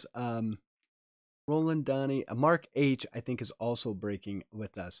broke with us. Roland, Donnie, Mark H, I think, is also breaking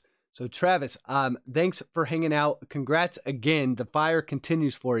with us. So Travis, thanks for hanging out. Congrats again. The fire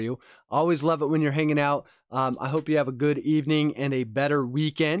continues for you. Always love it when you're hanging out. I hope you have a good evening and a better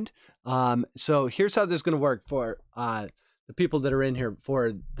weekend. So here's how this is going to work for the people that are in here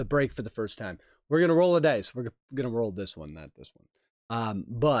for the break for the first time. We're going to roll a dice. We're going to roll this one, not this one.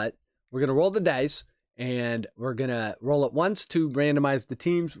 But we're going to roll the dice. And we're going to roll it once to randomize the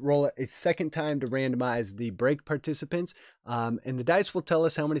teams, roll it a second time to randomize the break participants. And the dice will tell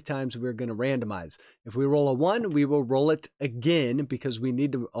us how many times we're going to randomize. If we roll a 1, we will roll it again because we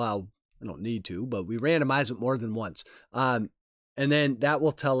need to, well, we don't need to, but we randomize it more than once. And then that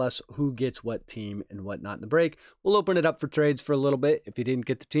will tell us who gets what team and whatnot in the break. We'll open it up for trades for a little bit. If you didn't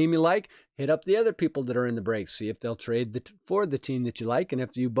get the team you like, hit up the other people that are in the break. See if they'll trade for the team that you like. And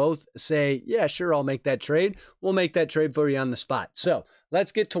if you both say, yeah, sure, I'll make that trade, we'll make that trade for you on the spot. So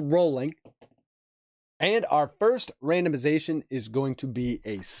let's get to rolling. And our first randomization is going to be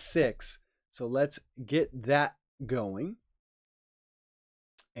a 6. So let's get that going.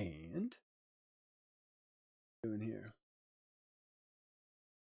 And doing here.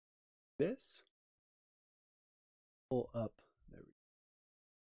 This. Pull up. There we go.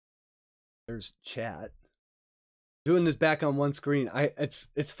 There's chat. Doing this back on one screen.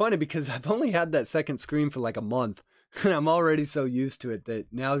 It's funny because I've only had that second screen for like a month. And I'm already so used to it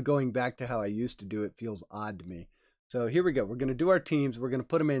that now going back to how I used to do it feels odd to me. So here we go. We're going to do our teams. We're going to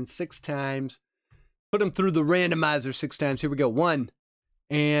put them in 6 times. Put them through the randomizer 6 times. Here we go. 1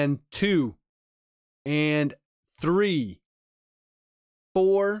 and 2 and 3,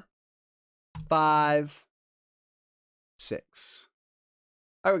 4, 5, 6.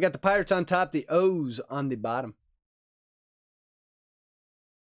 All right, we got the Pirates on top, the O's on the bottom.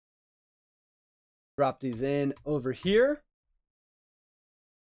 Drop these in over here.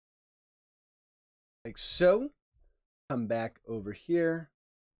 Like so. Come back over here.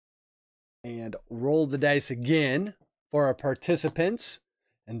 And roll the dice again for our participants.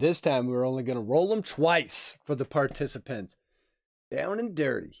 And this time we're only going to roll them twice for the participants. Down and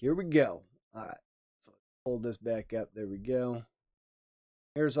dirty. Here we go. All right. So let's pull this back up. There we go.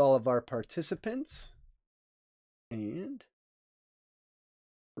 Here's all of our participants. And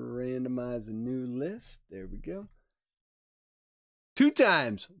randomize a new list. There we go. 2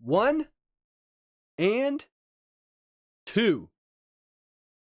 times. 1 and 2.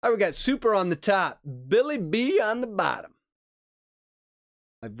 All right, we got Super on the top. Billy B on the bottom.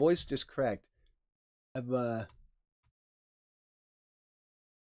 My voice just cracked.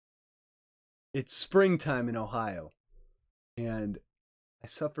 It's springtime in Ohio. And I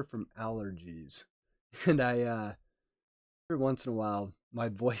suffer from allergies. And every once in a while, my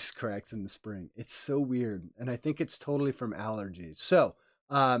voice cracks in the spring. It's so weird. And I think it's totally from allergies. So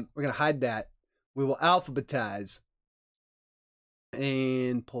we're going to hide that. We will alphabetize.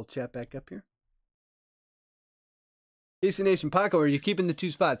 And pull chat back up here. DC Nation Paco, are you keeping the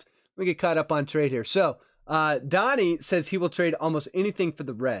 2 spots? We get caught up on trade here. So Donnie says he will trade almost anything for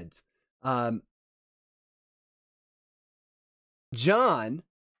the Reds. John,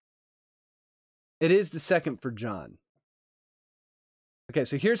 it is the second for John. Okay,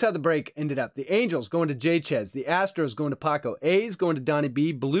 so here's how the break ended up. The Angels going to J. Chez. The Astros going to Paco. A's going to Donnie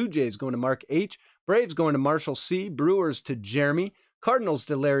B. Blue Jays going to Mark H. Braves going to Marshall C. Brewers to Jeremy. Cardinals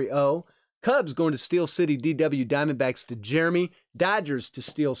to Larry O. Cubs going to Steel City DW. Diamondbacks to Jeremy. Dodgers to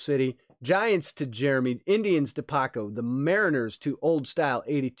Steel City. Giants to Jeremy. Indians to Paco. The Mariners to Old Style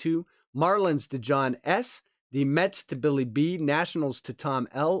 82. Marlins to John S. The Mets to Billy B. Nationals to Tom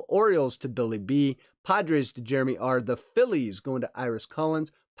L. Orioles to Billy B. Padres to Jeremy R. The Phillies going to Iris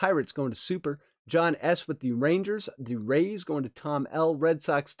Collins. Pirates going to Super. John S. with the Rangers. The Rays going to Tom L. Red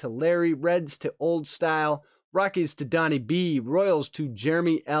Sox to Larry. Reds to Old Style. Rockies to Donnie B. Royals to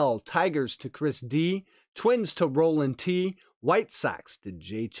Jeremy L. Tigers to Chris D. Twins to Roland T. White Sox to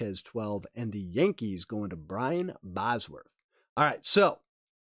J. Chez 12. And the Yankees going to Brian Bosworth. All right, so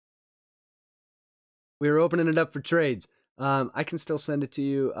we're opening it up for trades. I can still send it to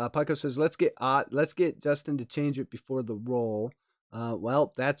you. Paco says, let's get Justin to change it before the roll.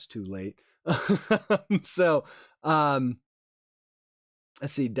 Well, that's too late. So, let's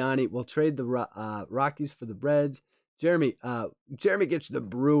see. Donnie, we'll trade the Rockies for the Reds. Jeremy gets the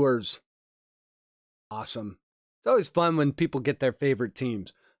Brewers. Awesome. It's always fun when people get their favorite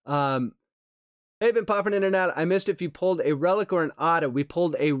teams. They've been popping in and out. I missed if you pulled a Relic or an Auto. We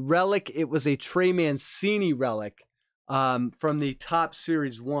pulled a Relic. It was a Trey Mancini Relic from the Top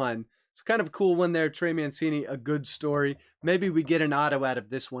Series 1. It's kind of a cool one there. Trey Mancini, a good story. Maybe we get an Auto out of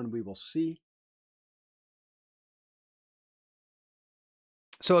this one. We will see.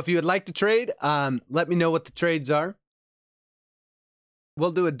 So if you would like to trade, let me know what the trades are.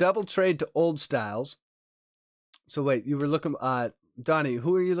 We'll do a double trade to Old Styles. So wait, you were looking... Donnie,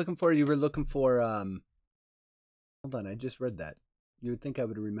 who are you looking for? You were looking for, hold on, I just read that. You would think I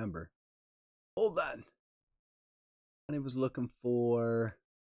would remember. Hold on. Donnie was looking for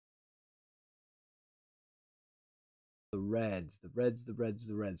the Reds. The Reds.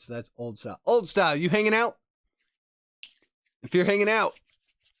 So that's Old Style. Old Style, you hanging out? If you're hanging out,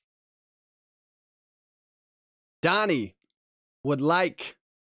 Donnie would like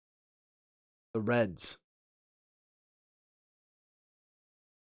the Reds.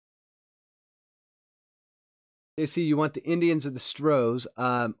 KC, you want the Indians or the Stros?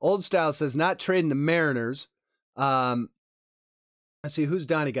 Old Style says not trading the Mariners. Let's see, who's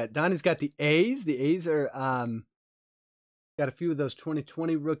Donnie got? Donnie's got the A's. The A's are got a few of those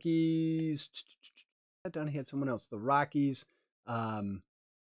 2020 rookies. Donnie had someone else. The Rockies.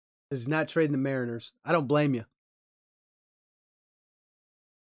 Is not trading the Mariners. I don't blame you.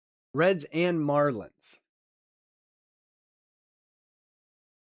 Reds and Marlins.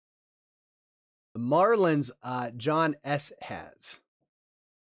 The Marlins, John S. has.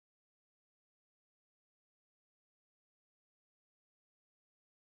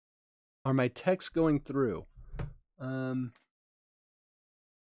 Are my texts going through?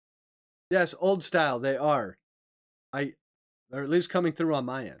 Yes, Old Style, they are. They're at least coming through on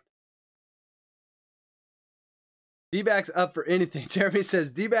my end. D-backs up for anything. Jeremy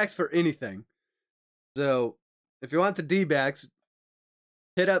says D-backs for anything. So if you want the D-backs,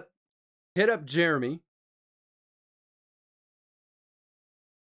 hit up Jeremy.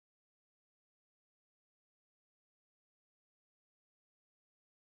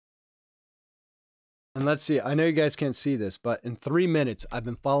 And let's see. I know you guys can't see this, but in 3 minutes, I've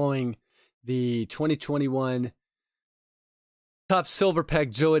been following the 2021 Top Silver Pack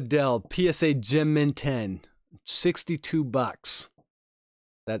Joe Adele PSA Gem Min 10. $62.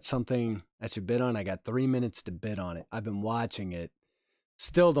 That's something I should bid on. I got 3 minutes to bid on it. I've been watching it.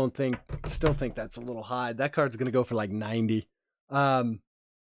 Still think that's a little high. That card's gonna go for like 90. So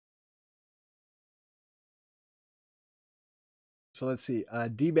let's see.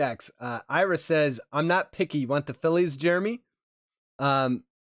 D-backs. Ira says, I'm not picky. You want the Phillies, Jeremy?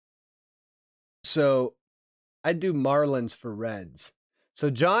 So I'd do Marlins for Reds. So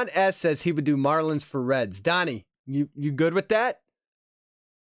John S. says he would do Marlins for Reds. Donnie, you good with that?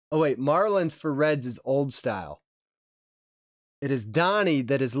 Oh, wait. Marlins for Reds is Old Style. It is Donnie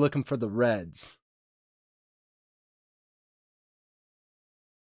that is looking for the Reds.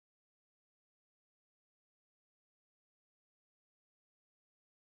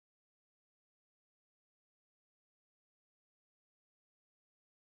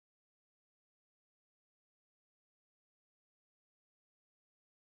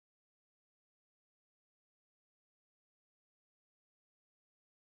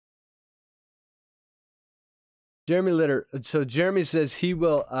 Jeremy Litter. So Jeremy says he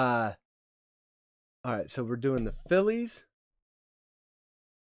will. All right. So we're doing the Phillies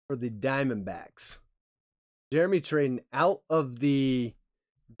for the Diamondbacks. Jeremy trading out of the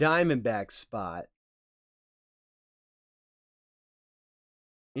Diamondback spot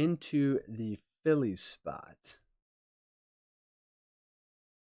into the Phillies spot.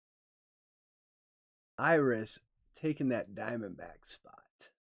 Iris taking that Diamondback spot.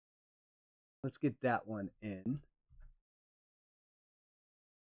 Let's get that one in.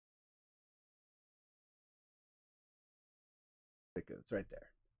 It goes right there.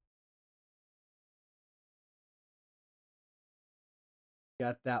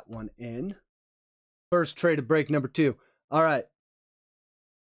 Got that one in. First trade of break number 2. All right.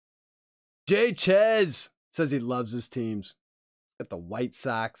 Jay Ches says he loves his teams. He's got the White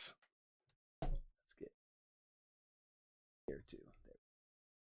Sox. Let's get here too.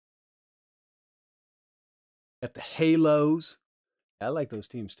 Got the Halos. I like those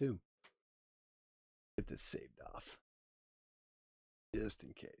teams too. Get this saved off. Just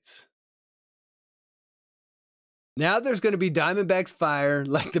in case. Now there's going to be Diamondbacks fire,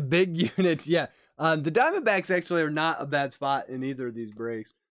 like the big unit. Yeah. The Diamondbacks actually are not a bad spot in either of these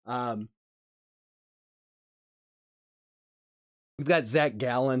breaks. We've got Zach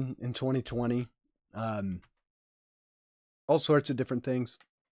Gallen in 2020. All sorts of different things.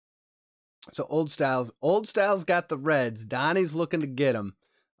 So Old Styles got the Reds. Donnie's looking to get them.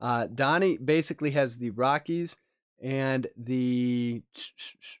 Donnie basically has the Rockies and the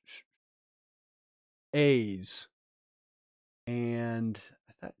A's. And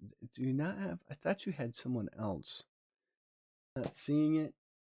I thought, do you not have? I thought you had someone else. Not seeing it.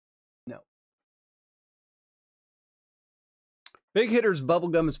 No. Big Hitters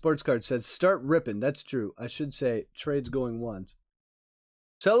Bubblegum and Sports Card says, start ripping. That's true. I should say trades going once.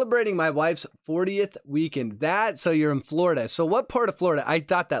 Celebrating my wife's 40th weekend. So you're in Florida. So what part of Florida? I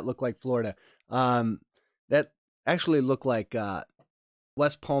thought that looked like Florida. That actually looked like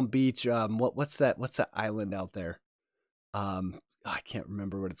West Palm Beach. What's that? What's that island out there? I can't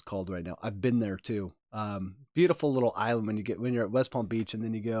remember what it's called right now. I've been there too. Beautiful little island when you're at West Palm Beach, and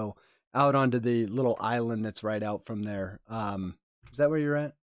then you go out onto the little island that's right out from there. Is that where you're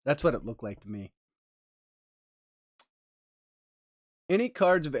at? That's what it looked like to me. Any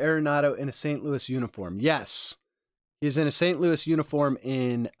cards of Arenado in a St. Louis uniform? Yes. He's in a St. Louis uniform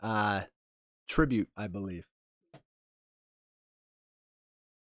in Tribute, I believe.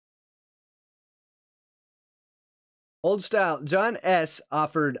 Old style. John S.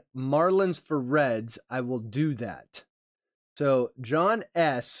 offered Marlins for Reds. I will do that. So John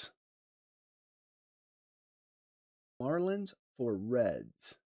S. Marlins for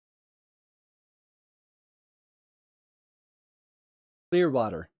Reds.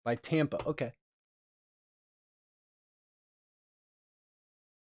 Clearwater by Tampa. Okay.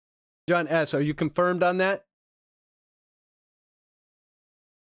 John S., are you confirmed on that?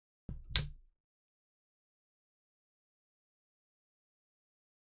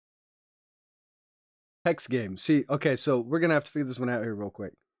 Hex game. See, okay, so we're going to have to figure this one out here real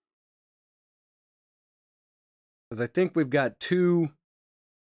quick. Because I think we've got two.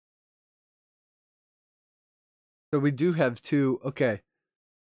 So we do have two. Okay.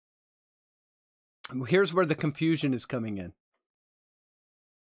 Here's where the confusion is coming in.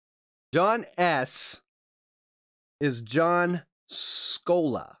 John S. is John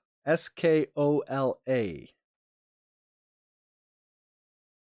Scola. Skola.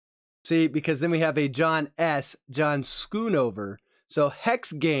 See, because then we have a John S., John Schoonover. So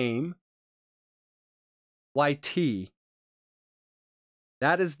Hex Game, YT.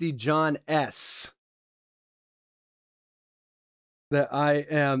 That is the John S. that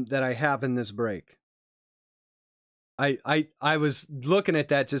I have in this break. I was looking at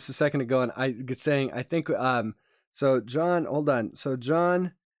that just a second ago, and I was saying, I think, so John, hold on. So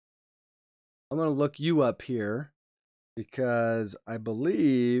John, I'm going to look you up here because I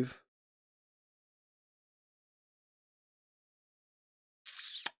believe,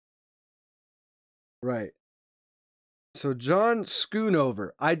 right. So John Schoonover,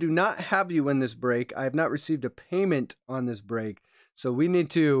 I do not have you in this break. I have not received a payment on this break. So we need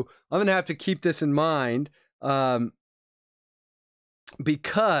to, I'm going to have to keep this in mind,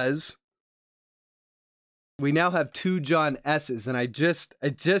 because we now have two John S's, and it just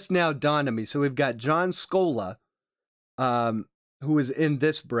now dawned on me. So we've got John Scola, who is in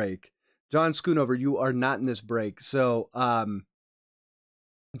this break. John Schoonover, you are not in this break. So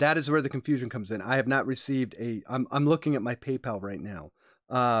that is where the confusion comes in. I have not received I'm looking at my PayPal right now.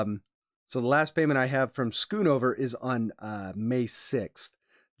 So the last payment I have from Schoonover is on May 6th.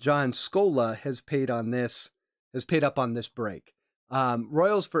 John Scola has paid up on this break.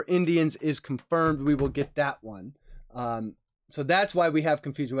 Royals for Indians is confirmed. We will get that one. So that's why we have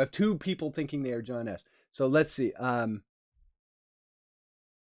confusion. We have two people thinking they are John S. So let's see.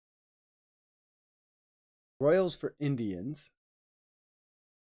 Royals for Indians.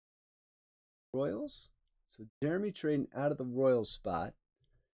 Royals. So Jeremy trading out of the Royals spot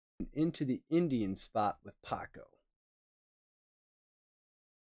and into the Indian spot with Paco.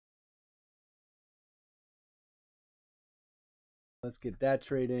 Let's get that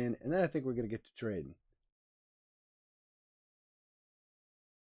trade in, and then I think we're going to get to trading.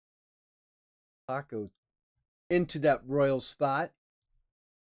 Paco into that Royals spot.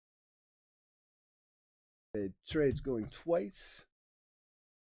 The trade's going twice.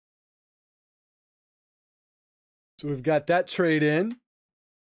 So we've got that trade in.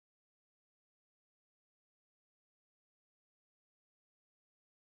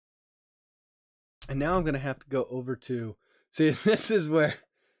 And now I'm going to have to go over to, see, this is where,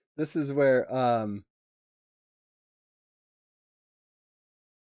 let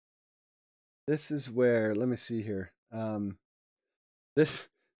me see here. This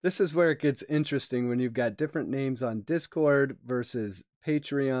is where it gets interesting when you've got different names on Discord versus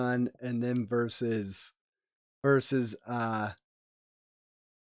Patreon, and then versus Patreon,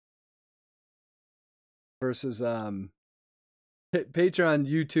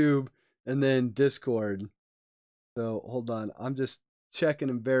 YouTube, and then Discord. So hold on, I'm just checking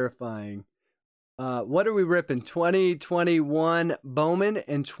and verifying. What are we ripping? 2021 Bowman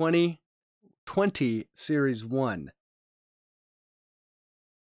and 2020 Series 1.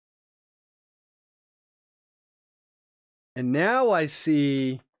 And now I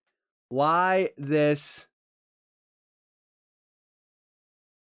see why this.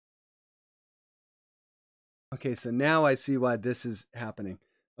 Okay, so now I see why this is happening.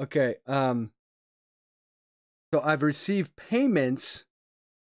 Okay, so I've received payments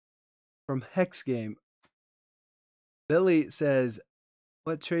from Hex Game. Billy says,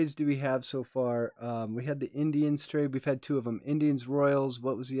 what trades do we have so far? We had the Indians trade. We've had two of them. Indians, Royals.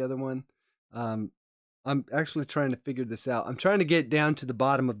 What was the other one? I'm actually trying to figure this out. I'm trying to get down to the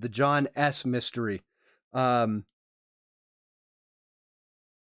bottom of the John S. mystery. Because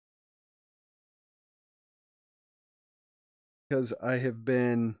I have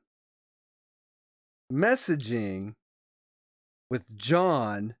been messaging with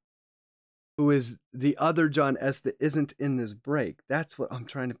John, who is the other John S. that isn't in this break. That's what I'm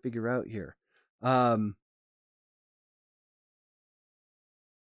trying to figure out here.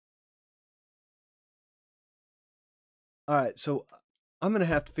 All right, so I'm gonna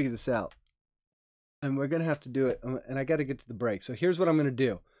have to figure this out, and we're gonna have to do it. And I got to get to the break. So here's what I'm gonna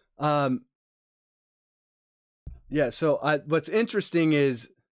do. Yeah. So what's interesting is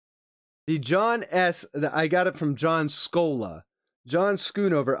the John S. I got it from John Scola, John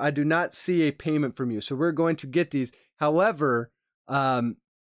Schoonover. I do not see a payment from you, so we're going to get these. However, I'm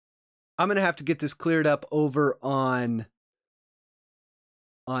gonna have to get this cleared up over on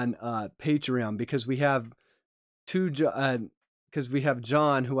Patreon because we have because we have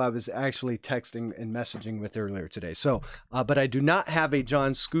John, who I was actually texting and messaging with earlier today. So, but I do not have a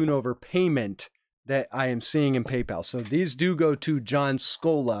John Schoonover payment that I am seeing in PayPal. So these do go to John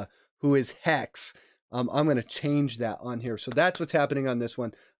Scola, who is Hex. I'm going to change that on here. So that's what's happening on this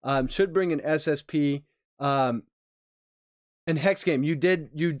one. Should bring an SSP. And Hex Game, you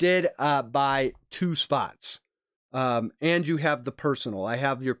did buy 2 spots. And you have the personal. I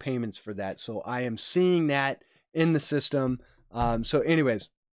have your payments for that. So I am seeing that in the system. So anyways,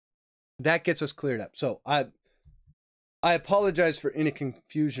 that gets us cleared up. So I apologize for any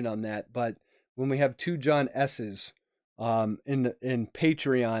confusion on that, but when we have 2 John S's in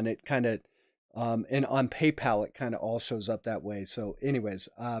Patreon, it kind of and on PayPal it kind of all shows up that way. So anyways,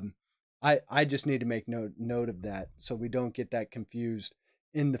 I just need to make note of that so we don't get that confused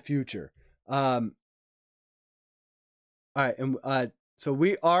in the future. All right, and so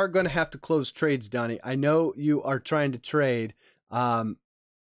we are going to have to close trades, Donnie. I know you are trying to trade, but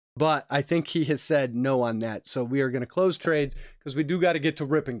I think he has said no on that. So we are going to close trades because we do got to get to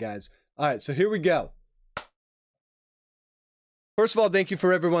ripping, guys. All right, so here we go. First of all, thank you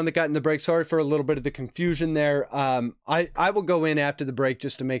for everyone that got in the break. Sorry for a little bit of the confusion there. I will go in after the break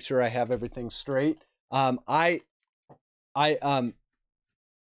just to make sure I have everything straight. John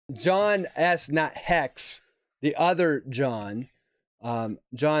S. not Hex, the other John.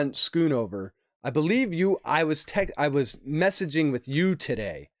 John Schoonover. I believe I was messaging with you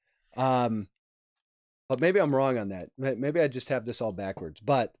today. But maybe I'm wrong on that. Maybe I just have this all backwards.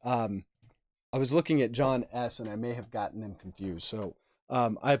 But I was looking at John S. and I may have gotten them confused. So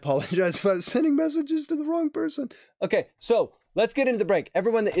I apologize if I was sending messages to the wrong person. Okay, so let's get into the break.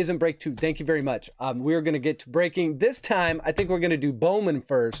 Everyone that is in break 2, thank you very much. We're going to get to breaking. This time, I think we're going to do Bowman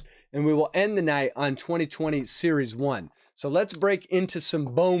first, and we will end the night on 2020 Series 1. So let's break into some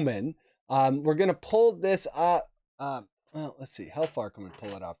Bowman. We're going to pull this up. Well, let's see. How far can we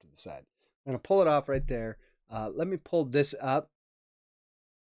pull it off to the side? I'm going to pull it off right there. Let me pull this up.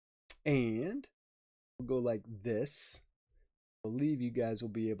 And we'll go like this. I believe you guys will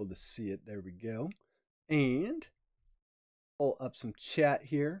be able to see it. There we go. And pull up some chat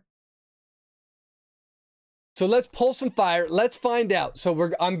here. So let's pull some fire. Let's find out.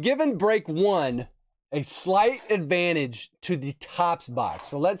 So I'm giving break 1 a slight advantage to the Tops box.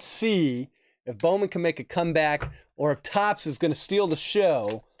 So let's see if Bowman can make a comeback or if Tops is going to steal the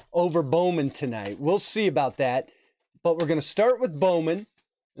show over Bowman tonight. We'll see about that. But we're going to start with Bowman,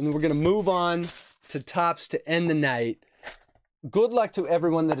 and then we're going to move on to Tops to end the night. Good luck to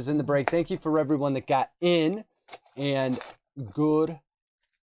everyone that is in the break. Thank you for everyone that got in, and good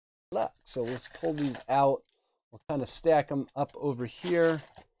luck. So let's pull these out. We'll kind of stack them up over here.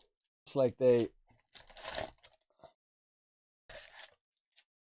 It's like they...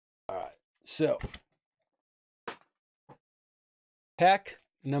 All right, so pack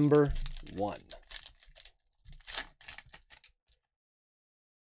number 1.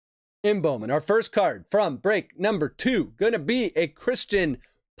 In Bowman, our first card from break number 2, gonna be a Christian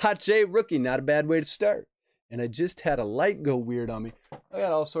Pache rookie. Not a bad way to start. And I just had a light go weird on me. I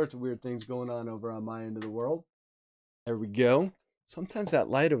got all sorts of weird things going on over on my end of the world. There we go. Sometimes that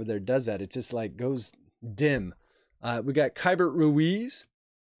light over there does that. It just like goes dim. We got Kybert Ruiz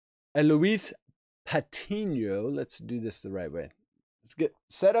and Luis Patino. Let's do this the right way. Let's get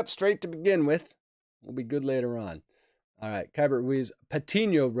set up straight to begin with. We'll be good later on. All right, Kybert Ruiz,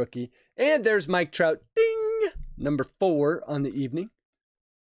 Patino rookie. And there's Mike Trout, ding, number 4 on the evening.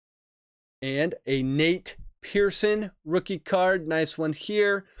 And a Nate Pearson rookie card. Nice one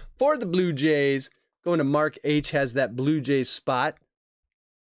here for the Blue Jays. Going to Mark H. has that Blue Jays spot.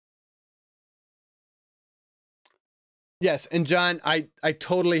 Yes, and John, I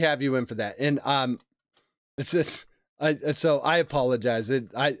totally have you in for that. And it's just... so I apologize.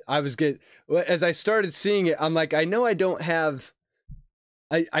 I was as I started seeing it, I'm like, I know I don't have.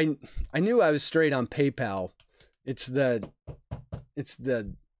 I knew I was straight on PayPal. It's the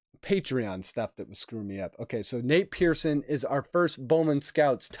Patreon stuff that was screwing me up. Okay, so Nate Pearson is our first Bowman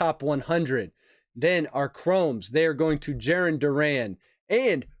Scouts top 100. Then our Chromes, they are going to Jaron Duran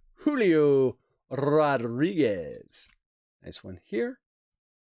and Julio Rodriguez. Nice one here.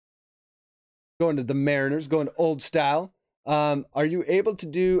 Going to the Mariners, going to old style. Are you able to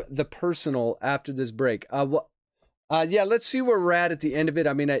do the personal after this break? Yeah, let's see where we're at the end of it.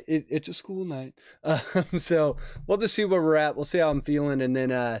 I mean, it's a school night. So we'll just see where we're at. We'll see how I'm feeling. And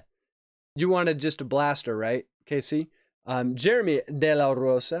then you wanted just a blaster, right, Casey? Jeremy De La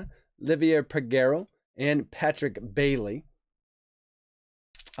Rosa, Olivier Peguero, and Patrick Bailey.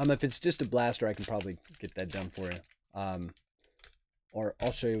 If it's just a blaster, I can probably get that done for you. Or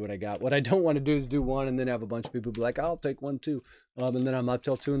I'll show you what I got. What I don't want to do is do one and then have a bunch of people be like, I'll take one too. And then I'm up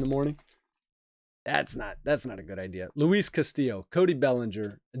till 2 in the morning. That's not a good idea. Luis Castillo, Cody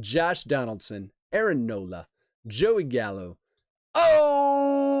Bellinger, Josh Donaldson, Aaron Nola, Joey Gallo.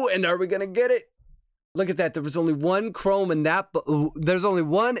 Oh, and are we going to get it? Look at that. There was only one chrome in that. There's only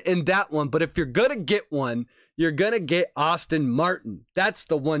one in that one. But if you're going to get one, you're going to get Austin Martin. That's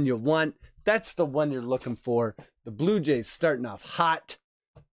the one you want. That's the one you're looking for. The Blue Jays starting off hot.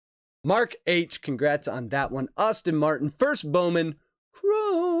 Mark H., congrats on that one. Austin Martin, first Bowman,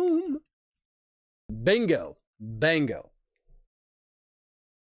 chrome. Bingo. Bango.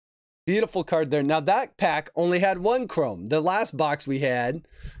 Beautiful card there. Now, that pack only had one chrome. The last box we had,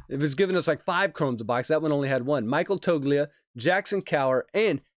 it was giving us like 5 chromes a box. That one only had one. Michael Toglia, Jackson Cower,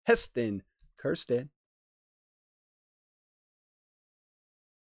 and Heston Kjerstad.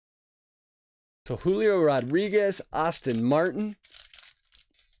 So Julio Rodriguez, Austin Martin.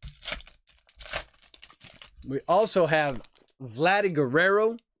 We also have Vladdy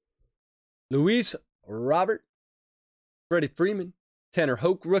Guerrero, Luis Robert, Freddie Freeman, Tanner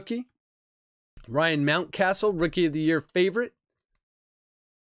Hoke, rookie, Ryan Mountcastle, Rookie of the Year favorite.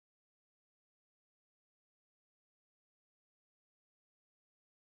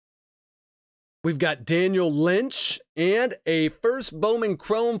 We've got Daniel Lynch and a first Bowman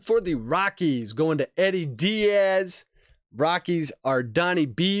Chrome for the Rockies going to Eddie Diaz. Rockies are Donnie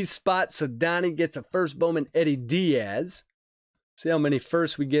B's spot, so Donnie gets a first Bowman Eddie Diaz. See how many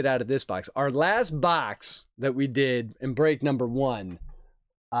firsts we get out of this box. Our last box that we did in break number 1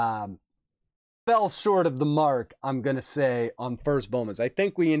 fell short of the mark, I'm going to say, on first Bowmans. I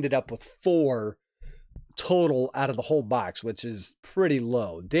think we ended up with 4 total out of the whole box, which is pretty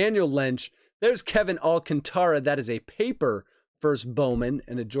low. Daniel Lynch. There's Kevin Alcantara. That is a paper first Bowman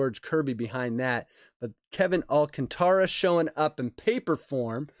and a George Kirby behind that. But Kevin Alcantara showing up in paper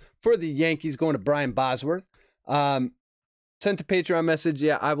form for the Yankees, going to Brian Bosworth. Sent a Patreon message.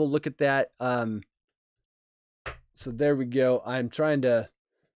 Yeah, I will look at that. So there we go. I'm still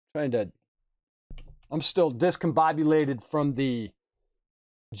discombobulated from the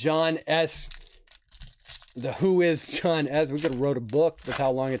John S. The Who is John S. We could have wrote a book with how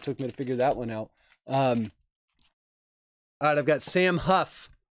long it took me to figure that one out. All right, I've got Sam Huff,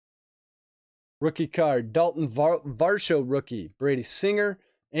 rookie card. Dalton Varsho, rookie. Brady Singer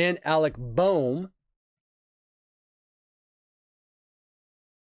and Alec Boehm,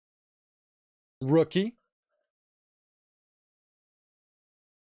 rookie.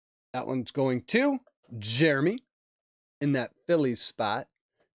 That one's going to Jeremy in that Phillies spot.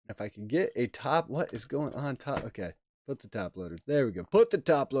 If I can get a top, what is going on top? Okay, put the top loaders. There we go. Put the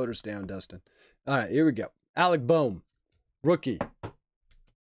top loaders down, Dustin. All right, here we go. Alec Boehm, rookie.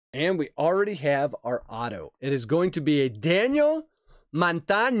 And we already have our auto. It is going to be a Daniel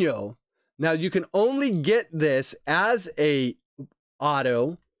Montano. Now, you can only get this as a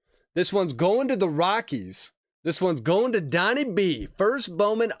auto. This one's going to the Rockies. This one's going to Donnie B. First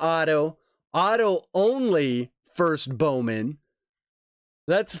Bowman auto. Auto only first Bowman.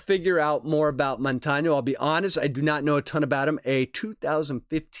 Let's figure out more about Montano. I'll be honest, I do not know a ton about him. A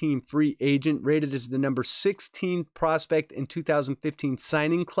 2015 free agent, rated as the number 16th prospect in 2015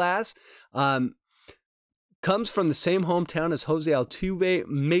 signing class. Comes from the same hometown as Jose Altuve,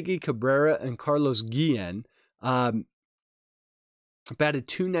 Miggy Cabrera, and Carlos Guillen. Batted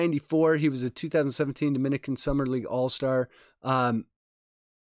 .294. He was a 2017 Dominican Summer League All-Star.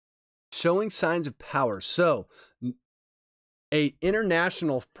 Showing signs of power. So, a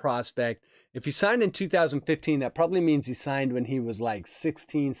international prospect. If he signed in 2015, that probably means he signed when he was like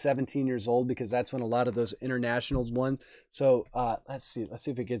 16, 17 years old, because that's when a lot of those internationals won. So let's see if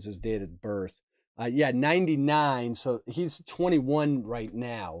it gets his date of birth. Yeah, 99. So he's 21 right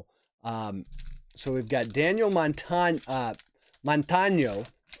now. So we've got Daniel Montano,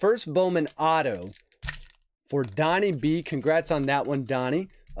 first Bowman auto for Donnie B. Congrats on that one, Donnie.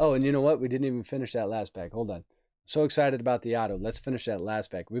 Oh, and you know what? We didn't even finish that last pack. Hold on. So excited about the auto. Let's finish that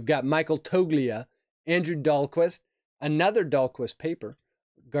last pack. We've got Michael Toglia, Andrew Dahlquist, another Dahlquist paper,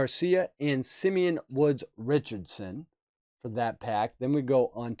 Garcia, and Simeon Woods Richardson for that pack. Then we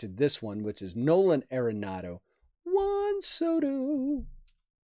go on to this one, which is Nolan Arenado, Juan Soto.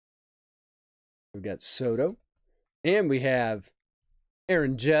 We've got Soto. And we have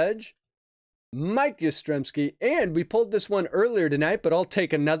Aaron Judge, Mike Yastrzemski, and we pulled this one earlier tonight, but I'll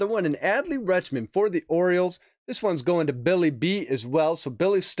take another one. And Adley Rutschman for the Orioles. This one's going to Billy B as well. So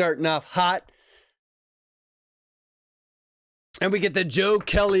Billy's starting off hot. And we get the Joe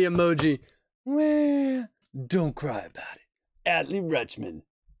Kelly emoji. Well, don't cry about it. Adley Rutschman.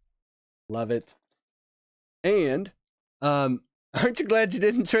 Love it. And, aren't you glad you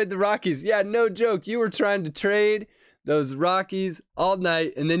didn't trade the Rockies? Yeah, no joke. You were trying to trade those Rockies all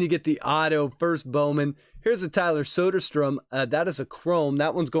night, and then you get the auto first Bowman. Here's a Tyler Soderstrom. That is a chrome.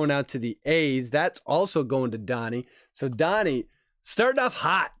 That one's going out to the A's. That's also going to Donnie. So Donnie started off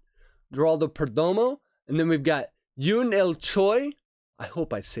hot. Geraldo Perdomo. And then we've got Yoon Il Choi. I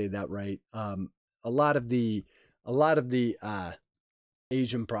hope I say that right. A lot of the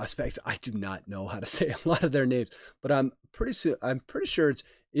Asian prospects, I do not know how to say a lot of their names, but I'm pretty sure it's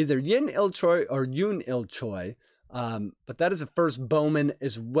either Yin Il Choi or Yoon Il Choi. But that is a first Bowman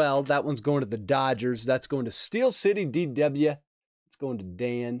as well. That one's going to the Dodgers. That's going to Steel City DW. It's going to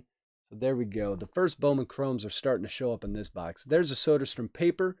Dan. So there we go. The first Bowman chromes are starting to show up in this box. There's a Soderstrom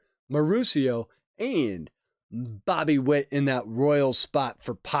paper, Mauricio, and Bobby Witt in that Royal spot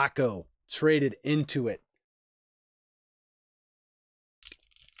for Paco. Traded into it.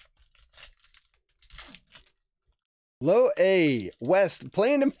 Low A, West,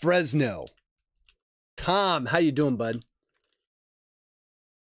 playing in Fresno. Tom, how you doing, bud?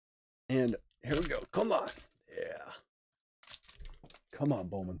 And here we go. Come on. Yeah. Come on,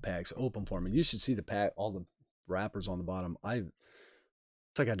 Bowman packs. Open for me. You should see the pack, all the wrappers on the bottom. It's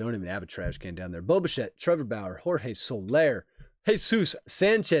like I don't even have a trash can down there. Bo Bichette, Trevor Bauer, Jorge Soler, Jesus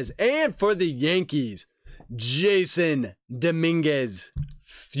Sanchez, and for the Yankees, Jason Dominguez,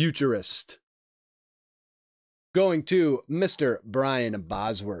 futurist. Going to Mr. Brian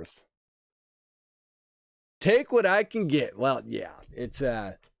Bosworth. Take what I can get. Well, yeah, it's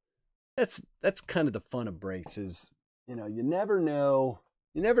that's kind of the fun of breaks is, you know, you never know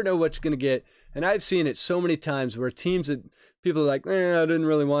what you're going to get. And I've seen it so many times where teams that people are like, I didn't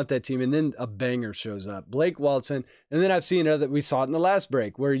really want that team. And then a banger shows up, Blake Walton. And then I've seen it that we saw it in the last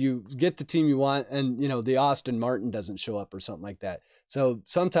break where you get the team you want and, you know, the Austin Martin doesn't show up or something like that. So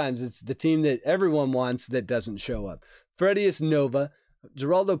sometimes it's the team that everyone wants that doesn't show up. Fredius Nova,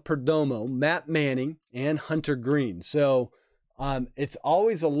 Geraldo Perdomo, Matt Manning, and Hunter Green. So it's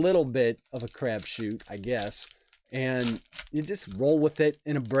always a little bit of a crapshoot, I guess. And you just roll with it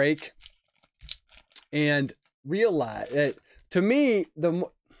in a break and realize that, to me, the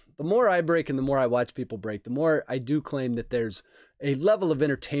more I break and the more I watch people break, the more I do claim that there's a level of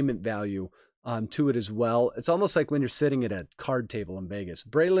entertainment value to it as well. It's almost like when you're sitting at a card table in Vegas.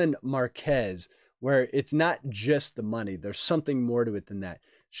 Braylon Marquez, where it's not just the money. There's something more to it than that.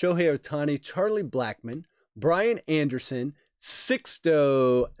 Shohei Ohtani, Charlie Blackmon, Brian Anderson,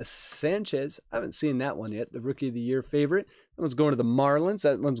 Sixto Sanchez. I haven't seen that one yet. The Rookie of the Year favorite. That one's going to the Marlins.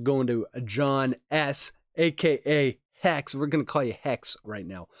 That one's going to John S., a.k.a. Hex. We're going to call you Hex right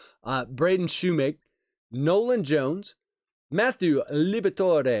now. Braden Shoemake, Nolan Jones, Matthew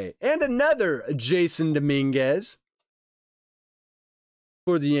Liberatore, and another Jason Dominguez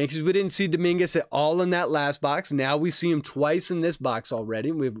for the Yankees. We didn't see Dominguez at all in that last box. Now we see him twice in this box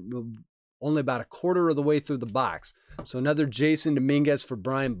already. We're only about a quarter of the way through the box. So another Jason Dominguez for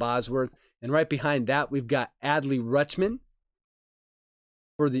Brian Bosworth. And right behind that, we've got Adley Rutschman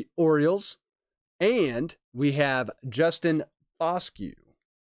for the Orioles. And we have Justin Foscue.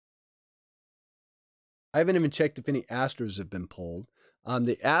 I haven't even checked if any Astros have been pulled.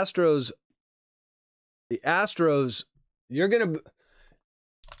 The Astros, the Astros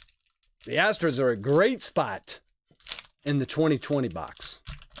are a great spot in the 2020 box.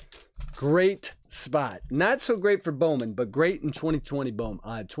 Great spot. Not so great for Bowman, but great in 2020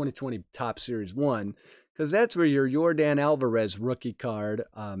 2020 Top Series 1, because that's where your Yordan Alvarez rookie card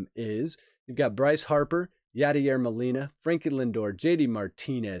is. You've got Bryce Harper, Yadier Molina, Frankie Lindor, JD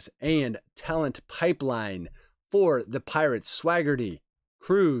Martinez, and Talent Pipeline for the Pirates, Swaggerty,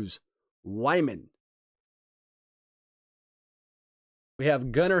 Cruz, Wyman. We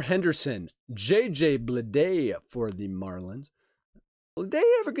have Gunnar Henderson, JJ Bleday for the Marlins. Bleday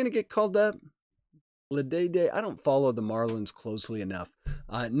ever going to get called up? Bleday Day? I don't follow the Marlins closely enough.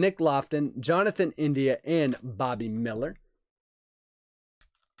 Nick Lofton, Jonathan India, and Bobby Miller.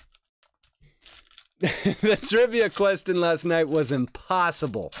 The trivia question last night was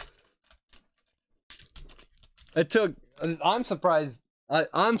impossible. I'm surprised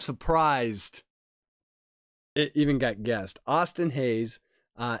it even got guessed. Austin Hayes,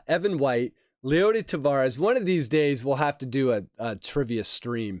 Evan White, Leody Tavares. One of these days we'll have to do a trivia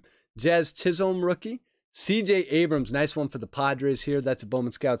stream Jazz Chisholm rookie. CJ Abrams, nice one for the Padres here. That's a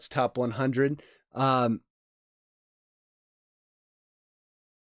Bowman Scouts top 100.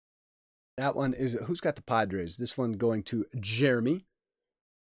 That one is, who's got the Padres? This one going to Jeremy.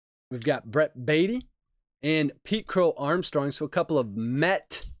 We've got Brett Beatty and Pete Crow Armstrong. So a couple of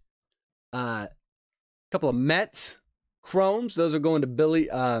Mets Chromes. Those are going to Billy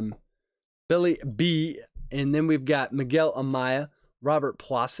B. And then we've got Miguel Amaya, Robert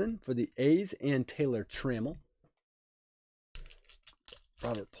Plasson for the A's, and Taylor Trammell.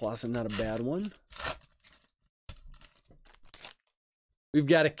 Robert Plasson, not a bad one. We've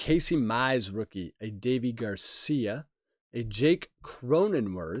got a Casey Mize rookie, a Davy Garcia, a Jake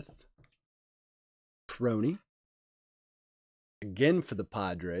Cronenworth, Crony, again for the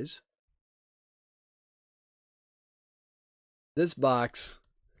Padres. This box,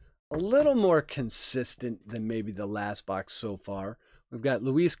 a little more consistent than maybe the last box so far. We've got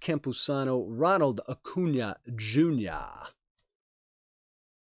Luis Campusano, Ronald Acuna Jr.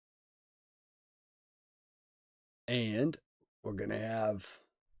 And we're going to have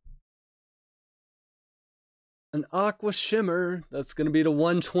an Aqua Shimmer. That's going to be to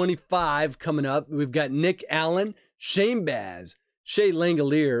 125 coming up. We've got Nick Allen, Shane Baz, Shea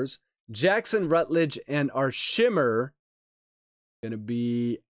Langoliers, Jackson Rutledge, and our Shimmer going to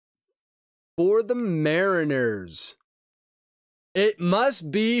be for the Mariners. It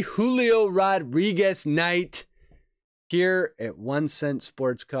must be Julio Rodriguez night here at 1 Cent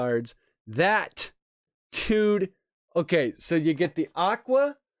Sports Cards. That, dude. Okay, so you get the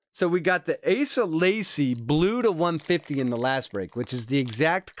Aqua. So we got the Asa Lacy blue to 150 in the last break, which is the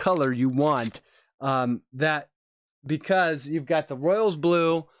exact color you want. That because you've got the Royals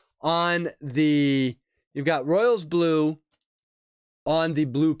blue on the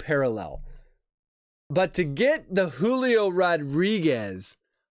blue parallel. But to get the Julio Rodriguez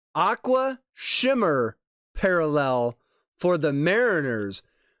Aqua Shimmer parallel for the Mariners,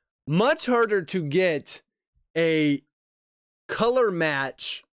 much harder to get a color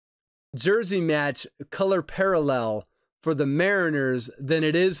match, jersey match, color parallel for the Mariners than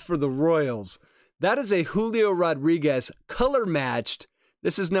it is for the Royals. That is a Julio Rodriguez color matched.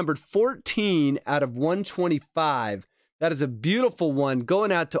 This is numbered 14 out of 125. That is a beautiful one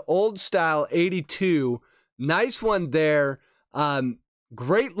going out to Old Style 82. Nice one there.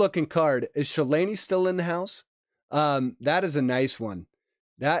 Great looking card. Is Shalani still in the house? That is a nice one.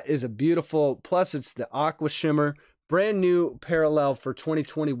 That is a beautiful, plus it's the Aqua Shimmer, brand new parallel for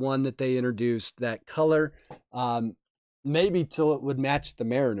 2021 that they introduced, that color, maybe till it would match the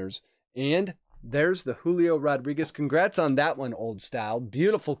Mariners. And there's the Julio Rodriguez. Congrats on that one, Old Style.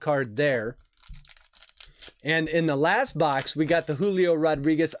 Beautiful card there. And in the last box, we got the Julio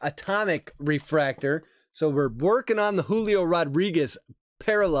Rodriguez Atomic Refractor. So we're working on the Julio Rodriguez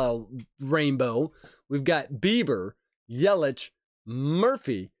parallel rainbow. We've got Bieber, Yelich,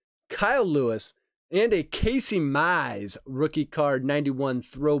 Murphy, Kyle Lewis, and a Casey Mize rookie card 91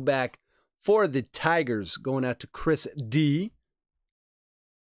 throwback for the Tigers going out to Chris D.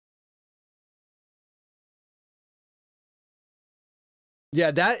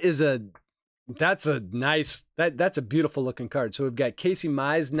 Yeah, that's a beautiful looking card. So we've got Casey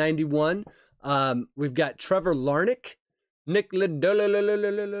Mize 91. We've got Trevor Larnach, Nick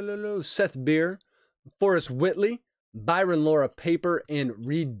Lodolo, Seth Beer, Forrest Whitley, Byron Laura Paper, and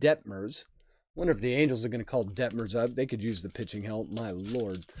Reed Detmers. Wonder if the Angels are going to call Detmers up. They could use the pitching help. My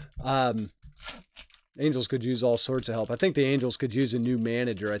Lord. Angels could use all sorts of help. I think the Angels could use a new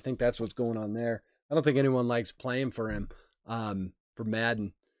manager. I think that's what's going on there. I don't think anyone likes playing for him, for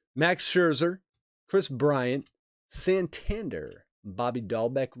Madden. Max Scherzer, Chris Bryant, Santander, Bobby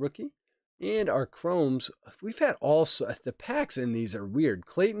Dahlbeck rookie, and our Chromes. We've had all the packs in these are weird.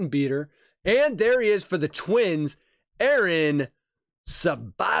 Clayton Beater, and there he is for the Twins, Aaron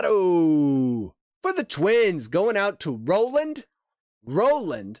Sabato for the Twins, going out to Roland.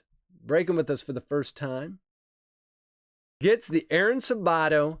 Roland, breaking with us for the first time, gets the Aaron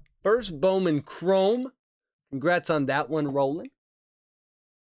Sabato first Bowman Chrome. Congrats on that one, Roland.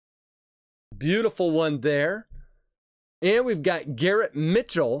 Beautiful one there. And we've got Garrett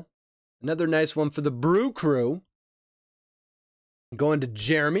Mitchell, another nice one for the Brew Crew, going to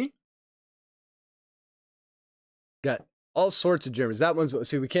Jeremy. Got all sorts of Jeremys. That one's,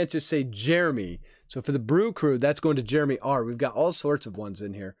 see, we can't just say Jeremy. So for the Brew Crew, that's going to Jeremy R. We've got all sorts of ones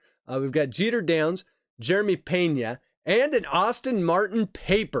in here. We've got Jeter Downs, Jeremy Pena, and an Austin Martin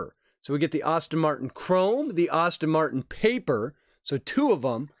paper. So we get the Austin Martin Chrome, the Austin Martin paper. So two of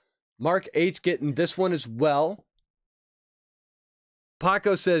them. Mark H getting this one as well.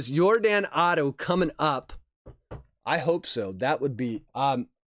 Paco says, Yordan Otto coming up. I hope so. That would be,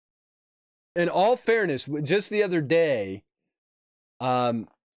 in all fairness, just the other day,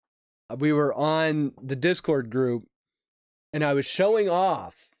 we were on the Discord group, and I was showing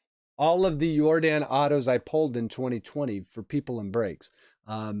off all of the Jordan autos I pulled in 2020 for people and breaks.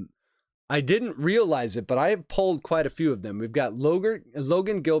 I didn't realize it, but I have pulled quite a few of them. We've got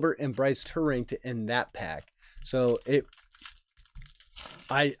Logan Gilbert and Bryce Turring in that pack. So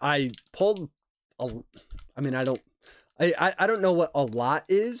I pulled, I mean, I don't know what a lot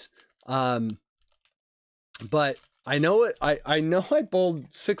is, but I know it. I know I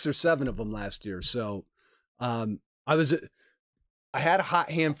pulled 6 or 7 of them last year. So I had a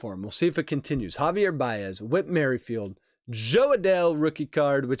hot hand for him. We'll see if it continues. Javier Baez, Whit Merrifield, Joe Adele rookie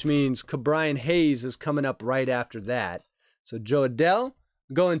card, which means Cabrian Hayes is coming up right after that. So Joe Adele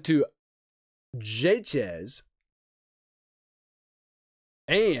going to Jaychez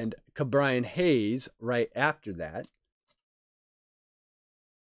and Cabrian Hayes right after that.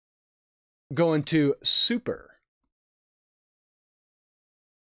 Going to Super.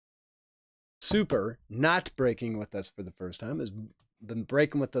 Super, not breaking with us for the first time, has been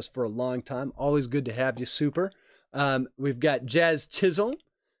breaking with us for a long time. Always good to have you, Super. We've got Jazz Chisholm.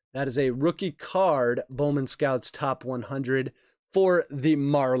 That is a rookie card, Bowman Scouts Top 100 for the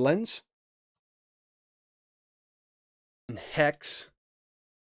Marlins. And Hex.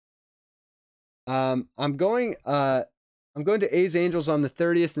 I'm going to A's Angels on the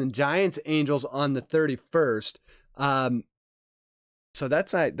 30th and Giants Angels on the 31st. So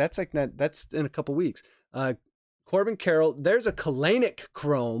that's in a couple weeks. Corbin Carroll, there's a Kalanick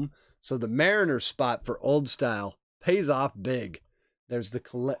Chrome. So the Mariners spot for old style pays off big. There's the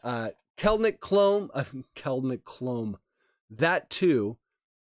Kelnick Chrome. That too.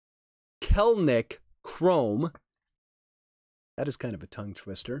 Kelnick Chrome. That is kind of a tongue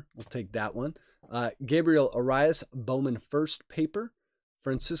twister. We'll take that one. Gabriel Arias, Bowman first paper.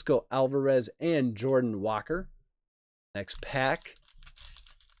 Francisco Alvarez and Jordan Walker. Next pack.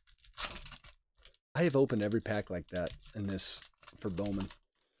 I have opened every pack like that in this for Bowman.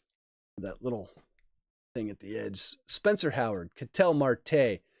 That little thing at the edge. Spencer Howard, Ketel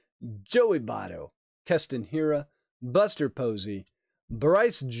Marte, Joey Votto, Keston Hiura, Buster Posey,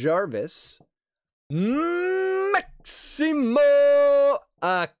 Bryce Jarvis, Maximo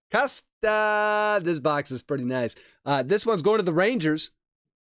Acosta. This box is pretty nice. This one's going to the Rangers.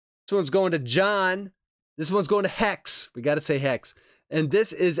 This one's going to John. This one's going to Hex. We got to say Hex. And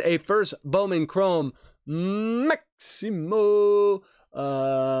this is a first Bowman Chrome, Maximo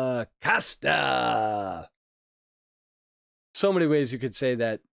Acosta. So many ways you could say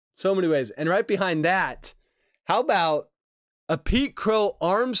that. So many ways. And right behind that, how about a Pete Crow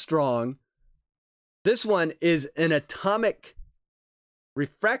Armstrong? This one is an atomic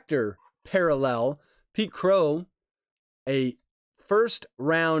refractor parallel. Pete Crow, a first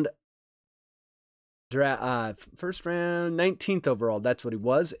round 19th overall. That's what he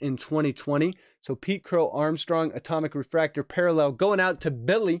was in 2020. So Pete Crow Armstrong, atomic refractor parallel, going out to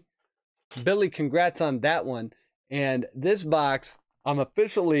Billy. Billy, congrats on that one. And this box, I'm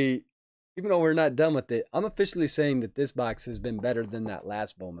officially, even though we're not done with it, I'm officially saying that this box has been better than that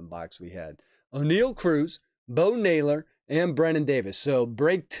last Bowman box we had. O'Neill Cruz, Bo Naylor, and Brennan Davis. So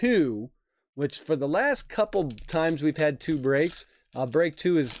break 2, which for the last couple times we've had 2 breaks, break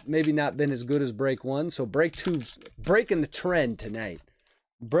 2 has maybe not been as good as break 1. So break 2's breaking the trend tonight.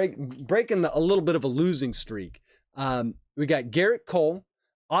 Breaking a little bit of a losing streak. We got Garrett Cole,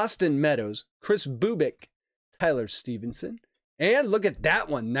 Austin Meadows, Chris Bubik, Tyler Stevenson. And look at that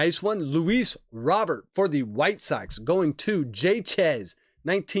one. Nice one. Luis Robert for the White Sox going to Jaychez,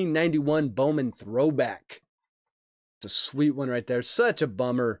 1991 Bowman throwback. It's a sweet one right there. Such a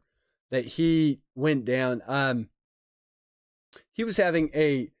bummer that he went down. He was having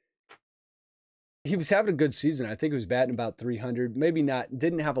a good season. I think he was batting about 300. Maybe not.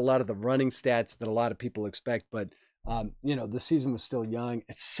 Didn't have a lot of the running stats that a lot of people expect, but you know, the season was still young.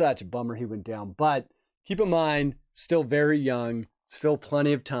 It's such a bummer he went down. But keep in mind, still very young, still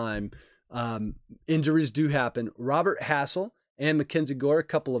plenty of time. Injuries do happen. Robert Hassel and Mackenzie Gore, a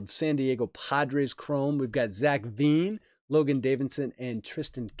couple of San Diego Padres Chrome. We've got Zach Veen, Logan Davidson, and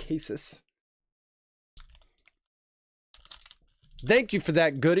Tristan Casas. Thank you for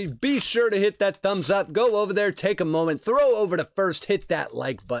that, goodie. Be sure to hit that thumbs up. Go over there, take a moment, throw over to first, hit that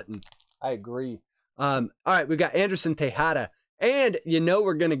like button. I agree. All right, we got Anderson Tejada, and you know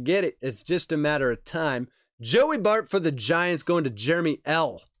we're going to get it. It's just a matter of time. Joey Bart for the Giants going to Jeremy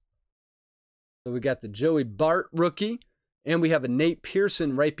L. So we got the Joey Bart rookie, and we have a Nate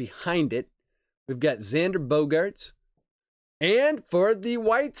Pearson right behind it. We've got Xander Bogaerts. And for the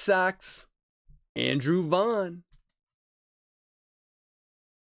White Sox, Andrew Vaughn.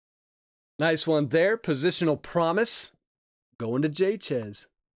 Nice one there. Positional promise. Going to J-Chez.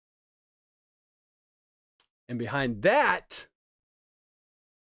 And behind that,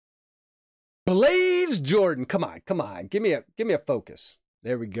 Blaze Jordan. Come on, come on. Give me a focus.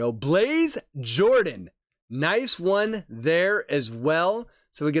 There we go. Blaze Jordan. Nice one there as well.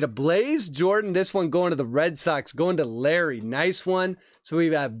 So we get a Blaze Jordan. This one going to the Red Sox, going to Larry. Nice one. So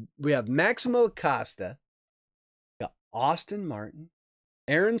we have Maximo Acosta, got Austin Martin,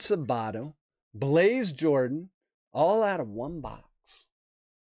 Aaron Sabato, Blaze Jordan, all out of one box.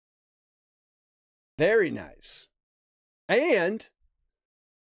 Very nice. And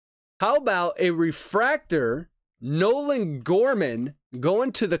how about a refractor, Nolan Gorman,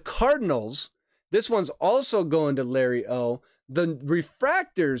 going to the Cardinals? This one's also going to Larry O. The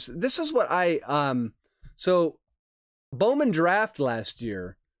refractors, this is what so Bowman draft last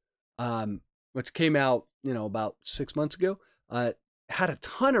year, which came out, about 6 months ago, had a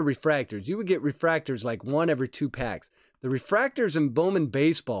ton of refractors. You would get refractors like one every 2 packs. The refractors in Bowman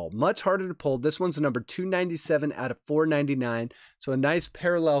baseball, much harder to pull. This one's a number 297 out of 499. So a nice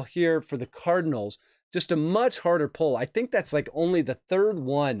parallel here for the Cardinals. Just a much harder pull. I think that's like only the 3rd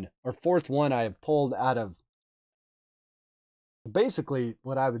one or 4th one I have pulled out of basically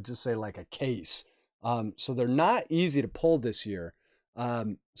what I would just say like a case. So they're not easy to pull this year.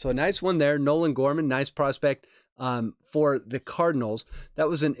 So a nice one there. Nolan Gorman, nice prospect for the Cardinals. That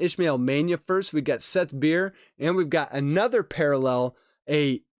was an Ishmael Mania first. We got Seth Beer, and we've got another parallel,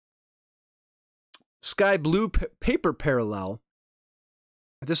 a sky blue paper parallel.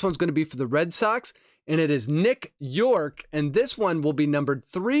 This one's going to be for the Red Sox, and it is Nick York, and this one will be numbered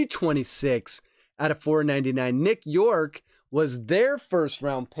 326 out of 499. Nick York was their 1st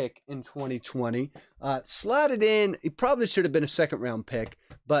round pick in 2020. Slotted in, he probably should have been a 2nd round pick,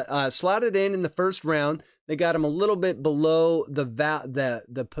 but slotted in the 1st round. They got him a little bit below the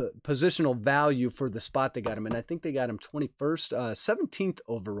positional value for the spot they got him in. I think they got him 21st, 17th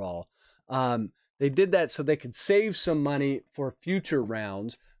overall. They did that so they could save some money for future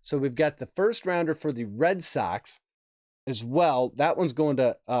rounds. So we've got the 1st rounder for the Red Sox as well. That one's going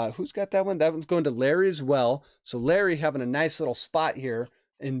to, who's got that one? That one's going to Larry as well. So Larry having a nice little spot here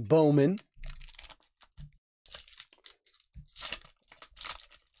in Bowman.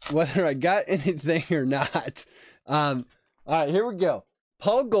 Whether I got anything or not. All right, here we go.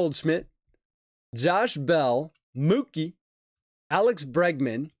 Paul Goldschmidt, Josh Bell, Mookie, Alex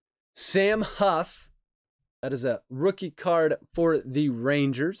Bregman, Sam Huff. That is a rookie card for the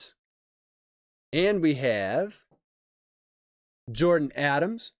Rangers. And we have Jordan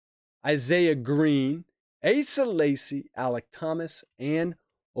Adams, Isaiah Green, Asa Lacy, Alec Thomas, and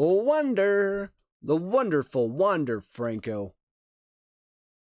the wonderful Wander Franco.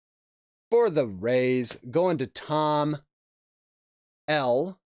 For the Rays, going to Tom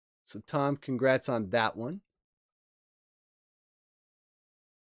L. So Tom, congrats on that one.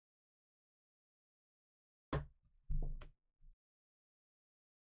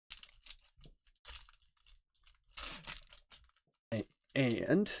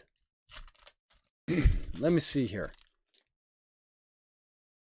 And let me see here.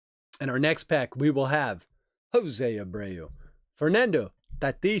 In our next pack, we will have Jose Abreu, Fernando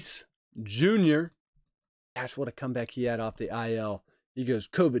Tatis Jr. Gosh, what a comeback he had off the IL. He goes,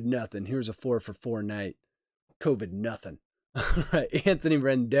 COVID nothing. Here's a 4-for-4 night. COVID nothing. All right, Anthony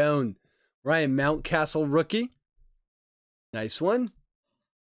Rendon, Ryan Mountcastle rookie. Nice one.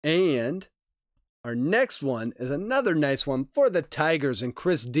 And our next one is another nice one for the Tigers and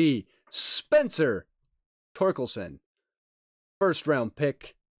Chris D. Spencer Torkelson. 1st round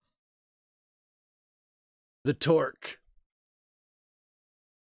pick. The Torque.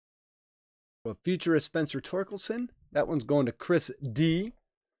 A futurist Spencer Torkelson. That one's going to Chris D.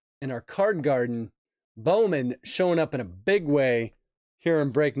 In our card garden, Bowman showing up in a big way here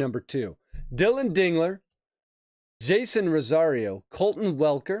in break number 2. Dylan Dingler, Jason Rosario, Colton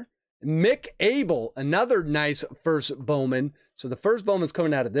Welker, Mick Abel, another nice 1st Bowman. So the 1st Bowman's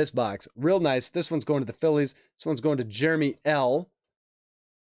coming out of this box. Real nice. This one's going to the Phillies. This one's going to Jeremy L.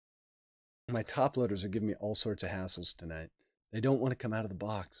 My top loaders are giving me all sorts of hassles tonight. They don't want to come out of the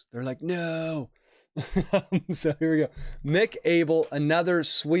box. They're like, no. So here we go. Mick Abel, another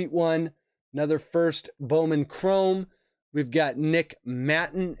sweet one. Another 1st Bowman Chrome. We've got Nick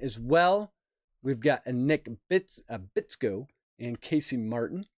Matten as well. We've got a Nick Bitsko and Casey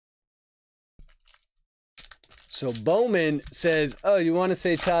Martin. So Bowman says, oh, you want to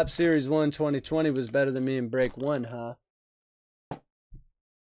say Top Series 1 2020 was better than me in break 1, huh?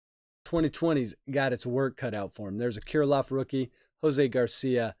 2020's got its work cut out for him. There's a Kirilloff rookie, Jose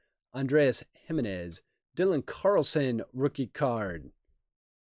Garcia, Andreas Jimenez, Dylan Carlson rookie card.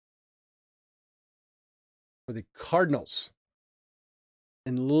 for the Cardinals.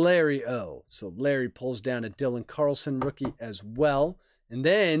 And Larry O. So Larry pulls down a Dylan Carlson rookie as well. And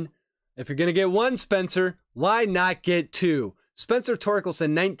then, if you're going to get one, Spencer, why not get two? Spencer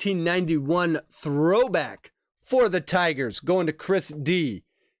Torkelson, 1991 throwback for the Tigers, going to Chris D.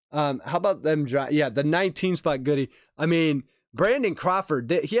 How about them? Yeah, the 19 spot goodie. I mean, Brandon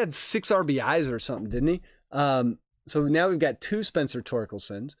Crawford, he had 6 RBIs or something, didn't he? So now we've got 2 Spencer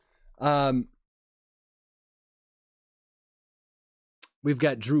Torkelsons. We've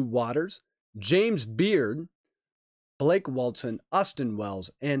got Drew Waters, James Beard, Blake Walton, Austin Wells,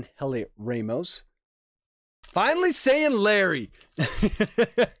 and Elliot Ramos. Finally saying Larry.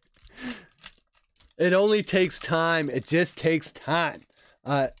 It only takes time. It just takes time.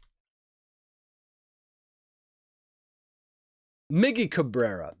 Miggy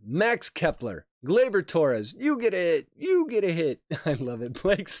Cabrera, Max Kepler, Gleyber Torres, you get a hit. You get a hit. I love it.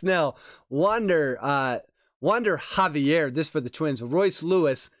 Blake Snell, Wander Javier, this for the Twins. Royce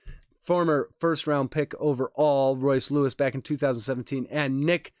Lewis, former first-round pick overall, Royce Lewis back in 2017. And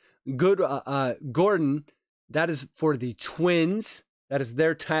Nick Gordon, that is for the Twins. That is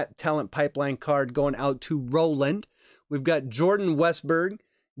their talent pipeline card going out to Roland. We've got Jordan Westberg,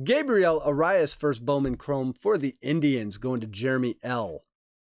 Gabriel Arias, first Bowman Chrome for the Indians, going to Jeremy L.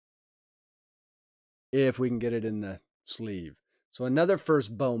 If we can get it in the sleeve. So another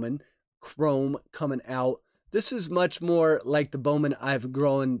first Bowman Chrome coming out. This is much more like the Bowman I've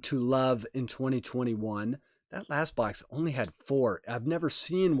grown to love in 2021. That last box only had 4. I've never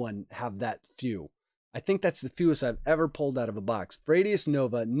seen one have that few. I think that's the fewest I've ever pulled out of a box. Fradius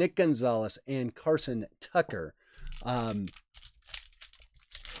Nova, Nick Gonzalez, and Carson Tucker.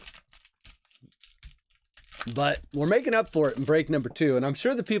 But we're making up for it in break number 2, and I'm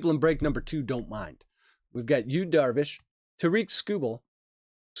sure the people in break number 2 don't mind. We've got Yu Darvish, Tariq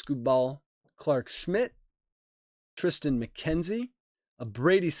Skubal, Clark Schmidt, Tristan McKenzie, a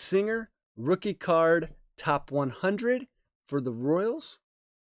Brady Singer, rookie card, top 100 for the Royals.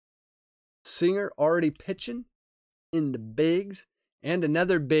 Singer already pitching in the bigs, and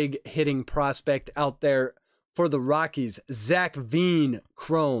another big hitting prospect out there for the Rockies, Zach Veen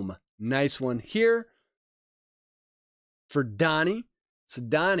Chrome. Nice one here for Donnie. So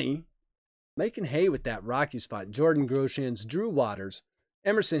Donnie making hay with that Rocky spot. Jordan Groshans, Drew Waters,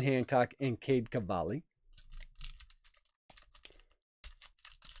 Emerson Hancock, and Cade Cavalli.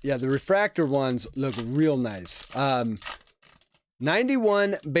 Yeah, the refractor ones look real nice.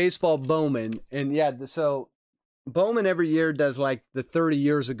 91 baseball Bowman. And yeah, so Bowman every year does like the 30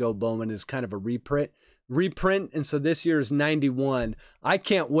 years ago Bowman is kind of a reprint. And so this year is 91. I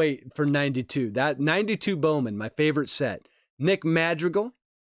can't wait for 92. That 92 Bowman, my favorite set. Nick Madrigal,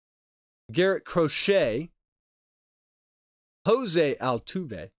 Garrett Crochet, Jose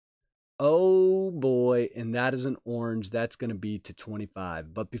Altuve. Oh boy, and that is an orange. That's going to be to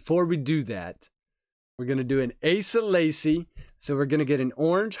 25. But before we do that, we're going to do an Asa Lacy. So we're going to get an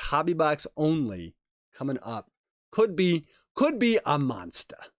orange hobby box only coming up. Could be a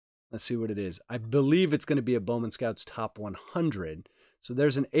monster. Let's see what it is. I believe it's going to be a Bowman Scouts top 100. So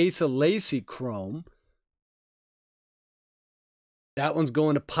there's an Asa Lacy Chrome. That one's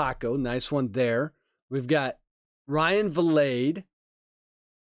going to Paco. Nice one there. We've got Ryan Valade,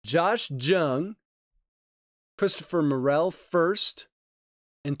 Josh Jung, Christopher Morel first,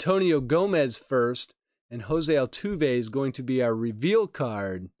 Antonio Gomez first, and Jose Altuve is going to be our reveal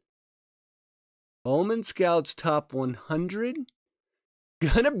card. Bowman Scouts top 100.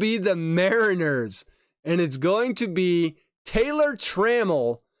 Gonna be the Mariners. And it's going to be Taylor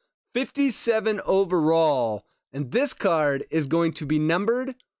Trammell, 57 overall. And this card is going to be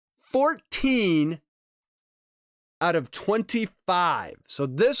numbered 14 out of 25. So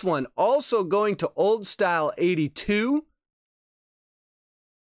this one also going to Old Style 82.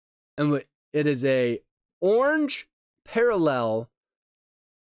 And it is a orange parallel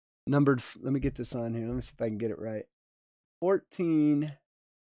numbered. Let me get this on here. Let me see if I can get it right. 14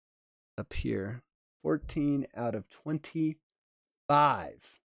 up here. 14 out of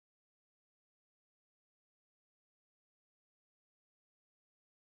 25.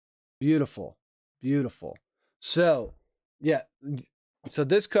 Beautiful. Beautiful. So, yeah. So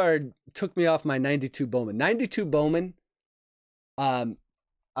this card took me off my 92 Bowman. 92 Bowman. Let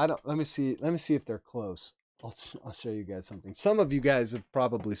me see if they're close. I'll show you guys something. Some of you guys have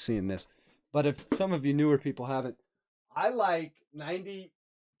probably seen this, but if some of you newer people haven't, I like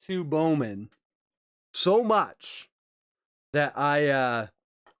 92 Bowman so much that I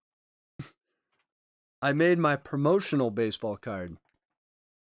made my promotional baseball card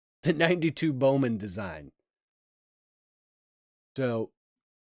the 92 Bowman design. So,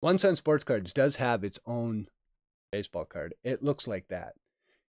 One Sun Sports Cards does have its own baseball card. It looks like that.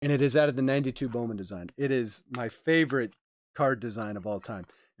 And it is out of the 92 Bowman design. It is my favorite card design of all time.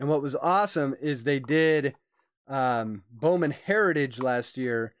 And what was awesome is they did Bowman Heritage last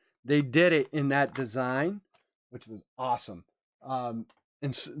year. They did it in that design, which was awesome. And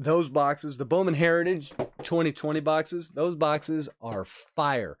those boxes, the Bowman Heritage 2020 boxes, those boxes are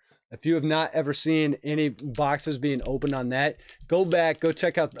fire. If you have not ever seen any boxes being opened on that, go back, go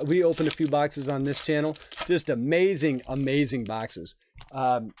check out. We opened a few boxes on this channel. Just amazing, amazing boxes.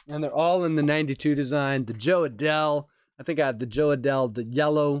 And they're all in the 92 design. The Joe Adele, I think I have the Joe Adele, the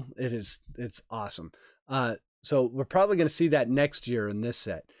yellow. It's awesome. So we're probably going to see that next year in this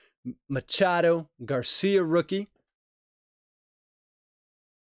set. Machado, Garcia rookie.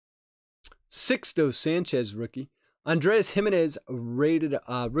 Sixto Sanchez rookie. Andres Jimenez rated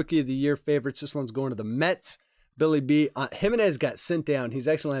Rookie of the Year favorites. This one's going to the Mets. Billy B. Jimenez got sent down. He's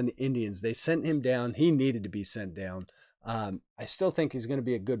actually on the Indians. They sent him down. He needed to be sent down. I still think he's going to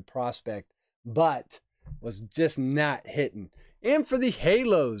be a good prospect, but was just not hitting. And for the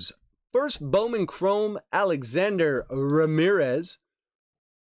Halos, first Bowman Chrome, Alexander Ramirez.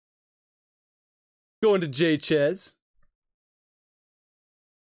 Going to J. Chez.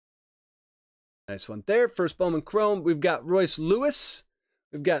 Nice one there. First Bowman Chrome. We've got Royce Lewis.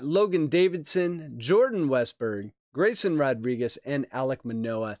 We've got Logan Davidson, Jordan Westberg, Grayson Rodriguez, and Alek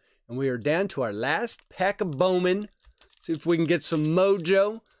Manoah. And we are down to our last pack of Bowman. See if we can get some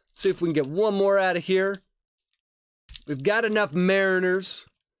mojo. See if we can get one more out of here. We've got enough Mariners.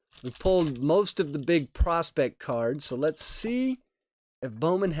 We've pulled most of the big prospect cards. So let's see if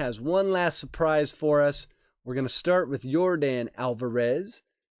Bowman has one last surprise for us. We're going to start with Yordan Alvarez,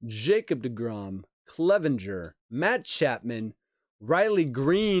 Jacob deGrom, Clevenger, Matt Chapman, Riley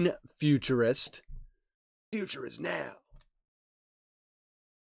Green, Futurist. Future is now.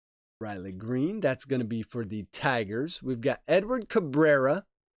 Riley Green, that's going to be for the Tigers. We've got Edward Cabrera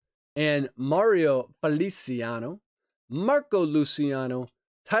and Mario Feliciano, Marco Luciano,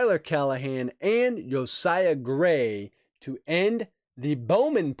 Tyler Callahan, and Josiah Gray to end the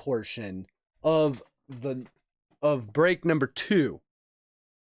Bowman portion of break number 2.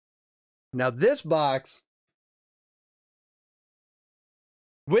 Now this box,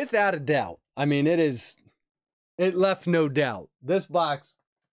 without a doubt, I mean it left no doubt. This box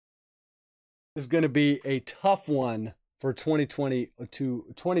is going to be a tough one for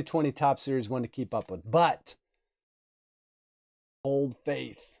 2020 Top Series 1 to keep up with, but hold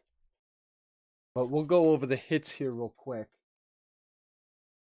faith. But we'll go over the hits here real quick.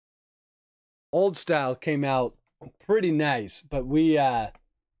 Old Style came out pretty nice, but we hit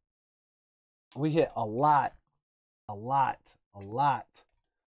a lot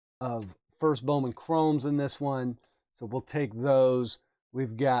of first Bowman Chromes in this one, so we'll take those.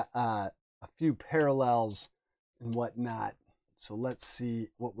 We've got a few parallels and whatnot, so let's see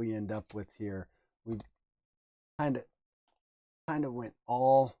what we end up with here. We kind of went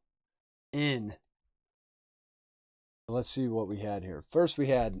all in. Let's see what we had here. First, we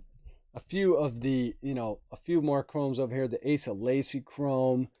had a few of the, a few more chromes over here. The Asa Lacy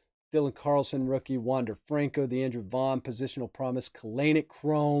chrome, Dylan Carlson rookie, Wander Franco, the Andrew Vaughn positional promise, Kalanick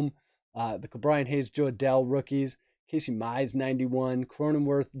chrome, the Ke'Bryan Hayes, Joe Adele rookies, Casey Mize 91,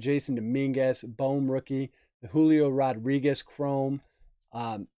 Cronenworth, Jason Dominguez, Bohm rookie, the Julio Rodriguez chrome,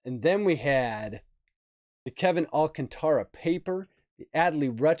 and then we had the Kevin Alcantara paper, the Adley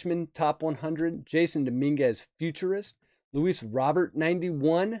Rutschman top 100, Jason Dominguez futurist, Luis Robert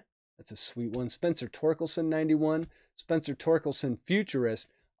 91. That's a sweet one. Spencer Torkelson 91, Spencer Torkelson futurist,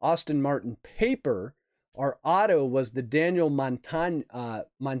 Austin Martin paper. Our auto was the Daniel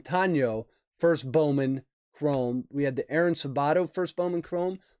Montano first Bowman chrome. We had the Aaron Sabato first Bowman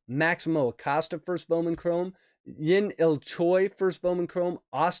chrome, Maximo Acosta first Bowman chrome, Yin Il Choi first Bowman chrome,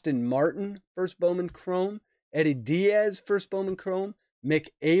 Austin Martin first Bowman chrome, Eddie Diaz first Bowman chrome, Mick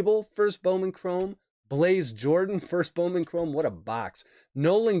Abel first Bowman chrome, Blaze Jordan first Bowman chrome. What a box.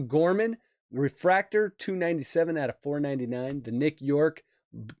 Nolan Gorman refractor 297 out of 499. The Nick York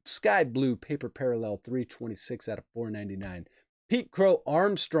sky blue paper parallel 326 out of 499. Pete Crow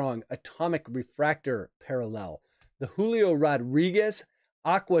Armstrong atomic refractor parallel. The Julio Rodriguez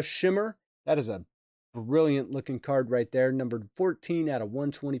aqua shimmer. That is a brilliant looking card right there. Numbered 14 out of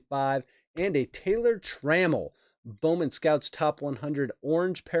 125. And a Taylor Trammell Bowman Scouts top 100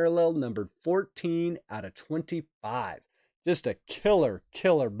 orange parallel, numbered 14 out of 25. Just a killer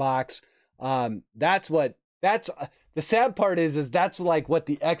box. The sad part is that's like what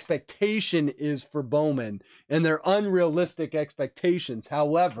the expectation is for Bowman, and they're unrealistic expectations.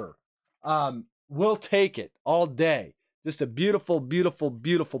 However, we'll take it all day. Just a beautiful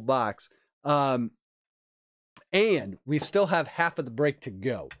box. And we still have half of the break to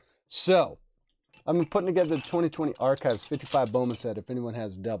go. So, I've been putting together the 2020 Archives 55 Bowman set if anyone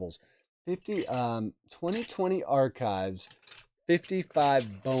has doubles. 2020 Archives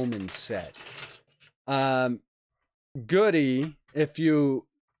 55 Bowman set. Goody, if you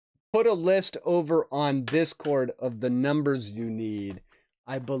put a list over on Discord of the numbers you need,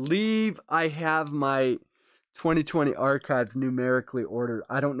 I believe I have my 2020 Archives numerically ordered.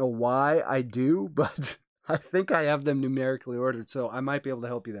 I don't know why I do, but I think I have them numerically ordered, so I might be able to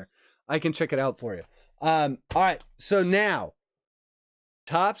help you there. I can check it out for you. All right, so now,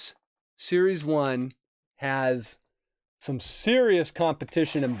 Topps Series 1 has some serious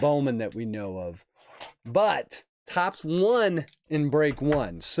competition in Bowman that we know of, but Topps won in break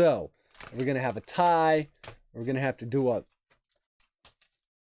 1, so we're going to have a tie. We're going to have to do a...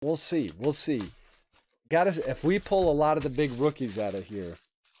 We'll see. We'll see. If we pull a lot of the big rookies out of here,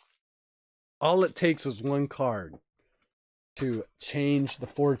 all it takes is one card to change the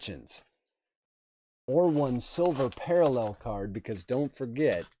fortunes. Or one silver parallel card, because don't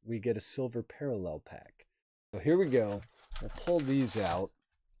forget, we get a silver parallel pack. So here we go. We'll pull these out.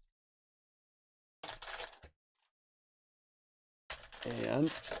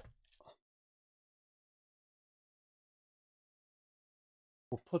 And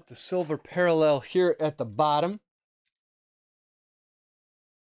we'll put the silver parallel here at the bottom.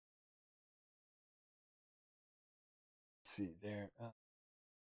 Let's see there.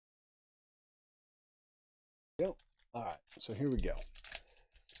 Go. All right, so here we go.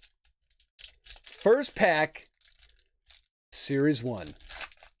 First pack, Series 1,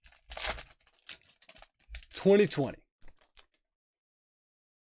 2020.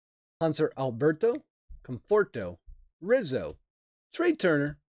 Hunter Alberto, Conforto, Rizzo, Trey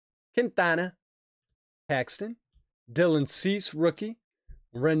Turner, Quintana, Paxton, Dylan Cease, rookie,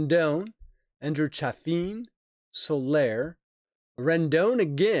 Rendon, Andrew Chaffin, Soler, Rendon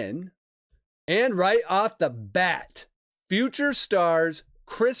again, and right off the bat, future stars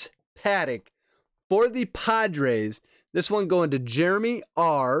Chris Paddock for the Padres. This one going to Jeremy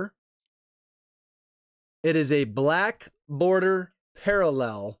R. It is a black border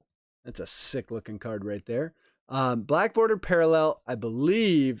parallel. That's a sick looking card right there. Black border parallel, I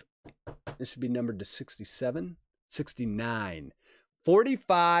believe this should be numbered to 67, 69.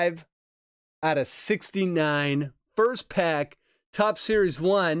 45 out of 69. First pack, Topps Series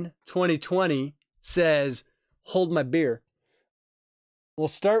 1, 2020 says, hold my beer. We'll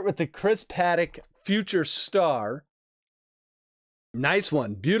start with the Chris Paddock Future Star. Nice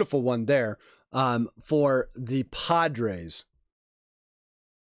one, beautiful one there for the Padres.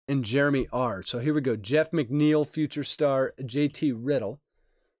 And Jeremy R. So here we go. Jeff McNeil, Future Star, JT Riddle.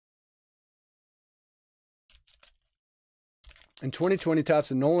 In 2020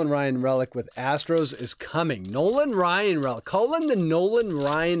 Topps, a Nolan Ryan Relic with Astros is coming. Nolan Ryan Relic. Call him the Nolan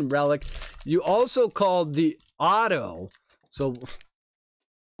Ryan Relic. You also called the Auto. So we'll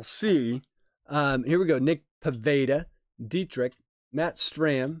see. Here we go. Nick Pavetta, Dietrich, Matt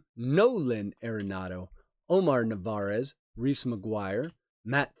Stram, Nolan Arenado, Omar Narvaez, Reese McGuire,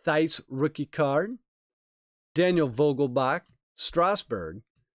 Matt Theis, rookie card, Daniel Vogelbach, Strasburg,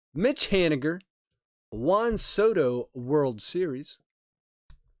 Mitch Haniger, Juan Soto, World Series.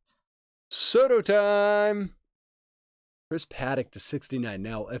 Soto time. Chris Paddock to 69.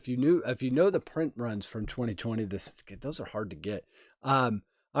 Now, if you know the print runs from 2020, those are hard to get. All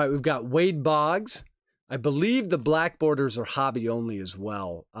right, we've got Wade Boggs. I believe the black borders are hobby only as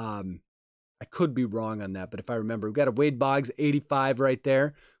well. I could be wrong on that, but if I remember, we've got a Wade Boggs 85 right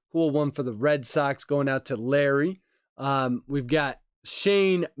there. Cool one for the Red Sox going out to Larry. We've got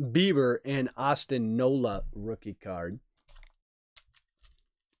Shane Bieber and Austin Nola rookie card.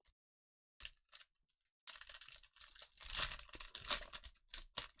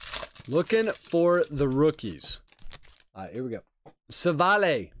 Looking for the rookies. Here we go.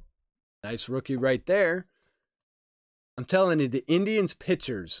 Savale. Nice rookie right there. I'm telling you, the Indians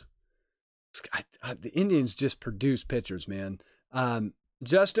pitchers. The Indians just produce pitchers, man.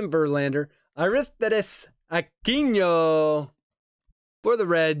 Justin Verlander, Aristides Aquino for the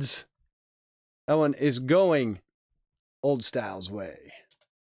Reds. That one is going old styles way.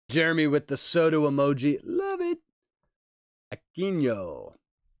 Jeremy with the Soto emoji. Love it. Aquino.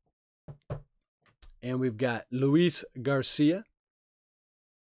 And we've got Luis Garcia,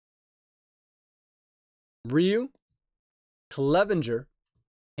 Ryu, Clevenger,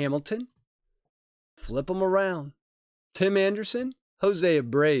 Hamilton. Flip them around. Tim Anderson, Jose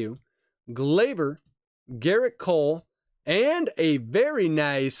Abreu, Glaber, Garrett Cole, and a very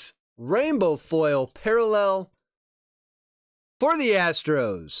nice rainbow foil parallel for the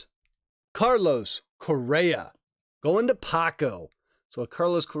Astros. Carlos Correa. Going to Paco. So a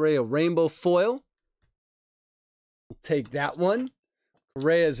Carlos Correa rainbow foil. We'll take that one.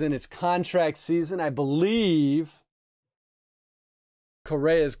 Correa's in its contract season. I believe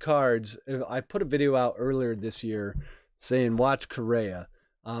Correa's cards, I put a video out earlier this year saying watch Correa.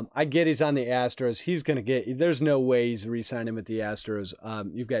 I get he's on the Astros. He's going to get, there's no way he's re-signing with the Astros.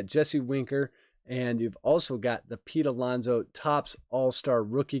 You've got Jesse Winker, and you've also got the Pete Alonso Topps All-Star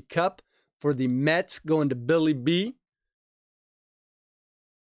Rookie Cup for the Mets going to Billy B.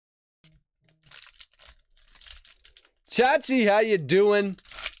 Chachi, how you doing?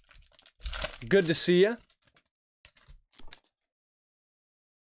 Good to see you.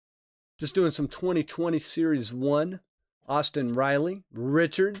 Just doing some 2020 Series 1. Austin Riley,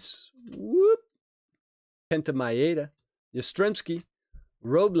 Richards, whoop, Kenta Maeda, Yastrzemski,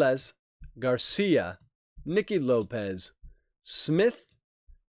 Robles, Garcia, Nicky Lopez, Smith,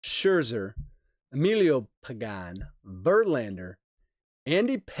 Scherzer, Emilio Pagan, Verlander,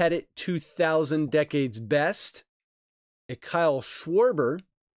 Andy Pettitte 2000 Decades Best, a Kyle Schwarber,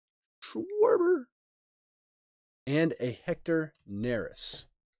 and a Hector Neris.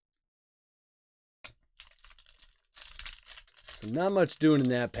 So not much doing in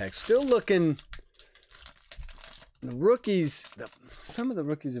that pack. Still looking. The rookies, some of the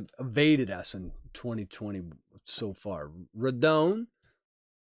rookies have evaded us in 2020 so far. Rodon,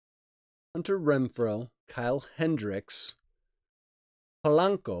 Hunter Renfroe, Kyle Hendricks,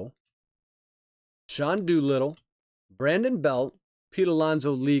 Polanco, Sean Doolittle, Brandon Belt, Pete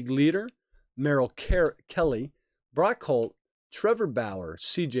Alonso league leader, Merrill Kelly, Brock Holt, Trevor Bauer,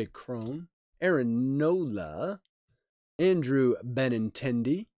 CJ Cron, Aaron Nola, Andrew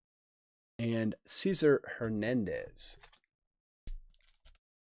Benintendi, and Cesar Hernandez.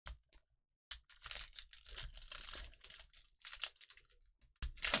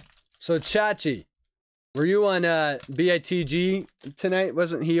 So Chachi, were you on BITG tonight?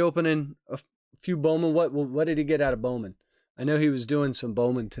 Wasn't he opening a few Bowman? What did he get out of Bowman? I know he was doing some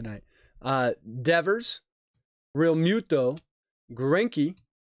Bowman tonight. Devers, Real Muto, Greinke,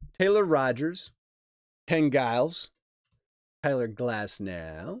 Taylor Rogers, Ken Giles, Tyler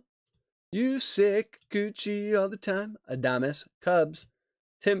Glasnow, Yusik Gucci all the time, Adames, Cubs,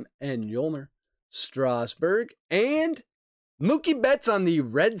 Tim and Yolmer, Strasburg, and Mookie Betts on the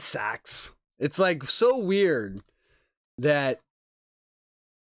Red Sox. It's like so weird that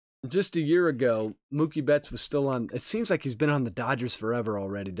just a year ago, Mookie Betts was still on. It seems like he's been on the Dodgers forever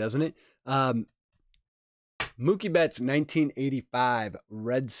already, doesn't it? Mookie Betts, 1985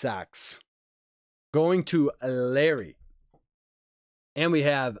 Red Sox, going to Larry. And we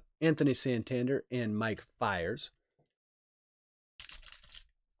have Anthony Santander and Mike Fiers.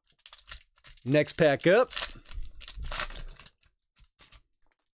 Next pack up,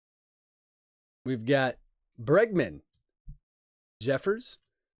 we've got Bregman, Jeffers,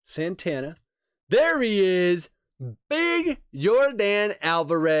 Santana. There he is. Big Yordan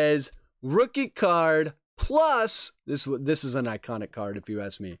Alvarez rookie card. Plus, this is an iconic card if you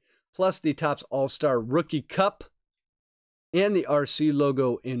ask me. Plus the Topps All-Star Rookie Cup and the RC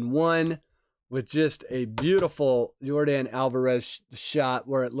logo in one, with just a beautiful Yordan Alvarez shot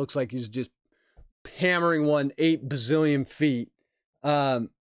where it looks like he's just hammering one 8 bazillion feet.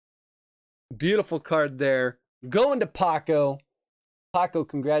 Beautiful card there. Going to Paco. Paco,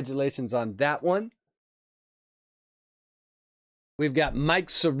 congratulations on that one. We've got Mike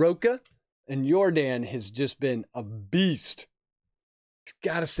Soroka, and Yordan has just been a beast. He's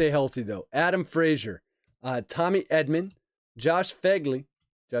got to stay healthy, though. Adam Frazier, Tommy Edman, Josh Fugly,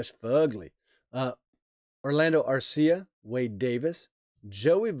 Orlando Arcia, Wade Davis,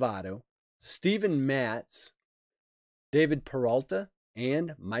 Joey Votto, Steven Matz, David Peralta,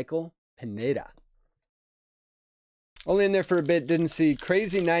 and Michael Pineda. Only in there for a bit, didn't see.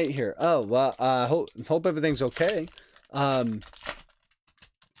 Crazy night here. Oh, well, hope everything's okay.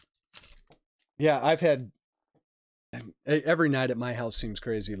 Yeah, I've had... Every night at my house seems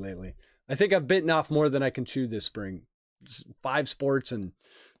crazy lately. I think I've bitten off more than I can chew this spring. Just 5 sports and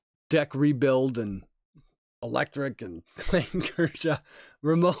deck rebuild and electric and Clayton Kershaw,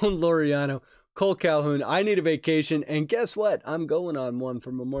 Ramon Laureano, Cole Calhoun. I need a vacation, and guess what? I'm going on one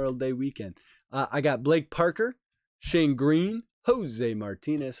for Memorial Day weekend. I got Blake Parker, Shane Green, Jose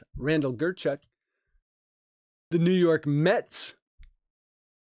Martinez, Randall Gerchuk, the New York Mets,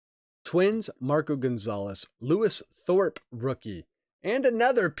 Twins, Marco Gonzalez, Lewis Thorpe rookie, and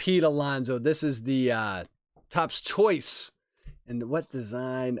another Pete Alonso. This is the Topps Choice. And what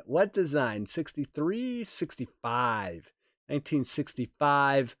design? 63, 65.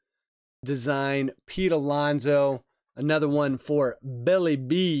 1965 design, Pete Alonso. Another one for Billy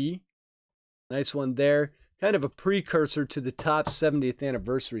B. Nice one there. Kind of a precursor to the top 70th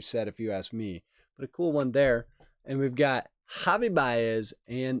anniversary set, if you ask me. But a cool one there. And we've got Javi Baez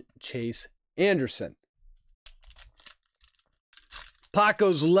and Chase Anderson.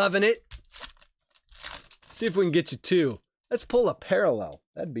 Paco's loving it. See if we can get you two. Let's pull a parallel.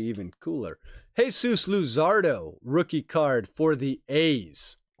 That'd be even cooler. Jesus Luzardo, rookie card for the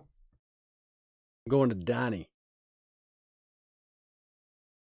A's. I'm going to Donnie.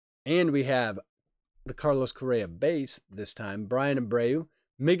 And we have the Carlos Correa base this time. Brian Abreu,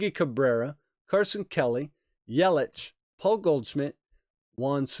 Miggy Cabrera, Carson Kelly, Yelich, Paul Goldschmidt,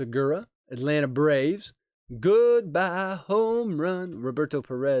 Juan Segura, Atlanta Braves, goodbye home run, Roberto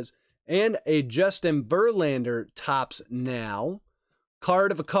Perez, and a Justin Verlander tops now.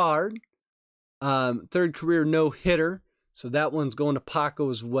 Card of a card. Third career no-hitter. So that one's going to Paco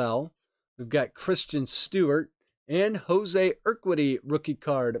as well. We've got Christian Stewart and Jose Urquidy rookie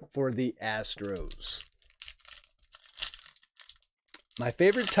card for the Astros. My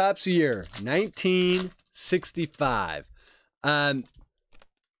favorite Topps year, 1965. I'm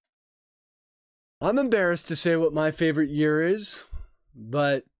embarrassed to say what my favorite year is,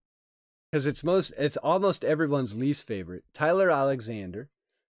 but because it's almost everyone's least favorite. Tyler Alexander.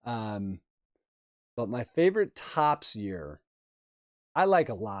 But my favorite Topps year, I like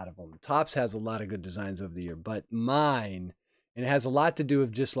a lot of them. Topps has a lot of good designs over the year, but mine, and it has a lot to do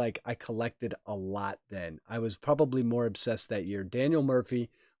with just like I collected a lot then. I was probably more obsessed that year. Daniel Murphy,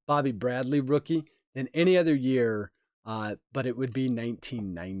 Bobby Bradley rookie than any other year, but it would be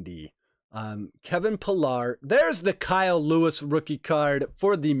 1990. Kevin Pillar. There's the Kyle Lewis rookie card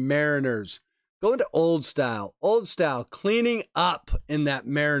for the Mariners. Going to Old Style. Old Style cleaning up in that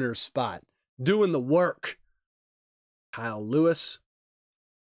Mariners spot. Doing the work. Kyle Lewis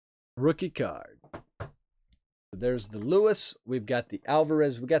rookie card. There's the Lewis. We've got the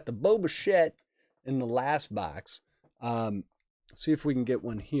Alvarez. We've got the Bo Bichette in the last box. See if we can get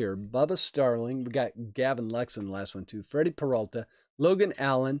one here. Bubba Starling. We got Gavin Lux in the last one too. Freddie Peralta. Logan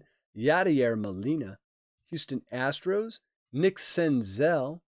Allen. Yadier Molina, Houston Astros, Nick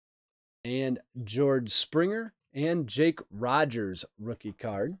Senzel, and George Springer, and Jake Rogers rookie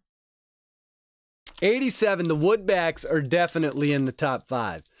card. 87, the Woodbacks are definitely in the top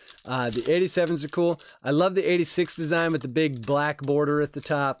 5. The 87s are cool. I love the 86 design with the big black border at the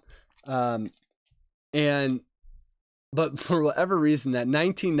top. But for whatever reason, that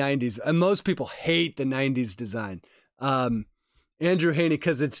 1990s, and most people hate the 90s design. Andrew Haney,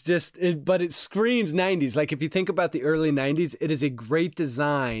 because it's just, but it screams 90s. Like if you think about the early 90s, it is a great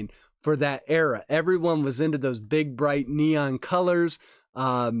design for that era. Everyone was into those big, bright neon colors.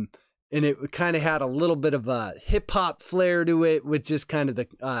 And it kind of had a little bit of a hip hop flair to it with just kind of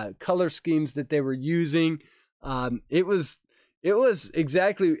the color schemes that they were using. It was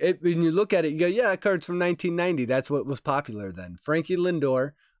exactly, when you look at it, you go, yeah, that card's from 1990. That's what was popular then. Frankie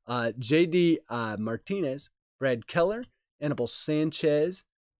Lindor, J.D. Martinez, Brad Keller, Anibal Sanchez,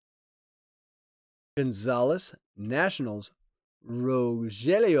 Gonzalez, Nationals,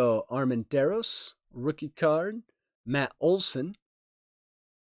 Rogelio Armenteros, rookie card, Matt Olson.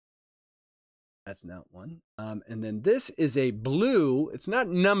 That's not one. And then this is a blue. It's not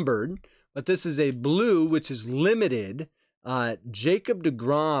numbered, but this is a blue, which is limited. Jacob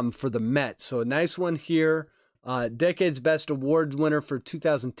deGrom for the Mets. So a nice one here. Decade's Best Awards winner for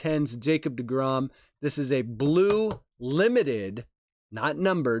 2010's Jacob deGrom. This is a blue limited, not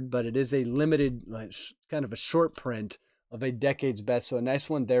numbered, but it is a limited, kind of a short print of a Decade's Best. So a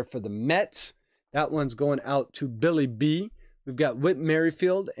nice one there for the Mets. That one's going out to Billy B. We've got Whit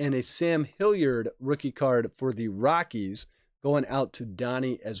Merrifield and a Sam Hilliard rookie card for the Rockies going out to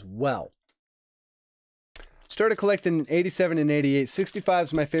Donnie as well. Started collecting in 87 and 88. 65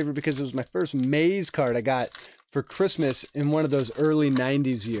 is my favorite because it was my first Maze card I got for Christmas in one of those early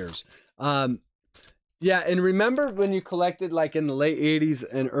 90s years. Yeah, and remember when you collected like in the late 80s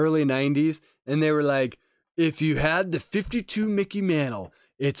and early 90s, and they were like, if you had the 52 Mickey Mantle,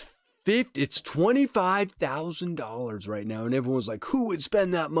 it's $25,000 right now. And everyone was like, who would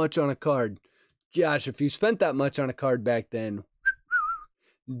spend that much on a card? Gosh, if you spent that much on a card back then,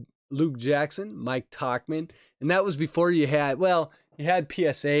 Luke Jackson, Mike Tauchman, and that was before you had, well, you had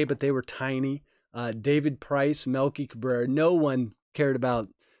PSA, but they were tiny. David Price, Melky Cabrera, no one cared about.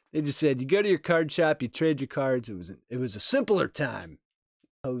 They just said, you go to your card shop, you trade your cards. It was a simpler time.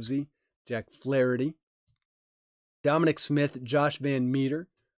 Posey, Jack Flaherty, Dominic Smith, Josh Van Meter,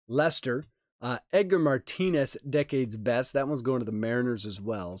 Lester, Edgar Martinez, Decade's Best. That one's going to the Mariners as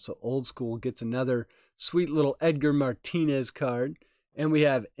well. So Old School gets another sweet little Edgar Martinez card. And we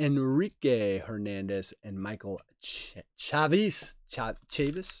have Enrique Hernandez and Michael Chavis.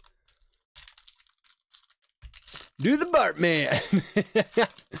 Do the Bartman.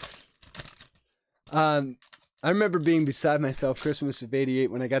 I remember being beside myself Christmas of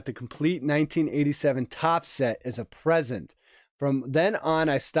 '88 when I got the complete 1987 Top set as a present. From then on,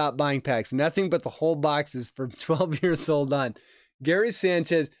 I stopped buying packs. Nothing but the whole boxes from 12 years old on. Gary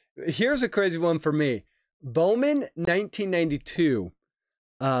Sanchez. Here's a crazy one for me. Bowman 1992.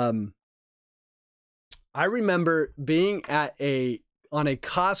 I remember being on a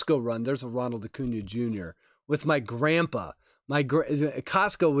Costco run. There's a Ronald Acuna Jr. with my grandpa.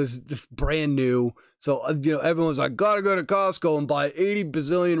 Costco was brand new, so everyone was like, "Gotta go to Costco and buy 80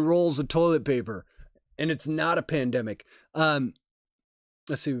 bazillion rolls of toilet paper," and it's not a pandemic. Let's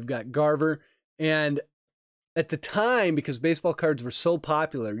see, we've got Garver, and at the time, because baseball cards were so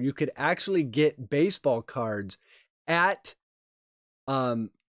popular, you could actually get baseball cards at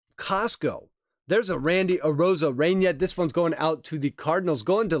Costco. There's a Randy Arozarena. This one's going out to the Cardinals,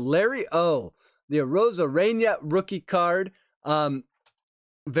 going to Larry O. The Arozarena rookie card.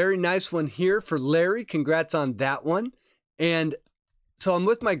 Very nice one here for Larry. Congrats on that one. And so I'm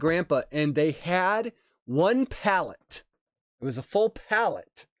with my grandpa, and they had one pallet. It was a full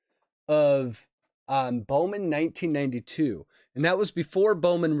pallet of Bowman 1992. And that was before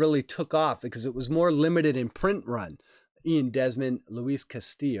Bowman really took off because it was more limited in print run. Ian Desmond, Luis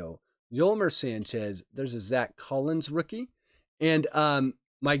Castillo, Yolmer Sanchez. There's a Zach Collins rookie. And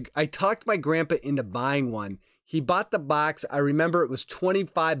I talked my grandpa into buying one. He bought the box. I remember it was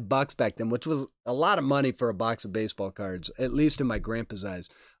 $25 back then, which was a lot of money for a box of baseball cards, at least in my grandpa's eyes.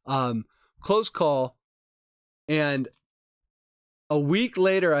 Close call. And a week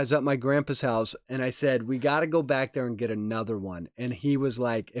later, I was at my grandpa's house, and I said, we got to go back there and get another one. And he was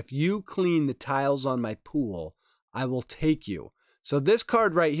like, if you clean the tiles on my pool, I will take you. So this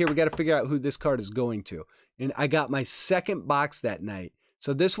card right here, we got to figure out who this card is going to. And I got my second box that night.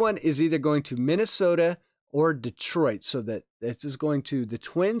 So this one is either going to Minnesota or Detroit. So that this is going to the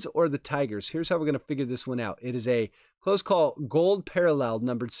Twins or the Tigers. Here's how we're going to figure this one out. It is a close call gold parallel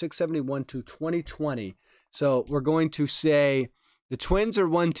numbered 671 to 2020. So we're going to say the Twins are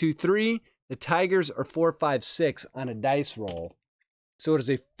 1, 2, 3. The Tigers are 4, 5, 6 on a dice roll. So it is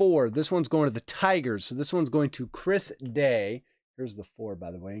a 4. This one's going to the Tigers. So this one's going to Chris Day. Here's the 4,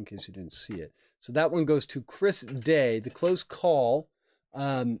 by the way, in case you didn't see it. So that one goes to Chris Day. The close call,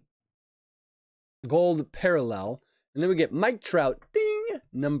 gold parallel. And then we get Mike Trout, ding,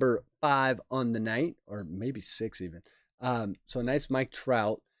 number 5 on the night, or maybe 6 even. So nice Mike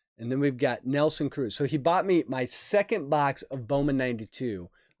Trout. And then we've got Nelson Cruz. So he bought me my second box of Bowman 92.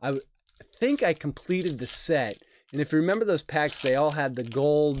 I think I completed the set. And if you remember those packs, they all had the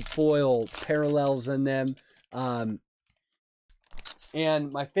gold foil parallels in them.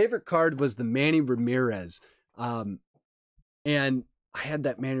 And my favorite card was the Manny Ramirez. And I had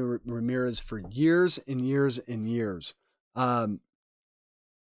that Manny Ramirez for years and years and years. And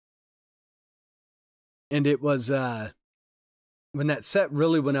it was... when that set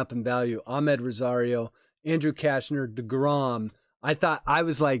really went up in value, Ahmed Rosario, Andrew Kashner, DeGrom, I thought I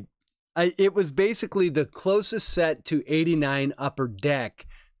was like, it was basically the closest set to 89 Upper Deck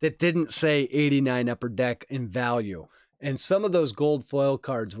that didn't say 89 Upper Deck in value. And some of those gold foil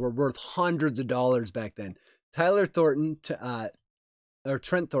cards were worth hundreds of dollars back then. Tyler Thornton, or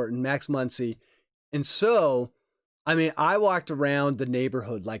Trent Thornton, Max Muncy. And so, I mean, I walked around the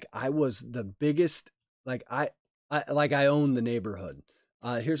neighborhood like I was the biggest, like I own the neighborhood.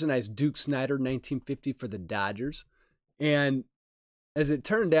 Here's a nice Duke Snider 1950 for the Dodgers. And as it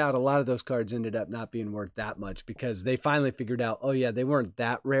turned out, a lot of those cards ended up not being worth that much because they finally figured out, oh yeah, they weren't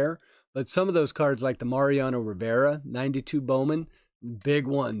that rare. But some of those cards like the Mariano Rivera 92 Bowman, big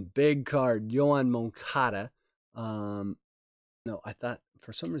one, big card, Yohan Moncada. No, I thought,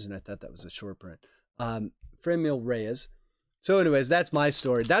 for some reason, I thought that was a short print. Fremil Reyes. So anyways, that's my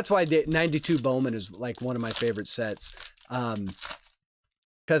story. That's why 92 Bowman is like one of my favorite sets.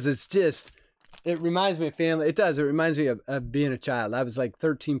 Because it's just, it reminds me of family. It does. It reminds me of being a child. I was like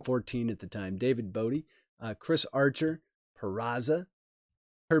 13, 14 at the time. David Bodie, Chris Archer, Peraza,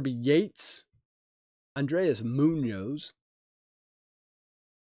 Herbie Yates, Andreas Munoz,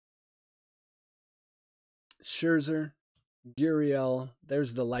 Scherzer, Gurriel.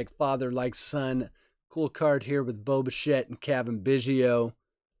 There's the like father, like son. Cool card here with Bo Bichette and Kevin Biggio.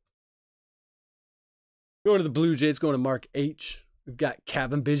 Going to the Blue Jays, going to Mark H. We've got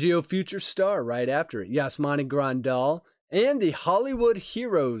Kevin Biggio, future star, right after it. Yasmani Grandal. And the Hollywood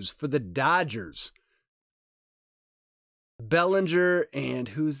Heroes for the Dodgers. Bellinger, and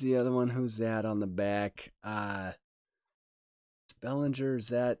who's the other one? Who's that on the back? Bellinger, is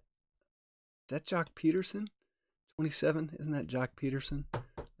that Jock Peterson? 27? Isn't that Jock Peterson?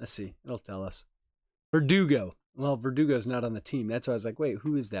 Let's see. It'll tell us. Verdugo. Well, Verdugo's not on the team. That's why I was like, wait,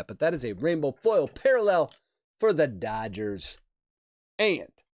 who is that? But that is a rainbow foil parallel for the Dodgers. And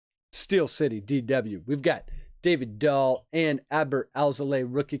Steel City DW. We've got David Dahl and Aber Alzolay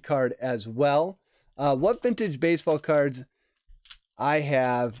rookie card as well. What vintage baseball cards I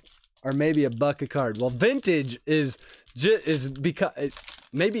have are maybe $1 a card. Well, vintage is because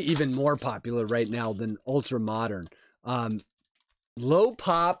maybe even more popular right now than ultra modern. Low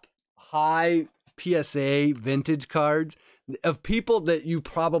pop, high PSA vintage cards of people that you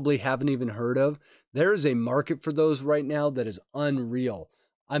probably haven't even heard of. There is a market for those right now that is unreal.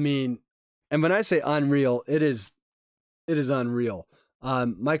 I mean, and when I say unreal, it is unreal.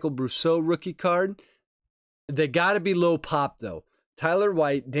 Michael Brousseau rookie card. They got to be low pop though. Tyler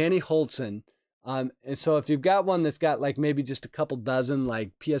White, Danny Holtzen. And so if you've got one that's got like maybe just a couple dozen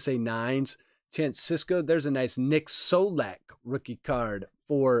like PSA 9s, Chance Cisco, there's a nice Nick Solak rookie card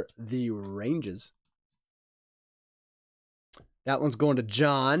for the Rangers. That one's going to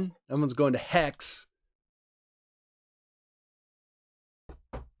John. That one's going to Hex.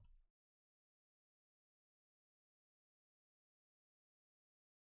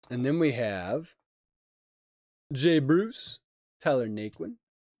 And then we have Jay Bruce, Tyler Naquin,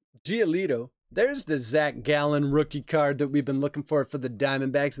 Giolito. There's the Zach Gallen rookie card that we've been looking for the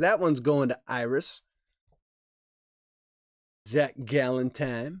Diamondbacks. That one's going to Iris. Zach Gallen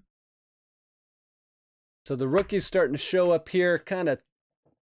time. So the rookie's starting to show up here, kind of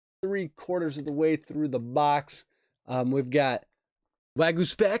 3/4 of the way through the box. We've got Wagyu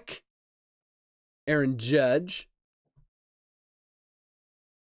Speck, Aaron Judge,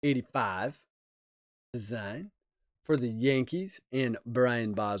 85 design for the Yankees, and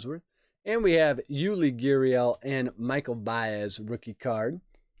Brian Bosworth. And we have Yuli Gurriel and Michael Baez rookie card.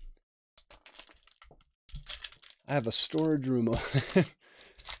 I have a storage room.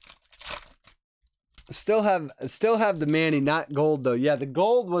 Still have the Manny, not gold though. Yeah, the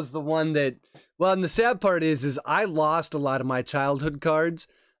gold was the one that, well, and the sad part is I lost a lot of my childhood cards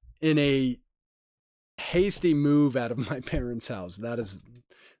in a hasty move out of my parents' house. That is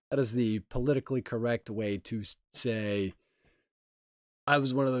the politically correct way to say I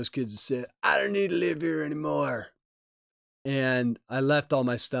was one of those kids that said, I don't need to live here anymore. And I left all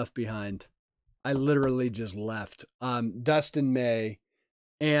my stuff behind. I literally just left. Dustin May.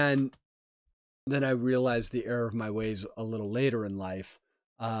 And then I realized the error of my ways a little later in life.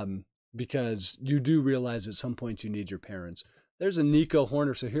 Because you do realize at some point you need your parents. There's a Nico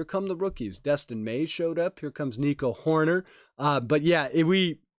Horner. So here come the rookies. Dustin May showed up. Here comes Nico Horner. But yeah,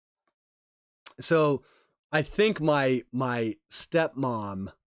 so I think my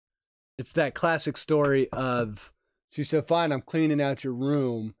stepmom, it's that classic story of, she said, fine, I'm cleaning out your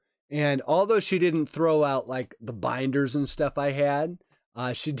room. And although she didn't throw out like the binders and stuff I had,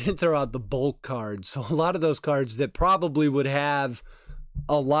 she did throw out the bulk cards. So a lot of those cards that probably would have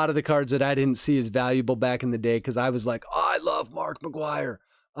a lot of the cards that I didn't see as valuable back in the day, because I was like, oh, I love Mark McGwire.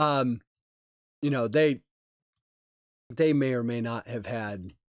 You know, they may or may not have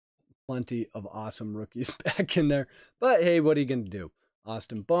had plenty of awesome rookies back in there. But hey, what are you going to do?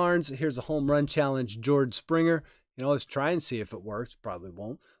 Austin Barnes. Here's a home run challenge. George Springer. You know, let's try and see if it works. Probably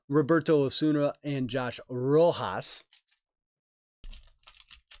won't. Roberto Osuna and Josh Rojas.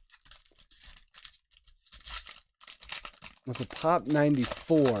 With a Pop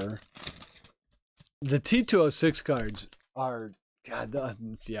 94. The T206 cards are, God,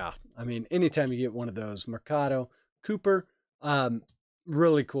 yeah. I mean, anytime you get one of those, Mercado, Cooper,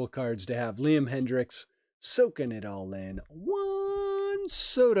 really cool cards to have. Liam Hendricks, soaking it all in. Juan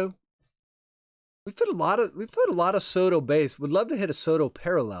Soto. We've hit a lot of Soto base. Would love to hit a Soto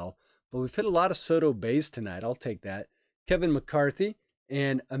parallel, but we've hit a lot of Soto base tonight. I'll take that. Kevin McCarthy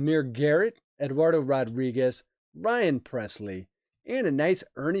and Amir Garrett, Eduardo Rodriguez, Ryan Presley, and a nice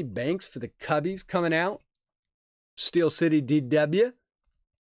Ernie Banks for the Cubbies coming out. Steel City DW.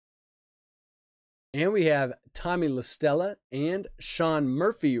 And we have Tommy LaStella and Sean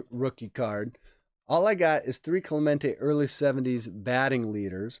Murphy rookie card. All I got is 3 Clemente early 70s batting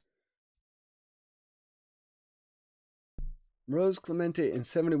leaders. Rose Clemente and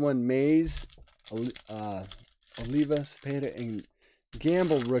 71 Mays. Oliva, Cepeda, and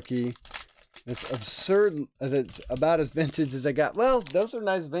Gamble rookie. That's absurd. That's about as vintage as I got. Well, those are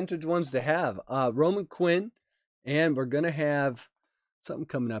nice vintage ones to have. Roman Quinn. And we're going to have something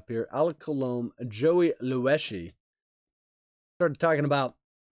coming up here. Alec Colomb, Joey Lueshi. Started talking about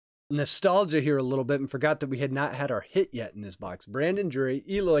nostalgia here a little bit and forgot that we had not had our hit yet in this box. Brandon Drury,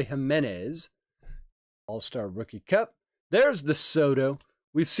 Eloy Jimenez. All-Star Rookie Cup. There's the Soto.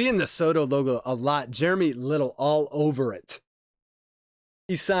 We've seen the Soto logo a lot. Jeremy Little all over it.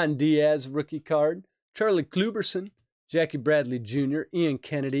 Isan Diaz rookie card. Charlie Kluberson, Jackie Bradley Jr., Ian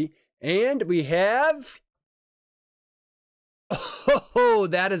Kennedy, and we have... Oh,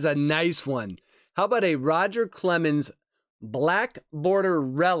 that is a nice one. How about a Roger Clemens black border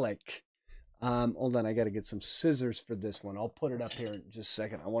relic? Hold on, I got to get some scissors for this one. I'll put it up here in just a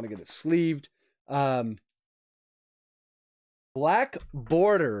second. I want to get it sleeved. Black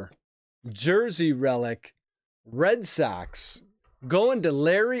border jersey relic, Red Sox, going to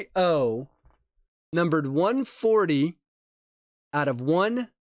Larry O, numbered 140 out of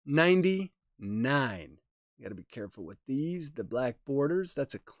 199. You got to be careful with these, the black borders.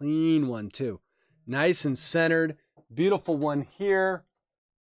 That's a clean one too. Nice and centered. Beautiful one here.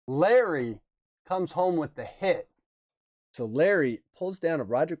 Larry comes home with the hit. So Larry pulls down a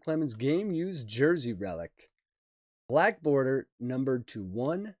Roger Clemens game-used jersey relic. Black border, numbered to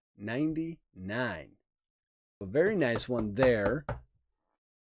 199. A very nice one there.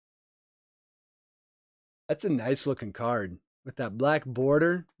 That's a nice looking card with that black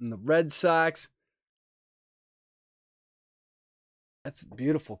border and the Red Sox. That's a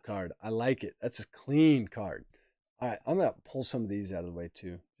beautiful card. I like it. That's a clean card. All right, I'm going to pull some of these out of the way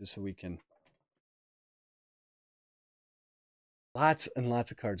too, just so we can. Lots and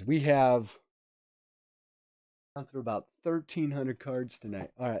lots of cards. We have gone through about 1,300 cards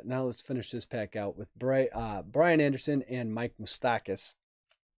tonight. All right, now let's finish this pack out with Brian Anderson and Mike Moustakas.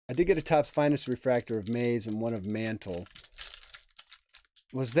 I did get a Topps Finest refractor of Mays and one of Mantle.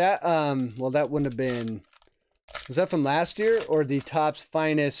 Was that, well, that wouldn't have been, was that from last year or the Topps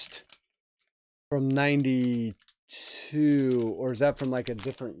Finest from 92? Or is that from like a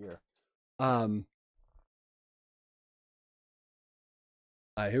different year?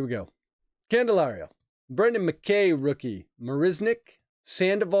 All right, here we go. Candelario. Brendan McKay, rookie. Marisnik.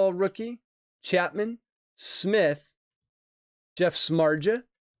 Sandoval, rookie. Chapman. Smith. Jeff Smarja.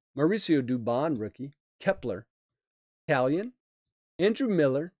 Mauricio Dubon, rookie. Kepler. Italian. Andrew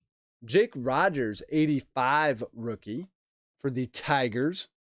Miller. Jake Rogers, 85, rookie. For the Tigers.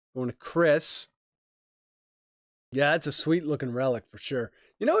 Going to Chris. Yeah, that's a sweet looking relic for sure.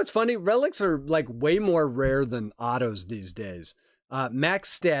 You know, it's funny. Relics are like way more rare than autos these days.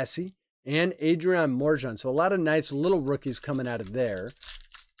 Max Stassi and Adrian Morjan. So a lot of nice little rookies coming out of there.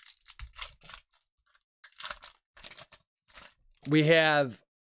 We have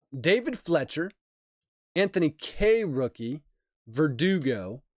David Fletcher, Anthony K, rookie,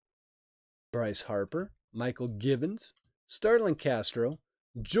 Verdugo, Bryce Harper, Michael Givens, Starlin Castro,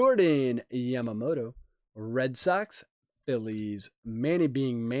 Jordan Yamamoto, Red Sox, Phillies, Manny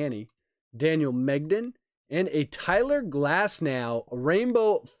being Manny, Daniel Megden, and a Tyler Glasnow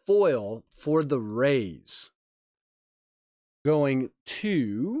rainbow foil for the Rays. Going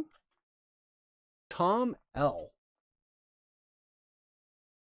to Tom L.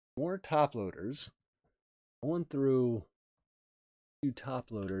 More top loaders. Going through 2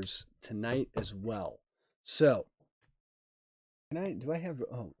 top loaders tonight as well. So, do I have,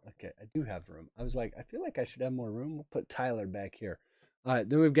 oh, okay, I do have room. I was like, I feel like I should have more room. We'll put Tyler back here. All right,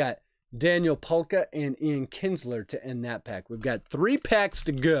 then we've got Daniel Polka and Ian Kinsler to end that pack. We've got 3 packs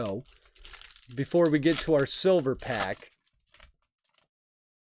to go before we get to our silver pack.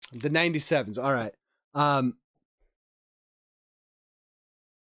 The 97s. All right. All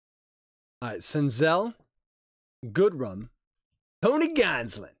right, Senzel, Goodrum, Tony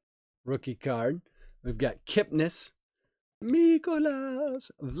Gonsolin, rookie card. We've got Kipnis, Mikolas,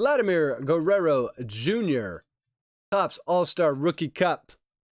 Vladimir Guerrero Jr., Topps All-Star Rookie Cup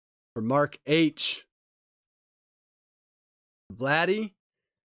for Mark H. Vladdy,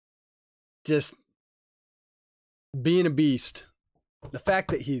 just being a beast. The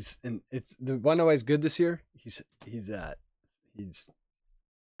fact that he's, and it's the one always good this year. He's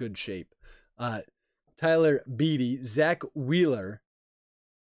good shape. Tyler Beatty, Zach Wheeler,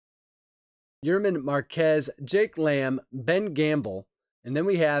 Yerman Marquez, Jake Lamb, Ben Gamble, and then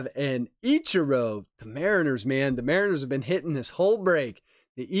we have an Ichiro. The Mariners, man, the Mariners have been hitting this whole break.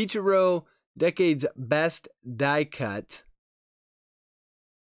 The Ichiro Decade's Best Die Cut.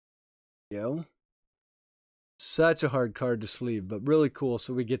 Yo, such a hard card to sleeve, but really cool.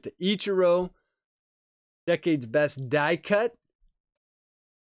 So we get the Ichiro Decade's Best Die Cut.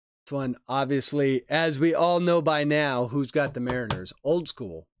 This one, obviously, as we all know by now, who's got the Mariners? Old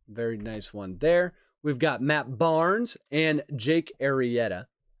school. Very nice one there. We've got Matt Barnes and Jake Arrieta.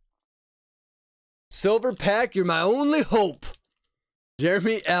 Silver pack, you're my only hope.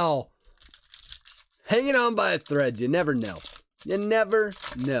 Jeremy L. Hanging on by a thread. You never know. You never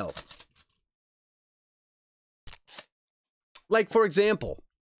know. Like, for example,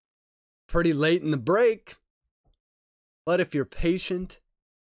 pretty late in the break, but if you're patient,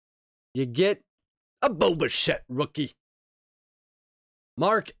 you get A Bo Bichette rookie.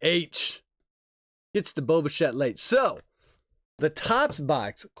 Mark H. gets the Bo Bichette late. So, the Topps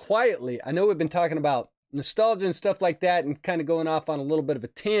box, quietly, I know we've been talking about nostalgia and stuff like that and kind of going off on a little bit of a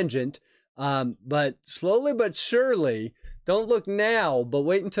tangent, but slowly but surely, don't look now, but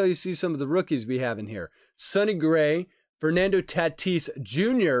wait until you see some of the rookies we have in here. Sonny Gray, Fernando Tatis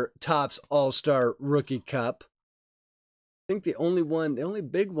Jr. Topps All-Star Rookie Cup. I think the only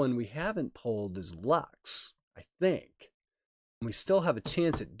big one we haven't pulled is Lux, I think. And we still have a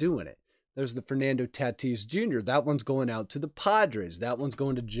chance at doing it. There's the Fernando Tatis Jr. That one's going out to the Padres. That one's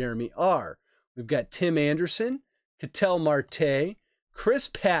going to Jeremy R. We've got Tim Anderson, Ketel Marte, Chris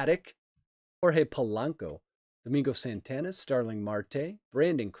Paddock, Jorge Polanco, Domingo Santana, Starling Marte,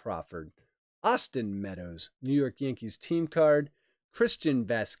 Brandon Crawford, Austin Meadows, New York Yankees team card, Christian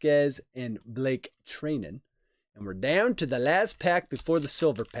Vasquez, and Blake Trainin. And we're down to the last pack before the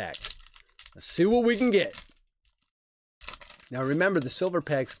silver pack. Let's see what we can get. Now remember, the silver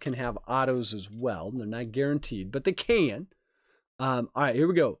packs can have autos as well. They're not guaranteed, but they can. All right, here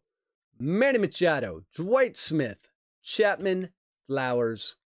we go. Manny Machado, Dwight Smith, Chapman,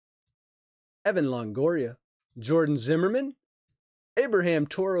 Flowers, Evan Longoria, Jordan Zimmerman, Abraham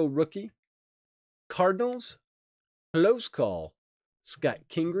Toro rookie, Cardinals, close call, Scott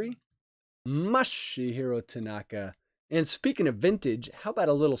Kingery, Masahiro Tanaka. And speaking of vintage, how about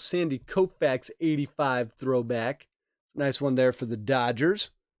a little Sandy Koufax 85 throwback? Nice one there for the Dodgers.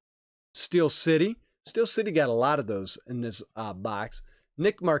 Steel City. Steel City got a lot of those in this box.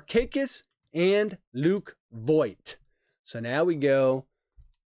 Nick Markakis and Luke Voigt. So now we go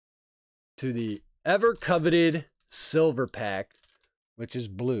to the ever-coveted silver pack, which is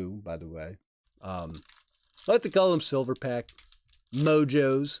blue, by the way. Like to call them silver pack.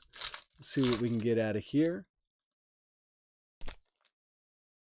 Mojos. Let's see what we can get out of here.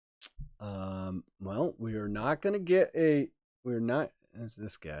 Well, we are not going to get a, there's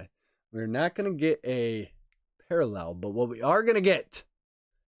this guy. We're not going to get a parallel, but what we are going to get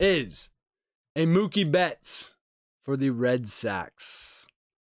is a Mookie Betts for the Red Sox.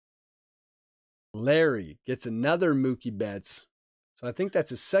 Larry gets another Mookie Betts. So I think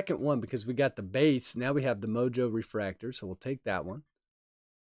that's his second one because we got the base. Now we have the Mojo Refractor, so we'll take that one.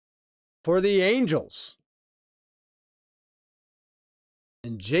 For the Angels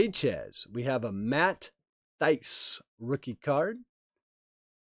and J-Chaz, we have a Matt Thaiss rookie card.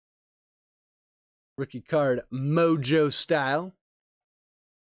 Rookie card Mojo style.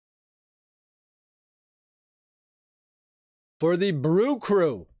 For the Brew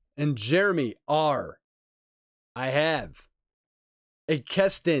Crew and Jeremy R, I have a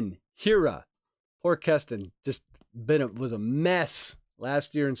Keston Hira. Poor Keston was a mess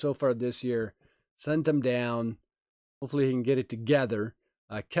last year and so far this year. Sent him down. Hopefully he can get it together.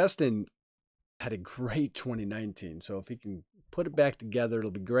 Keston had a great 2019, so if he can put it back together,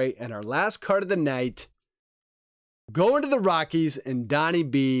 it'll be great. And our last card of the night, going to the Rockies and Donnie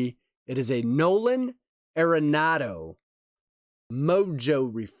B. It is a Nolan Arenado Mojo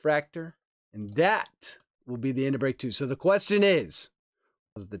Refractor, and that will be the end of break 2. So the question is,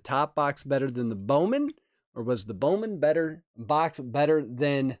 was the top box better than the Bowman, or was the Bowman box better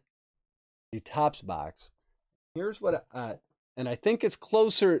than the Topps box? Here's what, and I think it's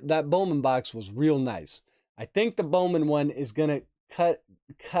closer. That Bowman box was real nice. I think the Bowman one is gonna cut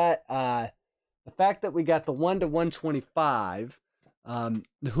the fact that we got the 1/125.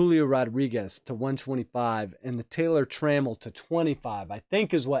 The Julio Rodriguez to 125 and the Taylor Trammell to 25, I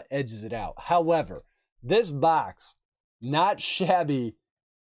think is what edges it out. However, this box, not shabby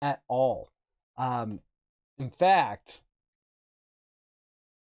at all. In fact,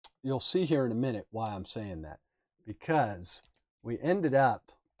 you'll see here in a minute why I'm saying that, because we ended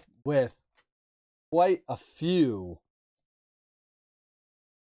up with quite a few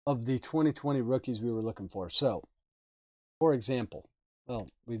of the 2020 rookies we were looking for. So, for example, well,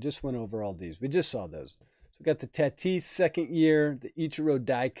 we just went over all these. We just saw those. So we got the Tatis second year, the Ichiro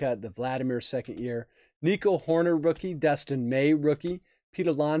die cut, the Vladimir second year, Nico Horner rookie, Dustin May rookie, Pete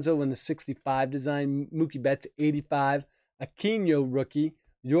Alonso in the 65 design, Mookie Betts 85, Aquino rookie,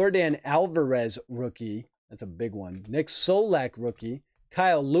 Yordan Alvarez rookie, that's a big one, Nick Solak rookie,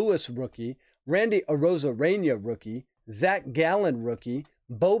 Kyle Lewis rookie, Randy Arozarena rookie, Zach Gallen rookie,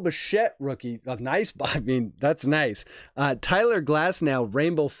 Bo Bichette rookie, a nice, I mean, that's nice. Tyler Glasnow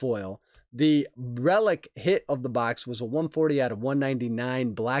rainbow foil. The relic hit of the box was a 140 out of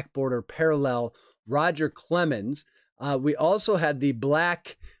 199 black border parallel Roger Clemens. We also had the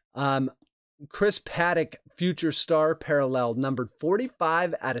black Chris Paddock future star parallel numbered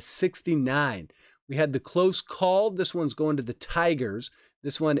 45 out of 69. We had the close call. This one's going to the Tigers.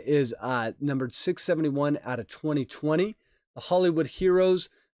 This one is numbered 671 out of 2020. The Hollywood Heroes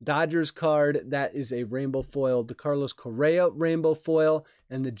Dodgers card, that is a rainbow foil. The Carlos Correa rainbow foil,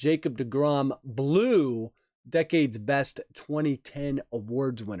 and the Jacob deGrom blue Decade's Best 2010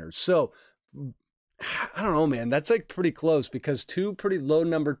 awards winners. So, I don't know, man. That's like pretty close because two pretty low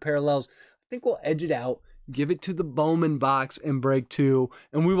numbered parallels. I think we'll edge it out, give it to the Bowman box and break two,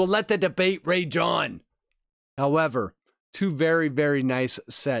 and we will let the debate rage on. However, two very, very nice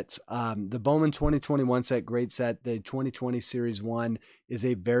sets. The Bowman 2021 set, great set. The 2020 Series 1 is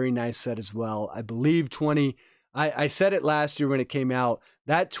a very nice set as well. I believe I said it last year when it came out.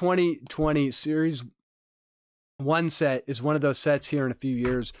 That 2020 Series 1 set is one of those sets here in a few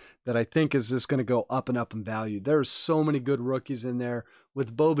years that I think is just going to go up and up in value. There are so many good rookies in there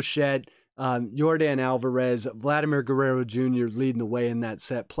with Bo Bichette, Yordan Alvarez, Vladimir Guerrero Jr. leading the way in that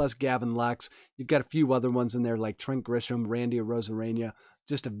set, plus Gavin Lux. You've got a few other ones in there like Trent Grisham, Randy Arozarena,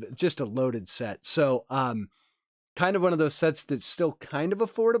 just a loaded set. So kind of one of those sets that's still kind of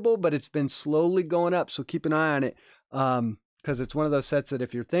affordable, but it's been slowly going up. So keep an eye on it because it's one of those sets that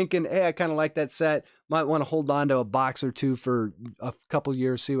if you're thinking, hey, I kind of like that set, might want to hold on to a box or two for a couple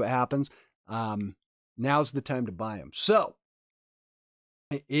years, see what happens. Now's the time to buy them. So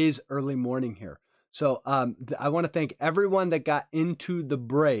it is early morning here. So I want to thank everyone that got into the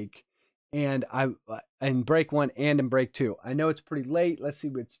break and in break one and in break two. I know it's pretty late. Let's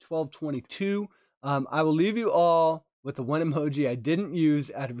see, it's 12:22. I will leave you all with the one emoji I didn't use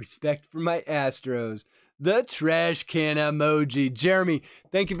out of respect for my Astros, the trash can emoji. Jeremy,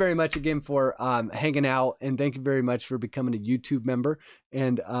 thank you very much again for hanging out, and thank you very much for becoming a YouTube member.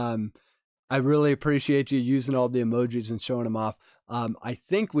 And I really appreciate you using all the emojis and showing them off. I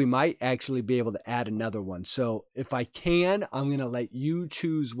think we might actually be able to add another one. So if I can, I'm going to let you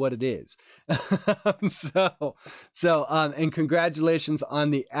choose what it is. And congratulations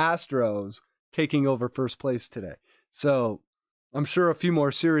on the Astros taking over first place today. So I'm sure a few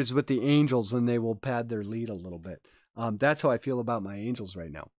more series with the Angels and they will pad their lead a little bit. That's how I feel about my Angels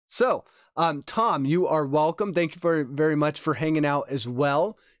right now. So, Tom, you are welcome. Thank you very, very much for hanging out as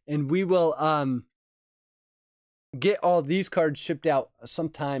well. And we will get all these cards shipped out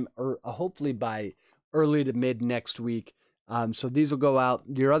sometime or hopefully by early to mid next week. So these will go out.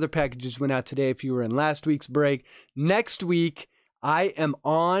 Your other packages went out today if you were in last week's break. Next week, I am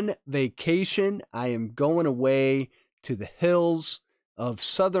on vacation. I am going away to the hills of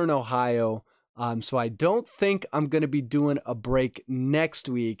Southern Ohio. So I don't think I'm going to be doing a break next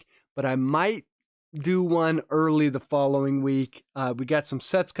week, but I might do one early the following week. We got some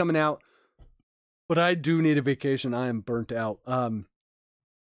sets coming out, but I do need a vacation. I am burnt out.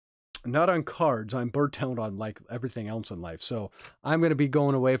 Not on cards. I'm burnt out on like everything else in life. So I'm going to be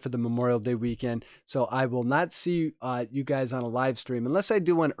going away for the Memorial Day weekend. So I will not see you guys on a live stream unless I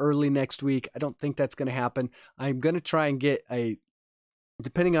do one early next week. I don't think that's going to happen. I'm going to try and get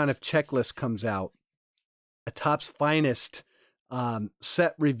depending on if Checklist comes out, a Topps Finest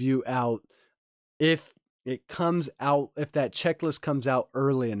set review out. If it comes out, if that checklist comes out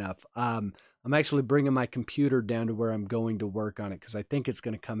early enough, I'm actually bringing my computer down to where I'm going to work on it because I think it's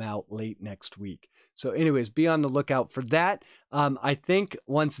going to come out late next week. So anyways, be on the lookout for that. I think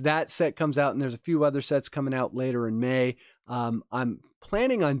once that set comes out, and there's a few other sets coming out later in May, I'm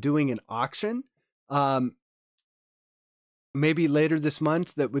planning on doing an auction maybe later this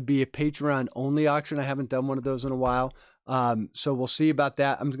month. That would be a Patreon only auction. I haven't done one of those in a while. So we'll see about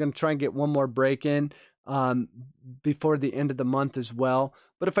that. I'm going to try and get one more break in before the end of the month as well.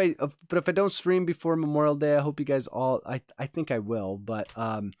 But if I don't stream before Memorial Day, I hope you guys all, I think I will, but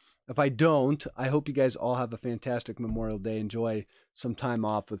if I don't, I hope you guys all have a fantastic Memorial Day. Enjoy some time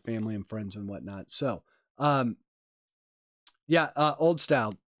off with family and friends and whatnot. So, Old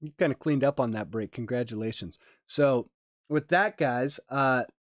Style, you kind of cleaned up on that break. Congratulations. So with that, guys, I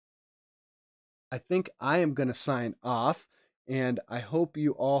think I am going to sign off, and I hope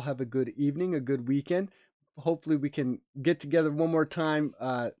you all have a good evening, a good weekend. Hopefully we can get together one more time,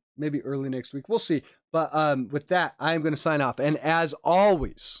 maybe early next week. We'll see. But with that, I am going to sign off. And as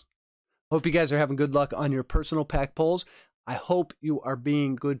always, hope you guys are having good luck on your personal pack pulls. I hope you are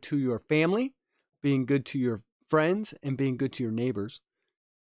being good to your family, being good to your friends, and being good to your neighbors.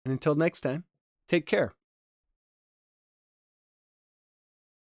 And until next time, take care.